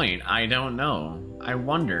good point. I don't know. I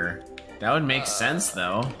wonder. That would make sense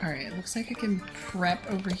though. Alright, it looks like I can prep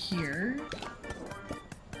over here.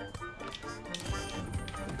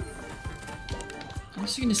 I'm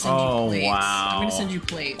just gonna send you plates. Wow. I'm gonna send you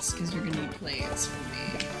plates, because you're gonna need plates for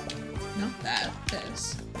me. Not that,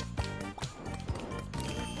 this.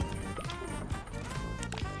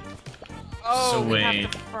 Oh, So we wait.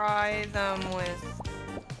 have to fry them with...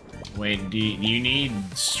 Wait, do you need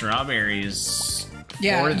strawberries?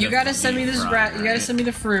 Yeah, for you the gotta send me deep this fry, you gotta right? send me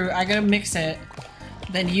the fruit, I gotta mix it.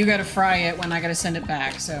 Then you gotta fry it when I gotta send it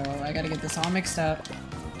back, so I gotta get this all mixed up.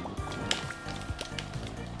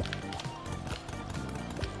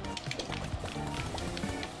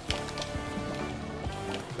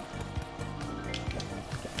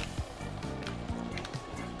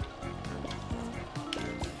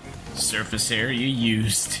 Surface area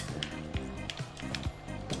used.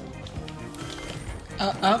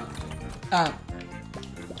 Up.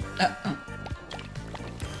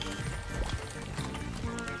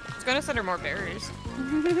 It's gonna send her more berries.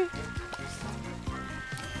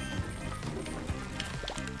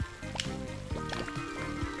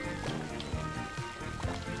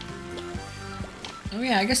 Oh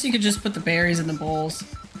yeah, I guess you could just put the berries in the bowls.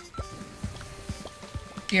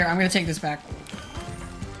 Here, I'm gonna take this back.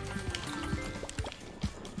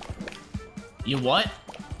 You what?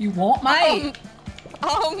 You want my?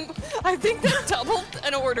 I think that doubled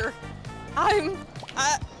an order.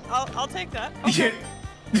 I'll take that. Okay.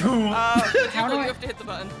 How do You I? have to hit the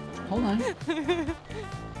button. Hold on. Okay, there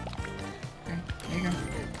you go.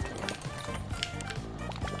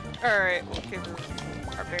 Alright, we'll keep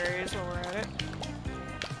our berries while we're at it.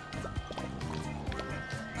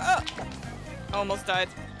 Oh! Almost died.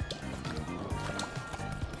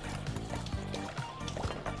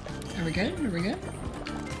 Are we good? Are we good?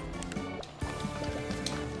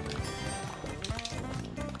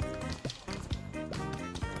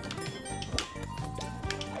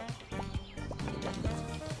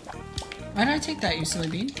 Why did I take that, you silly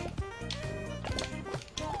bean?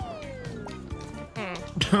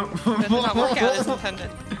 That did not work out as intended.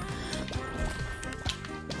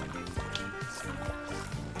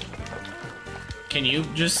 Can you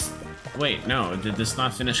just... Wait, no. Did this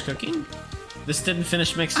not finish cooking? This didn't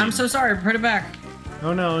finish mixing. I'm so sorry. Put it back.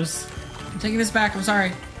 Oh no. I'm taking this back. I'm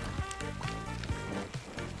sorry.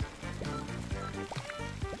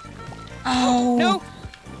 Oh! No!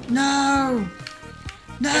 No!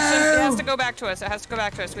 No! It has to go back to us. It has to go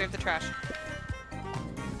back to us. We have the trash.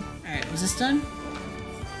 Alright, was this done?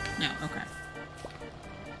 No, okay.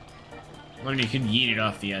 Well, you could yeet it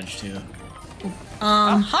off the edge too.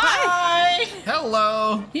 Hi!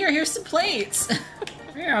 Hello! Here's some plates.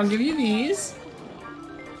 Here, I'll give you these.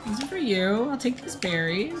 These are for you. I'll take these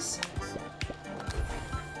berries.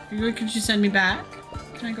 Could you send me back?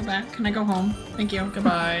 Can I go back? Can I go home? Thank you.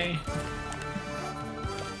 Goodbye.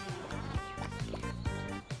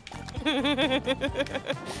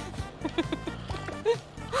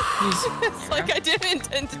 It's like I didn't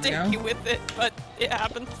intend to take you with it, but it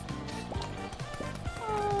happens.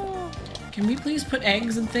 Can we please put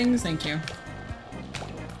eggs and things? Thank you.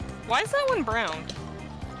 Why is that one brown?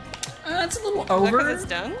 It's a little Is that over. 'cause it's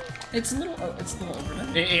done? It's a little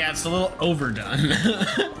overdone. Yeah, it's a little overdone.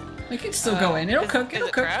 We can still go in. It'll cook. It'll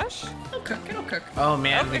it cook. trash? It'll cook. It'll cook. Oh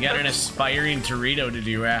man, Okay, we got an cook. aspiring Dorito to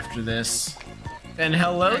do after this. And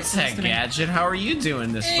hello, Alright, Tech nice to meet you. Gadget. How are you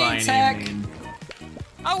doing this Hey, fine Tech. evening?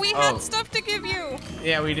 Oh, we had Oh. stuff to give you.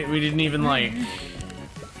 Yeah, we didn't even like.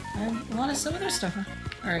 I have a lot of some other stuff.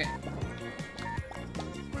 Alright.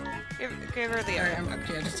 Give her the Alright, other.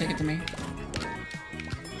 okay, just take it to me.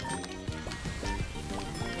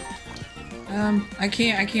 I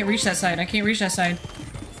can't reach that side. I can't reach that side.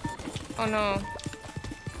 Oh no.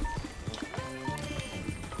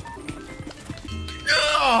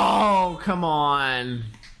 Oh, come on.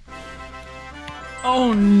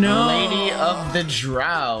 Oh no! Lady of the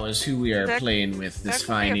Drow is who we are That- playing with this that could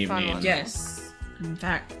fine be a fun evening. one. Yes. In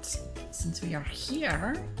fact, since we are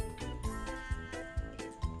here...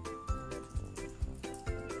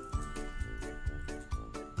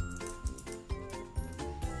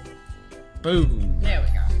 Boom. There we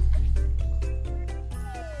go.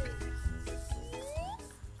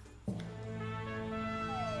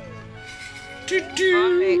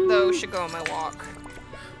 I, though, should go on my walk.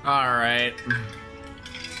 Alright.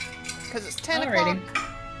 Because it's 10 Alrighty. o'clock.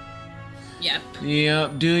 Yep.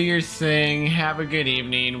 Yep, do your thing. Have a good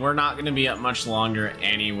evening. We're not going to be up much longer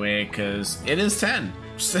anyway, because it is 10.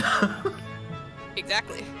 So.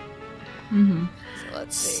 Exactly. Mm-hmm. So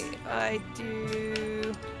let's see. I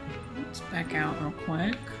do... Let's back out real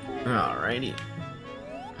quick. Alrighty.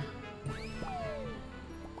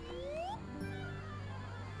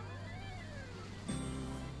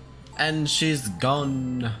 And she's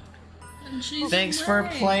gone. And she's Thanks for away.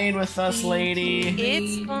 playing with us, lady.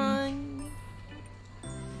 It's fun.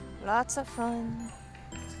 Lots of fun.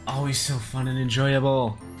 Always so fun and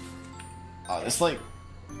enjoyable. It's like,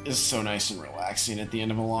 it's so nice and relaxing at the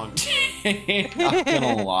end of a long day. Not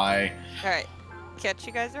gonna lie. Alright. Catch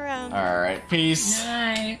you guys around. Alright, peace.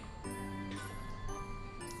 Night.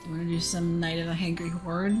 You wanna do some Night of the Hangry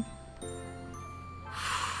Horde?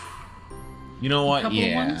 You know A what? couple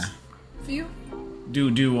Yeah. ones for you?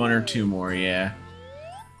 Do one or two more, yeah.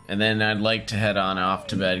 And then I'd like to head on off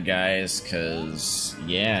to bed, guys, cause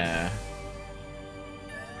yeah.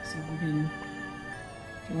 So we can...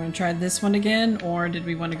 Do you want to try this one again, or did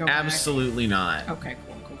we want to go Absolutely not. back? Okay,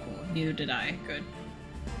 cool. Neither did I. Good.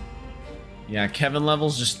 Yeah, Kevin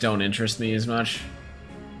levels just don't interest me as much.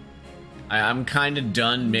 I'm kind of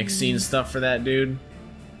done mixing stuff for that dude.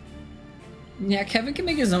 Yeah, Kevin can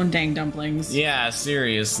make his own dang dumplings. Yeah,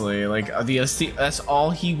 seriously. Like, that's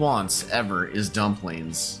all he wants ever is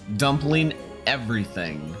dumplings. Dumpling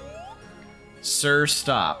everything. Sir,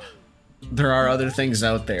 stop. There are other things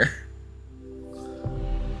out there.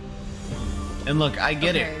 And look, I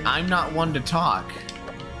get it. I'm not one to talk.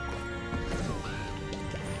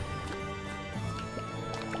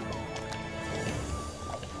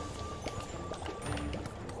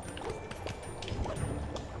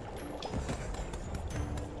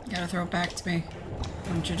 You gotta throw it back to me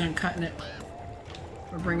once you're done cutting it.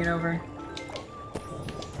 Or bring it over.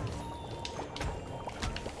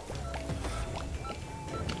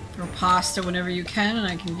 Throw pasta whenever you can, and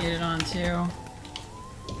I can get it on too.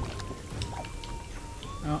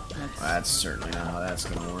 Oh, That's certainly not how that's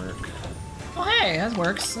gonna work. Oh, hey, that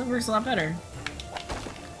works. That works a lot better.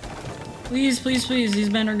 Please, please, please, these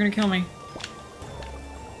men are gonna kill me.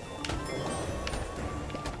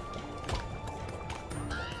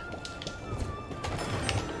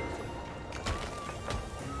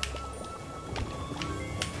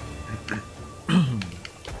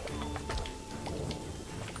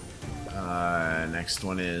 next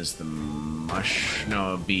one is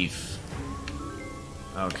the beef.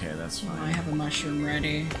 Okay, that's Oh, fine. I have a mushroom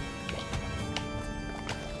ready.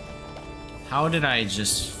 How did I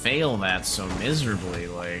just fail that so miserably,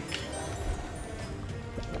 like...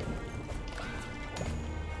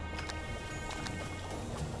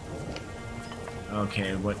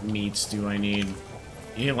 Okay, what meats do I need?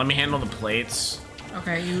 Yeah, let me handle the plates.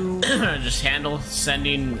 Okay, you... Just handle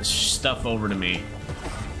sending stuff over to me.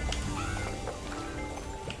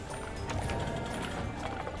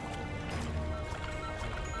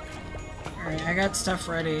 Alright, I got stuff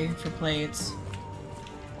ready for plates.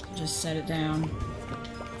 Just set it down.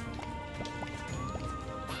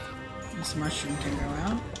 This mushroom can go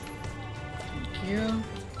out. Thank you.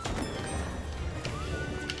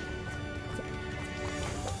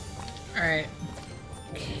 Alright.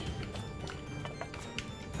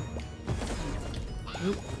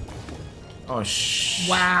 Oop. Oh,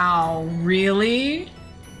 Wow, really?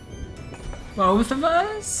 Both of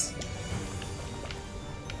us?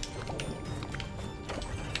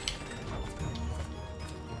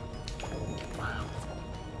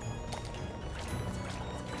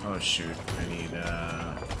 Oh shoot, I need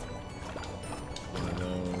one of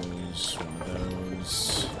those, one of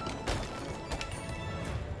those.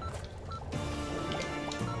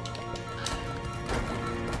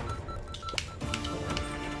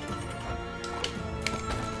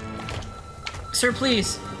 Sir,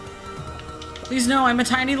 please. Please, no, I'm a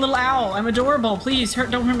tiny little owl. I'm adorable. Please,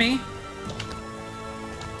 don't hurt me.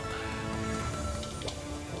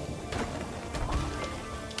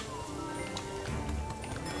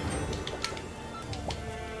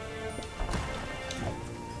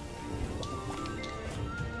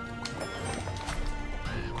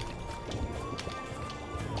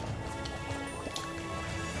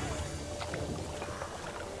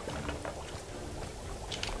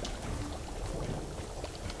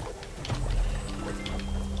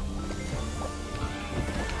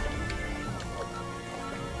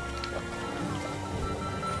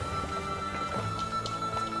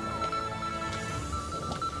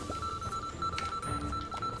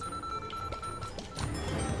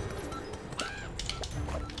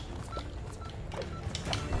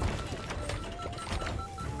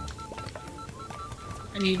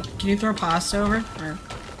 Can you throw pasta over? Or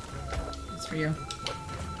it's for you.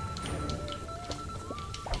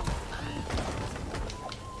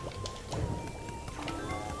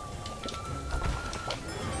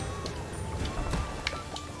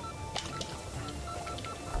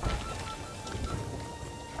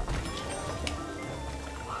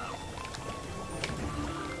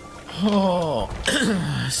 Oh,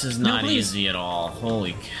 this is not please. easy at all.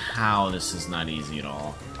 Holy cow, this is not easy at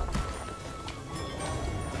all.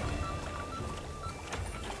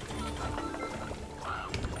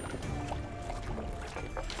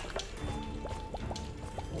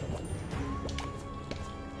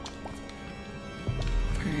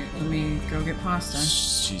 Pasta.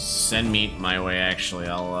 Jeez, send meat my way, actually.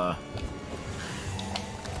 I'll,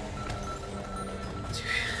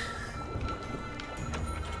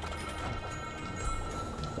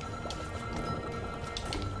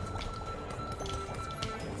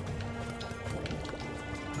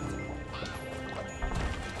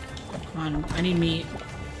 Come on, I need meat.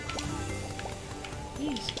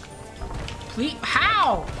 Please. Please?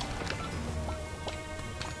 How?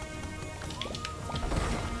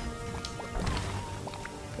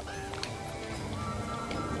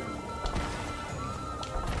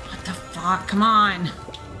 Come on.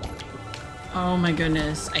 Oh my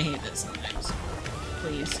goodness. I hate this sometimes.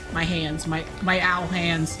 Please. My hands. My owl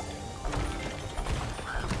hands.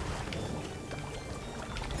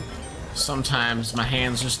 sometimes my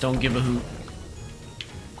hands just don't give a hoot.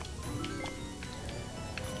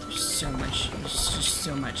 There's so much. There's just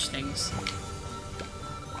so much things.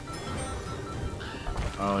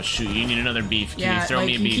 Oh shoot, you need another beef. Can Yeah, you throw like,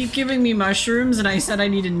 me a you beef? keep giving me mushrooms, and I said I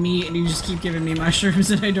needed meat, and you just keep giving me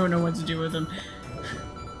mushrooms, and I don't know what to do with them.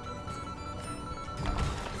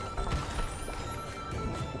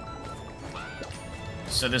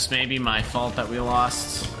 So this may be my fault that we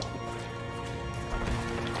lost.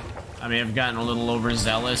 I may have gotten a little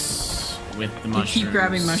overzealous with the mushrooms. You keep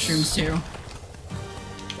grabbing mushrooms, too.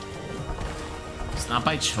 It's not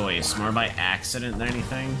by choice, more by accident than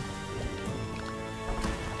anything.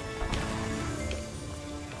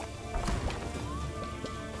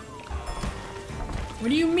 What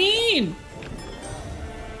do you mean?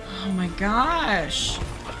 Oh my gosh.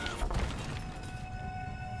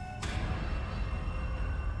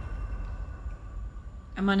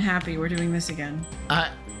 I'm unhappy we're doing this again.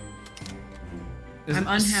 I'm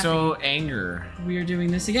unhappy. So anger. We are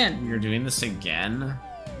doing this again. You're doing this again?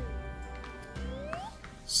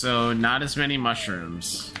 So, not as many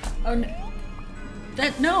mushrooms. Oh, no.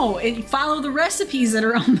 Follow the recipes that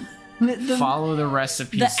are on Follow the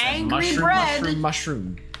recipes. The angry bread.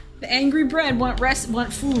 Mushroom. The angry bread want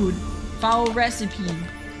food. Follow recipe.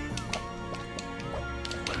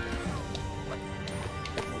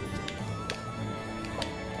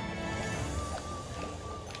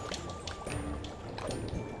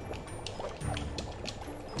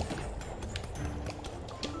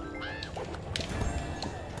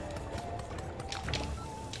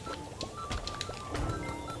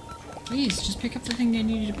 Please, just pick up the thing I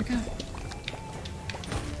need you to pick up.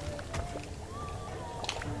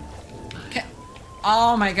 Okay.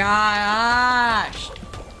 Oh my gosh!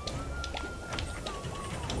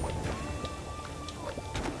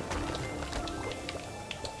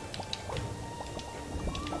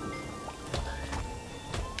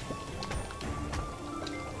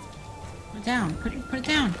 Put it down. Put it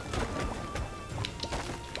down.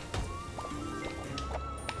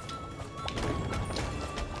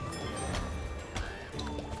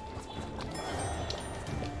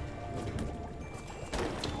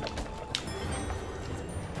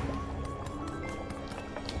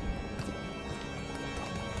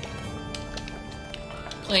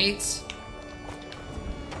 Plates.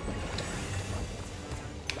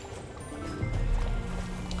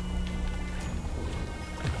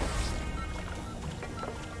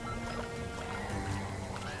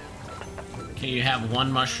 Okay, you have one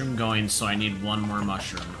mushroom going, so I need one more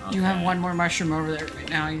mushroom. Okay. You have one more mushroom over there right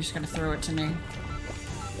now. You just gotta throw it to me.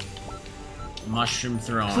 Mushroom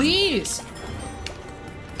thrown. Please!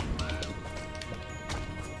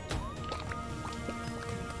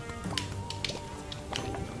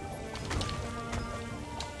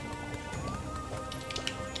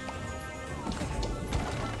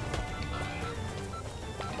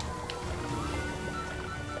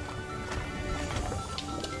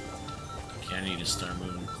 Okay, I need to start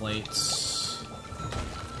moving plates.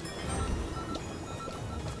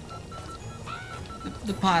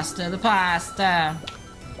 The pasta.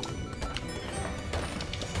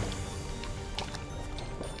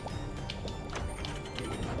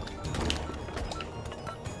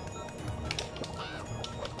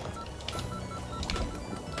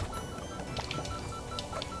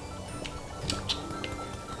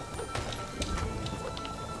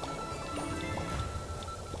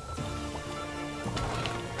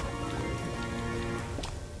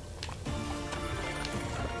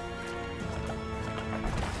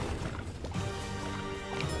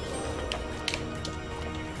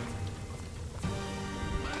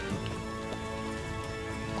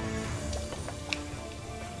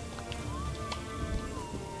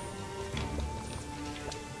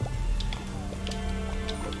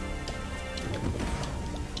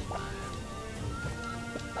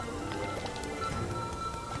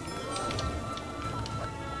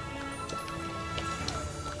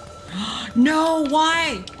 No,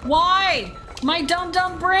 why? Why? My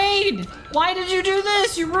dumb brain! Why did you do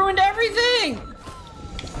this? You ruined everything!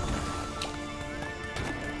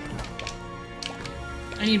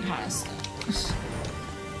 I need pasta.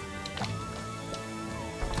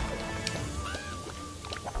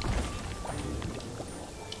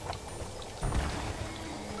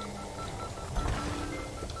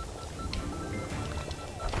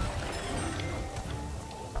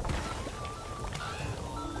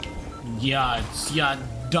 Yeah,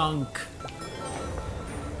 dunk.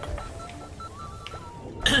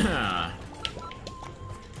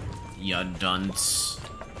 Ya dunce.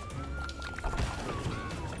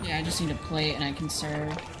 Yeah, I just need a plate and I can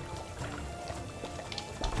serve.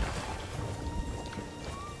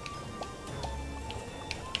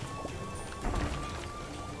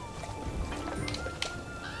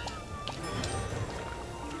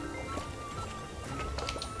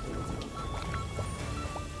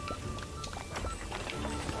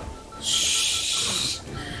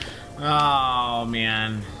 Oh,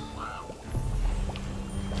 man.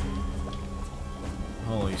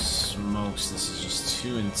 Holy smokes, this is just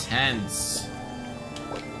too intense.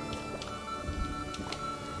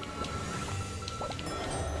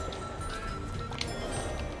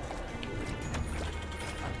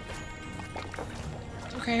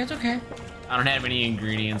 It's okay, it's okay. I don't have any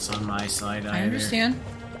ingredients on my side either. I understand.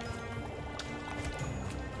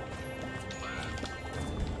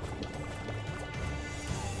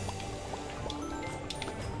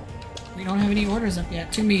 We don't have any orders up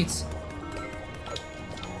yet. 2 meats.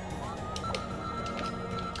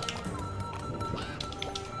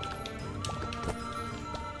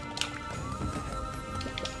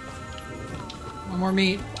 One more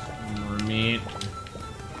meat. More meat.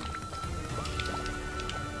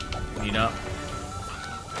 Meat up.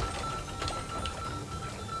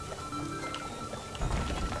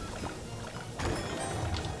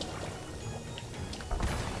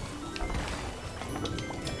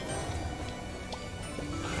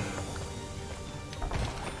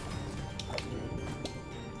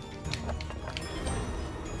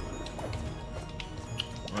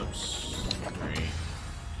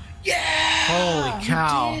 Holy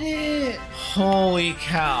cow. We did it! Holy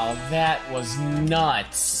cow, that was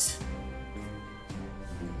nuts.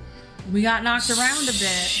 We got knocked around a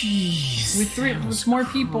bit. Jeez, With more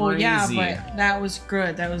people, crazy. yeah, but that was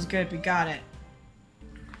good. That was good. We got it.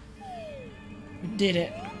 We did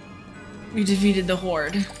it. We defeated the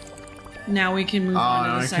horde. Now we can move on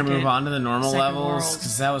to the second. Can move on to the normal levels world.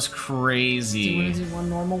 because that was crazy. Do you want to do one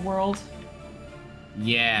normal world?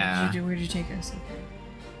 Yeah. Where'd you take us?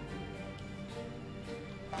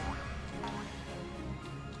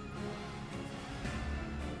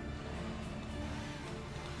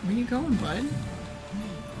 Where you going, bud?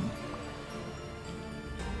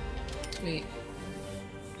 Sweet.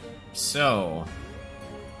 So,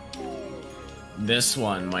 this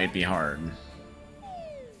one might be hard.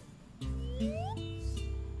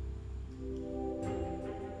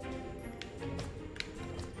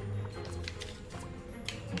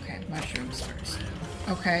 Okay, mushrooms first.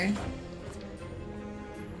 Okay.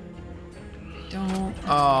 Don't.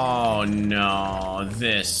 Oh no,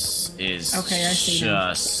 this is Okay, I see now.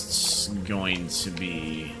 just going to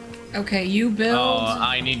be. Okay, you build. Oh,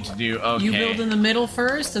 I need to do. Okay. You build in the middle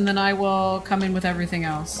first, and then I will come in with everything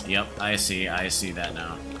else. Yep, I see that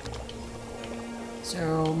now.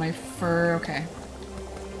 So my fur. Okay.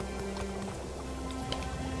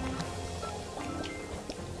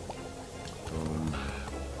 Boom.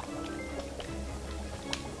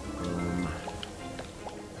 Boom.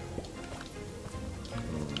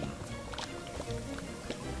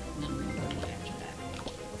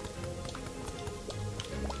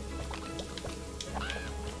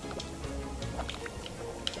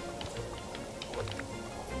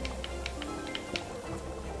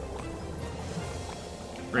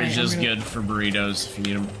 Bridge is good for burritos if you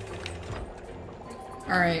need them.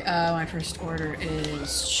 Alright, my first order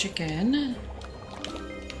is chicken.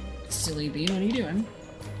 Silly bee, what are you doing?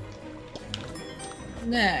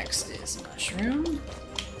 Next is mushroom.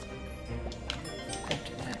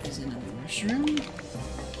 After that is another mushroom.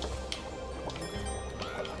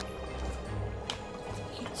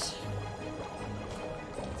 Yes.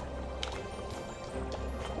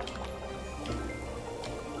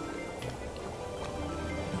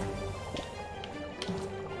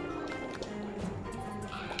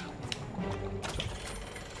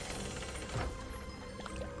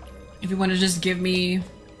 If you want to just give me...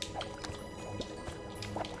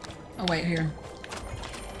 Oh, wait, here.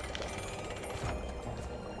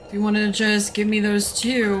 If you want to just give me those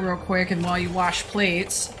two real quick, and while you wash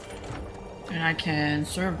plates, and I can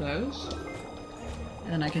serve those.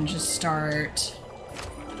 And then I can just start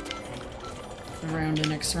around the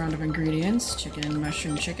next round of ingredients. Chicken,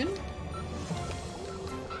 mushroom, chicken.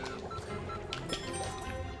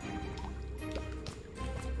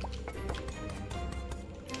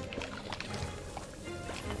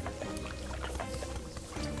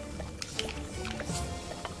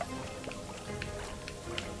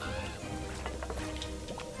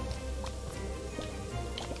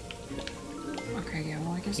 Okay, yeah,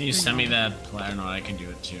 well, I guess... Can you send me that platter? No, I can do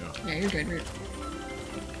it too. Yeah, you're good, Root.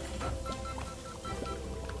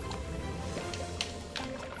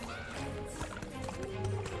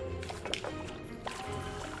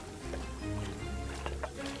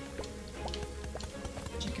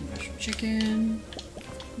 Chicken, mushroom, chicken.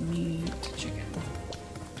 Meat, chicken.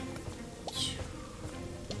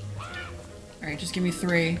 Alright, just give me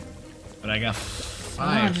 3. But I got Hold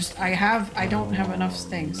on, 5. I don't have enough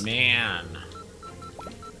things. Man.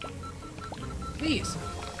 Please.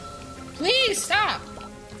 Please, stop!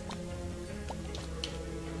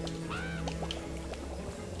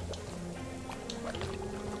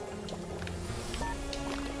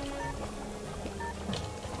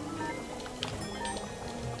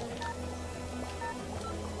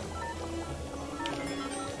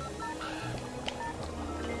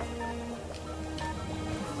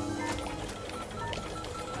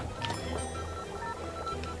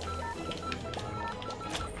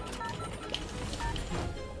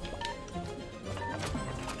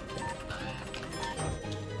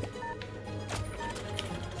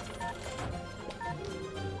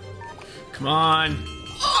 Come on.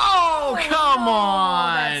 Oh, come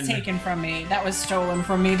on. That's taken from me. That was stolen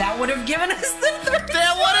from me. That would have given us the 30.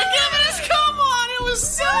 That would have given us. Come on. It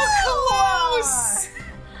was so close!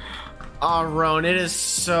 Oh, Roan, it is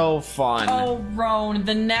so fun. Oh, Roan,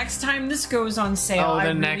 the next time this goes on sale, Oh, the I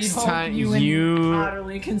really next hope time you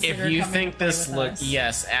utterly consider if you coming think to play this with look, us.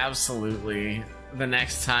 yes, absolutely. The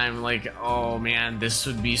next time, like, oh man, this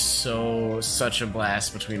would be such a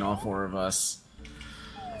blast between all four of us.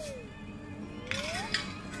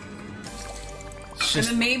 It's And just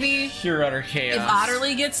then maybe pure utter chaos. if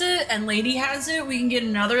Otterly gets it and Lady has it, we can get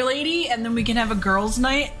another lady, and then we can have a girls'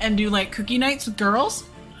 night and do like cookie nights with girls.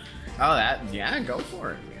 Oh, yeah, go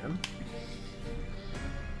for it, man.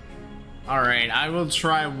 Alright, I will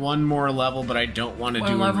try one more level, but I don't want to do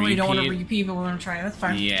a level repeat. we don't want to repeat, but we want to try. That's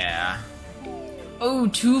fine. Yeah. Oh,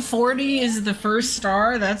 240 is the first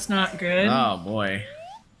star. That's not good. Oh, boy.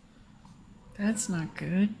 That's not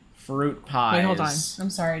good. Fruit pies. Wait, hold on. I'm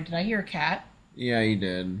sorry. Did I hear a cat? Yeah, you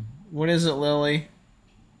did. What is it, Lily?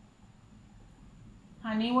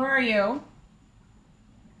 Honey, where are you?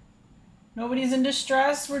 Nobody's in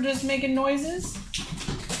distress. We're just making noises.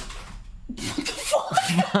 What the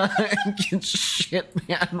fuck? Shit,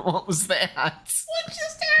 man. What was that? What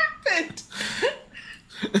just happened?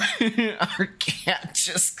 Our cat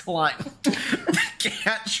just climbed the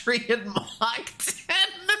cat tree in Mach 10.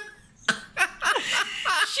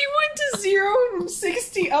 She went to 0 from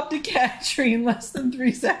 60 up the cat tree in less than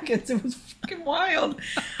 3 seconds. It was fucking wild.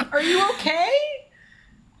 Are you okay?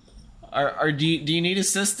 Do you need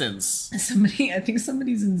assistance? I think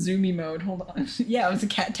somebody's in zoomy mode. Hold on. Yeah, it was a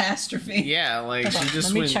catastrophe. Yeah, like Hold she on, just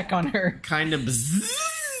let me went check on her. kind of.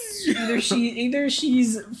 Either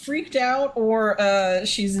she's freaked out or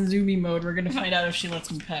she's in zoomy mode. We're gonna find out if she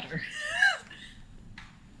lets me pet her.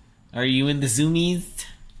 Are you in the zoomies?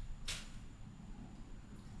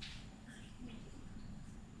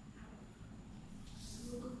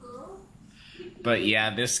 But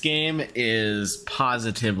yeah, this game is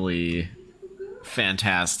positively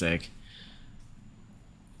fantastic.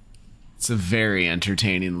 It's a very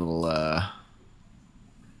entertaining little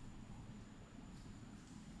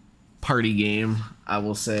party game, I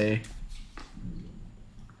will say.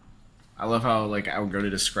 I love how, like, I would go to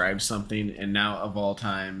describe something, and now, of all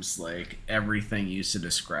times, like, everything used to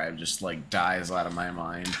describe just, like, dies out of my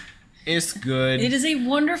mind. It's good. It is a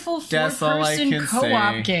wonderful That's all I four-person can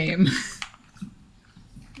co-op say. game.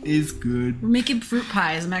 It's good. We're making fruit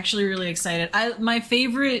pies. I'm actually really excited. My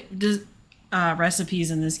favorite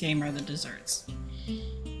recipes in this game are the desserts.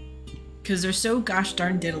 Because they're so gosh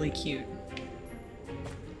darn diddly cute.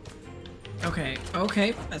 Okay,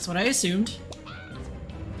 that's what I assumed.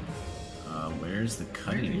 Where's the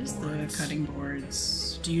cutting Where is boards? the cutting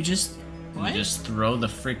boards? Do you just... What? You just throw the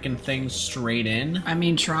freaking thing straight in? I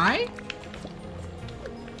mean, try?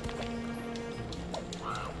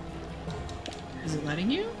 Is it letting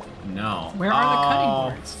you? No. Where are the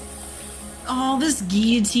cutting boards? Oh, this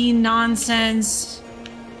guillotine nonsense.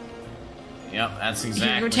 Yep, that's You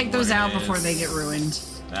exactly can go take what those it out before is. they get ruined.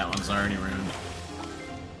 That one's already ruined.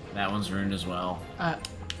 That one's ruined as well.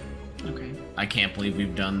 Okay. I can't believe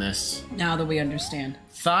we've done this. Now that we understand.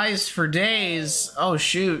 Thighs for days. Oh,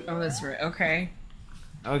 shoot. Oh, that's right. Okay.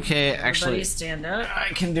 Okay, actually, Everybody stand up. I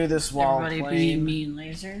can do this while Everybody be playing. mean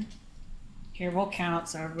laser. Here, we'll count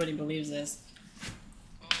so everybody believes this.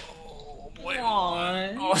 Oh, boy.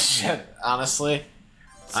 One. Oh, shit. Honestly,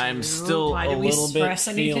 I'm Two. still Why a did we little bit stress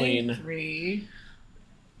anything? feeling 3.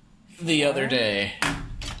 the other day.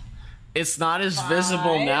 It's not as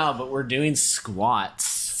visible Five. now, but we're doing squats.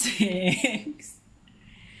 6.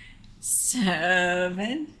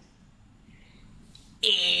 7.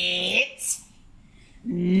 8.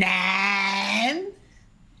 9.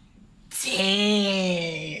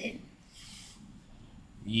 10.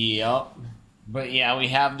 Yep. But yeah, we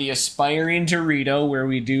have the aspiring Dorito where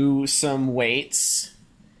we do some weights.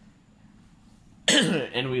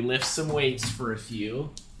 And we lift some weights for a few.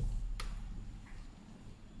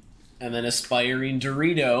 And then aspiring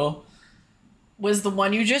Dorito. Was the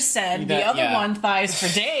one you just said. The other yeah. one, thighs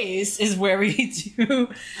for days, is where we do.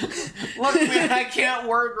 Look, man, I can't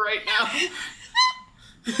work right now.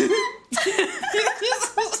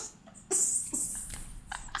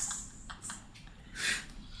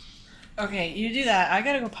 Okay, you do that. I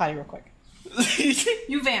gotta go potty real quick.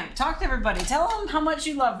 You vamp. Talk to everybody. Tell them how much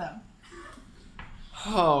you love them.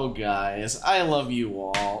 Oh, guys, I love you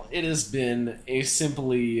all. It has been a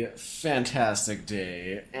simply fantastic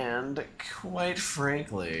day, and quite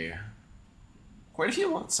frankly, quite a few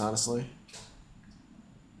months, honestly.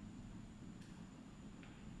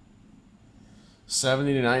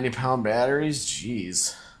 70 to 90 pound batteries?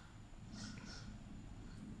 Jeez.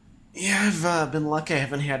 Yeah, I've been lucky I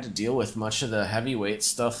haven't had to deal with much of the heavyweight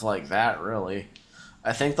stuff like that, really.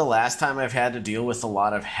 I think the last time I've had to deal with a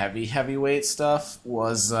lot of heavyweight stuff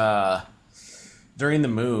was during the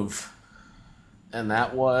move. And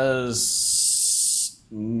that was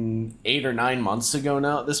 8 or 9 months ago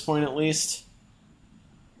now, at this point at least.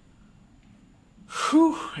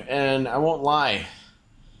 Whew. And I won't lie,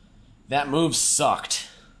 that move sucked.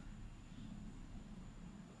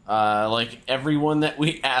 Like, everyone that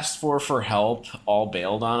we asked for help all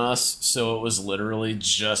bailed on us, so it was literally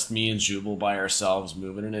just me and Jubal by ourselves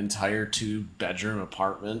moving an entire 2-bedroom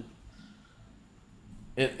apartment.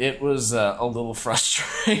 It was a little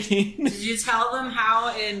frustrating. Did you tell them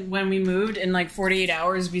how when we moved, in like 48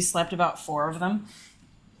 hours, we slept about 4 of them?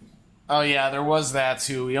 Oh yeah, there was that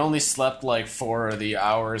too. We only slept like 4 of the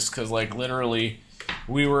hours, because like literally...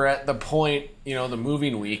 we were at the point, you know, the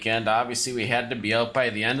moving weekend. Obviously, we had to be out by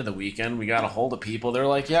the end of the weekend. We got a hold of people. They're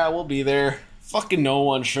like, yeah, we'll be there. Fucking no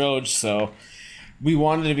one showed, so we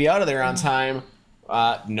wanted to be out of there on time.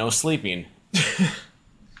 No sleeping.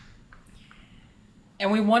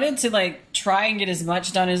 And we wanted to, like, try and get as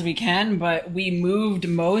much done as we can, but we moved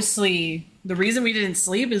mostly... the reason we didn't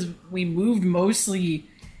sleep is we moved mostly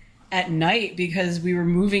at night because we were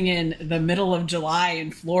moving in the middle of July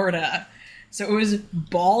in Florida. So it was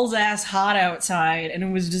balls-ass hot outside, and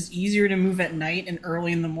it was just easier to move at night and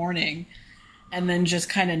early in the morning, and then just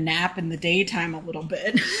kind of nap in the daytime a little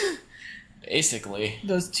bit. Basically.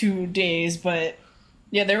 Those 2 days, but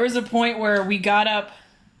yeah, there was a point where we got up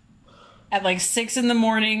at like 6 in the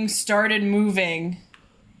morning, started moving,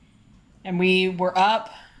 and we were up.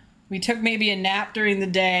 We took maybe a nap during the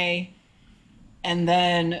day, and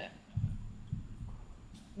then...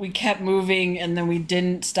 we kept moving, and then we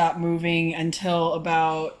didn't stop moving until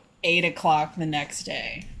about 8 o'clock the next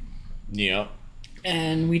day. Yep.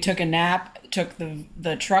 And we took a nap, took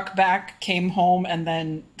the truck back, came home, and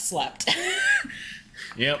then slept.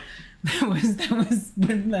 Yep. That was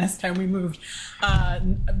the last time we moved.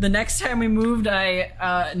 The next time we moved, I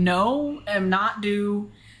am not due.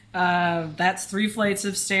 That's 3 flights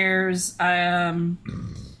of stairs. I'm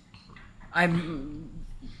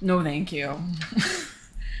no, thank you.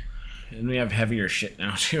 And we have heavier shit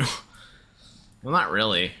now, too. Well, not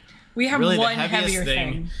really. We have really, one heavier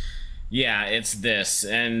thing. Yeah, it's this.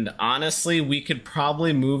 And honestly, we could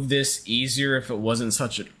probably move this easier if it wasn't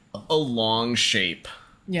such a long shape.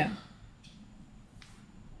 Yeah.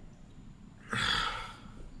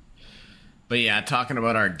 But yeah, talking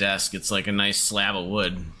about our desk, it's like a nice slab of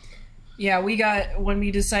wood. Yeah, when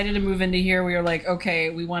we decided to move into here, we were like, okay,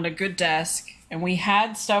 we want a good desk. And we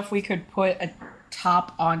had stuff we could put a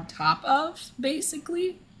top on top of,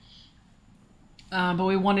 basically. But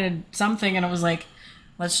we wanted something, and it was like,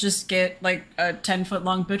 let's just get like a 10-foot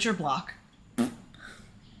long butcher block.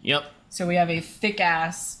 Yep. So we have a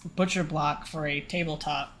thick-ass butcher block for a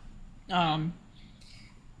tabletop. And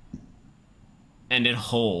it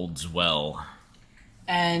holds well.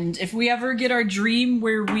 And if we ever get our dream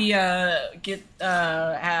where we get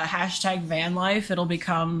hashtag van life, we'll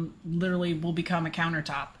become a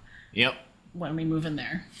countertop. Yep. When we move in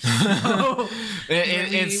there. So,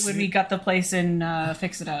 when we got the place and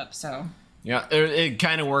fix it up, so. Yeah, it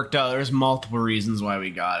kind of worked out. There's multiple reasons why we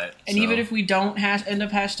got it. And even if we don't end up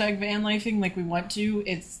hashtag van lifing like we want to,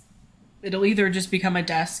 it'll either just become a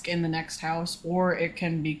desk in the next house, or it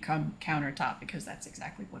can become countertop, because that's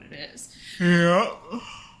exactly what it is. Yeah.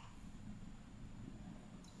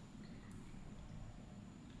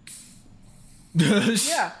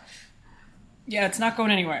 Yeah. Yeah, it's not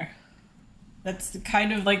going anywhere. That's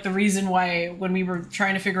kind of like the reason why when we were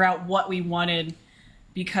trying to figure out what we wanted,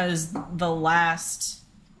 because when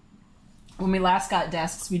we last got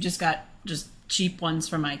desks, we just got cheap ones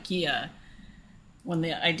from IKEA. When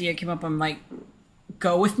the idea came up, I'm like,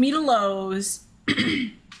 go with me to Lowe's,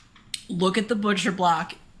 look at the butcher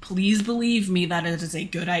block. Please believe me that it is a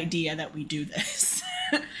good idea that we do this.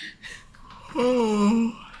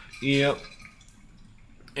 Yep.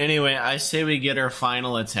 Anyway, I say we get our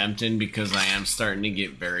final attempt in, because I am starting to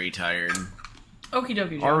get very tired. Okie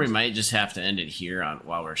dokie. Or we might just have to end it here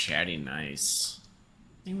while we're chatting nice.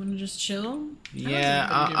 You want to just chill? Yeah,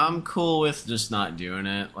 I'm cool with just not doing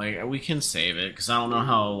it. Like, we can save it, because I don't know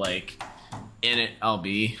how, like, in it I'll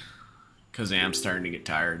be. Because I am starting to get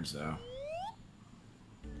tired, so.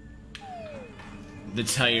 The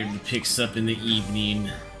tired picks up in the evening.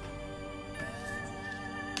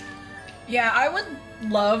 Yeah, I would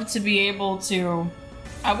love to be able to...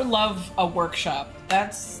 I would love a workshop.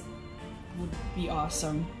 Would be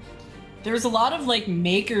awesome. There's a lot of, like,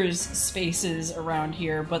 makers spaces around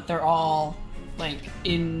here, but they're all, like,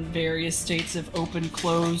 in various states of open,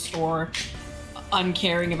 closed, or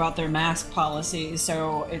uncaring about their mask policies,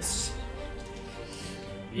 so it's...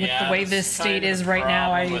 with the way this state is right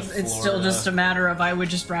now, it's still just a matter of I would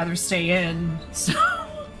just rather stay in. So.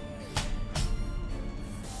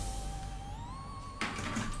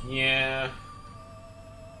 Yeah.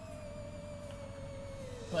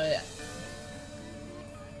 But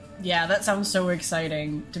yeah, that sounds so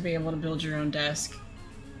exciting to be able to build your own desk.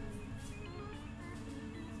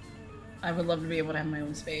 I would love to be able to have my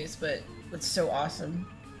own space, but that's so awesome.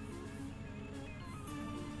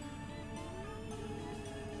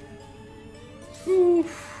 Whew.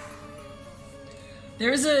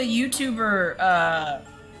 There's a YouTuber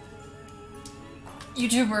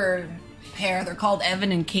pair. They're called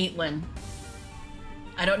Evan and Caitlin.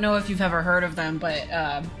 I don't know if you've ever heard of them,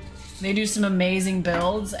 but they do some amazing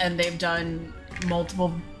builds, and they've done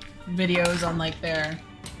multiple videos on like their...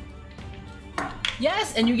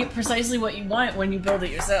 Yes, and you get precisely what you want when you build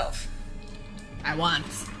it yourself. I want.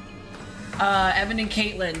 Evan and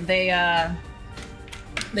Caitlin,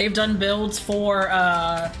 they've done builds for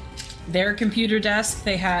their computer desk.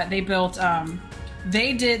 They built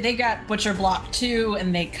they got Butcher Block 2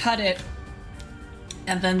 and they cut it,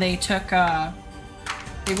 and then they took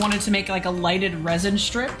they wanted to make like a lighted resin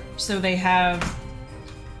strip, so they have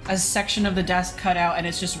a section of the desk cut out and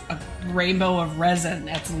it's just a rainbow of resin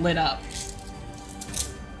that's lit up.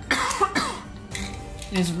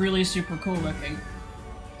 It's really super cool looking.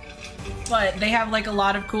 But they have like a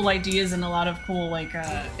lot of cool ideas and a lot of cool like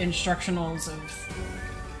instructionals of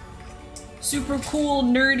super cool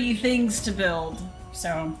nerdy things to build.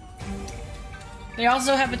 So they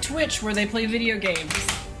also have a Twitch where they play video games.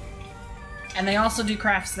 And they also do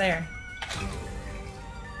crafts there.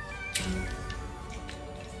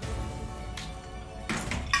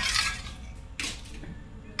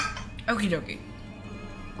 Okie dokie.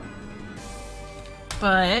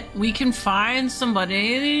 But we can find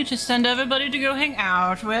somebody to send everybody to go hang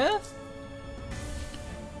out with.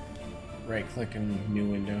 Right click in new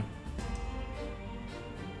window.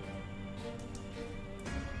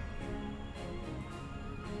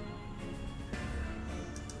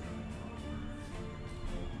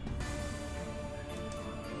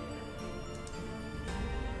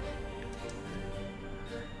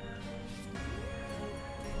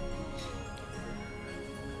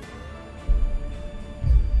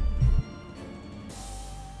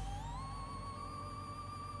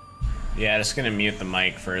 Yeah, just gonna mute the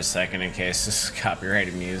mic for a second in case this is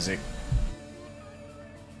copyrighted music.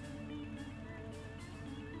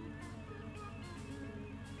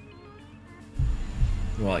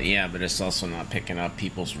 Well, yeah, but it's also not picking up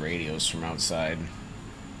people's radios from outside.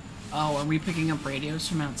 Oh, are we picking up radios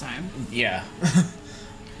from outside? Yeah.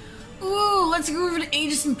 Ooh, let's go over to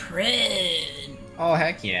Aegis and Pred. Oh,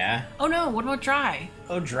 heck yeah. Oh no, what about Dry?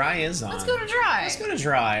 Oh, Dry is on. Let's go to Dry. Let's go to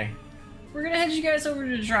Dry. We're gonna head you guys over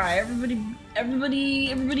to Dry.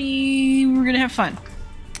 Everybody, we're gonna have fun.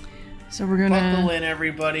 So we're gonna... Buckle in,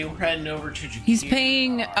 everybody. We're heading over to Japan. He's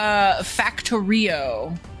paying,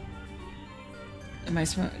 Factorio. Am I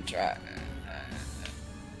supposed to Dry?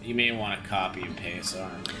 You may want to copy and paste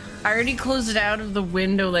on. I already closed it out of the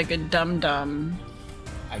window like a dum-dum.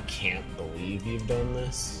 I can't believe you've done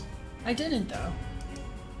this. I didn't, though.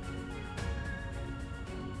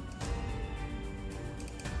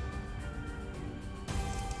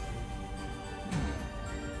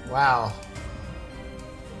 Wow.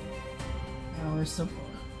 Oh, we're so...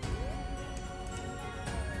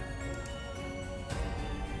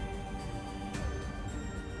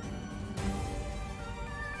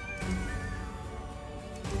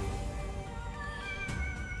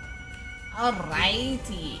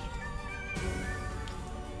 Alrighty.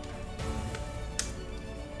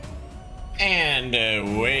 And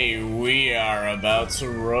away we are about to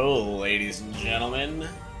roll, ladies and gentlemen.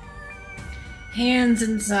 Hands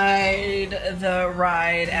inside the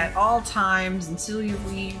ride at all times until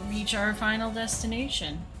we reach our final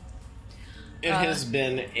destination. It has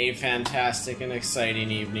been a fantastic and exciting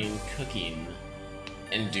evening cooking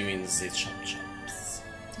and doing the chop-chops.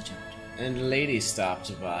 And Lady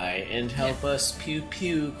stopped by and helped us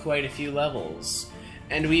pew-pew quite a few levels.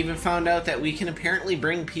 And we even found out that we can apparently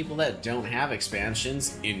bring people that don't have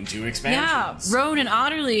expansions into expansions. Yeah, Roan and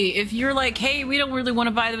Otterly, if you're like, hey, we don't really want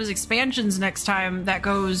to buy those expansions next time that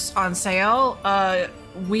goes on sale,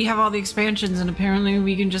 we have all the expansions and apparently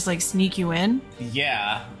we can just, like, sneak you in.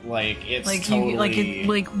 Yeah, like, it's like totally...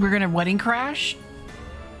 like we're gonna wedding crash?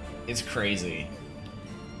 It's crazy.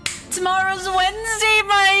 Tomorrow's Wednesday,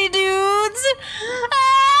 my dudes!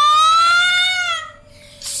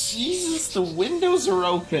 Jesus, the windows are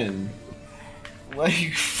open.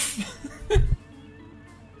 Like...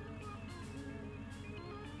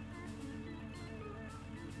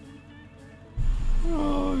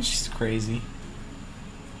 Oh, she's crazy.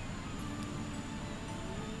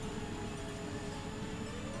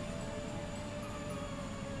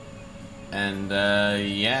 And,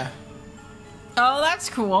 yeah. Oh, that's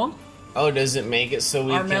cool. Oh, does it make it so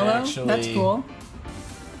we can Armello, actually... that's cool.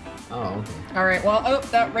 Oh, okay. Alright, well, oh,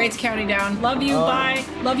 that rate's counting down. Love you, bye.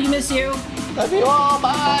 Love you, miss you. Love you all,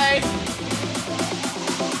 bye!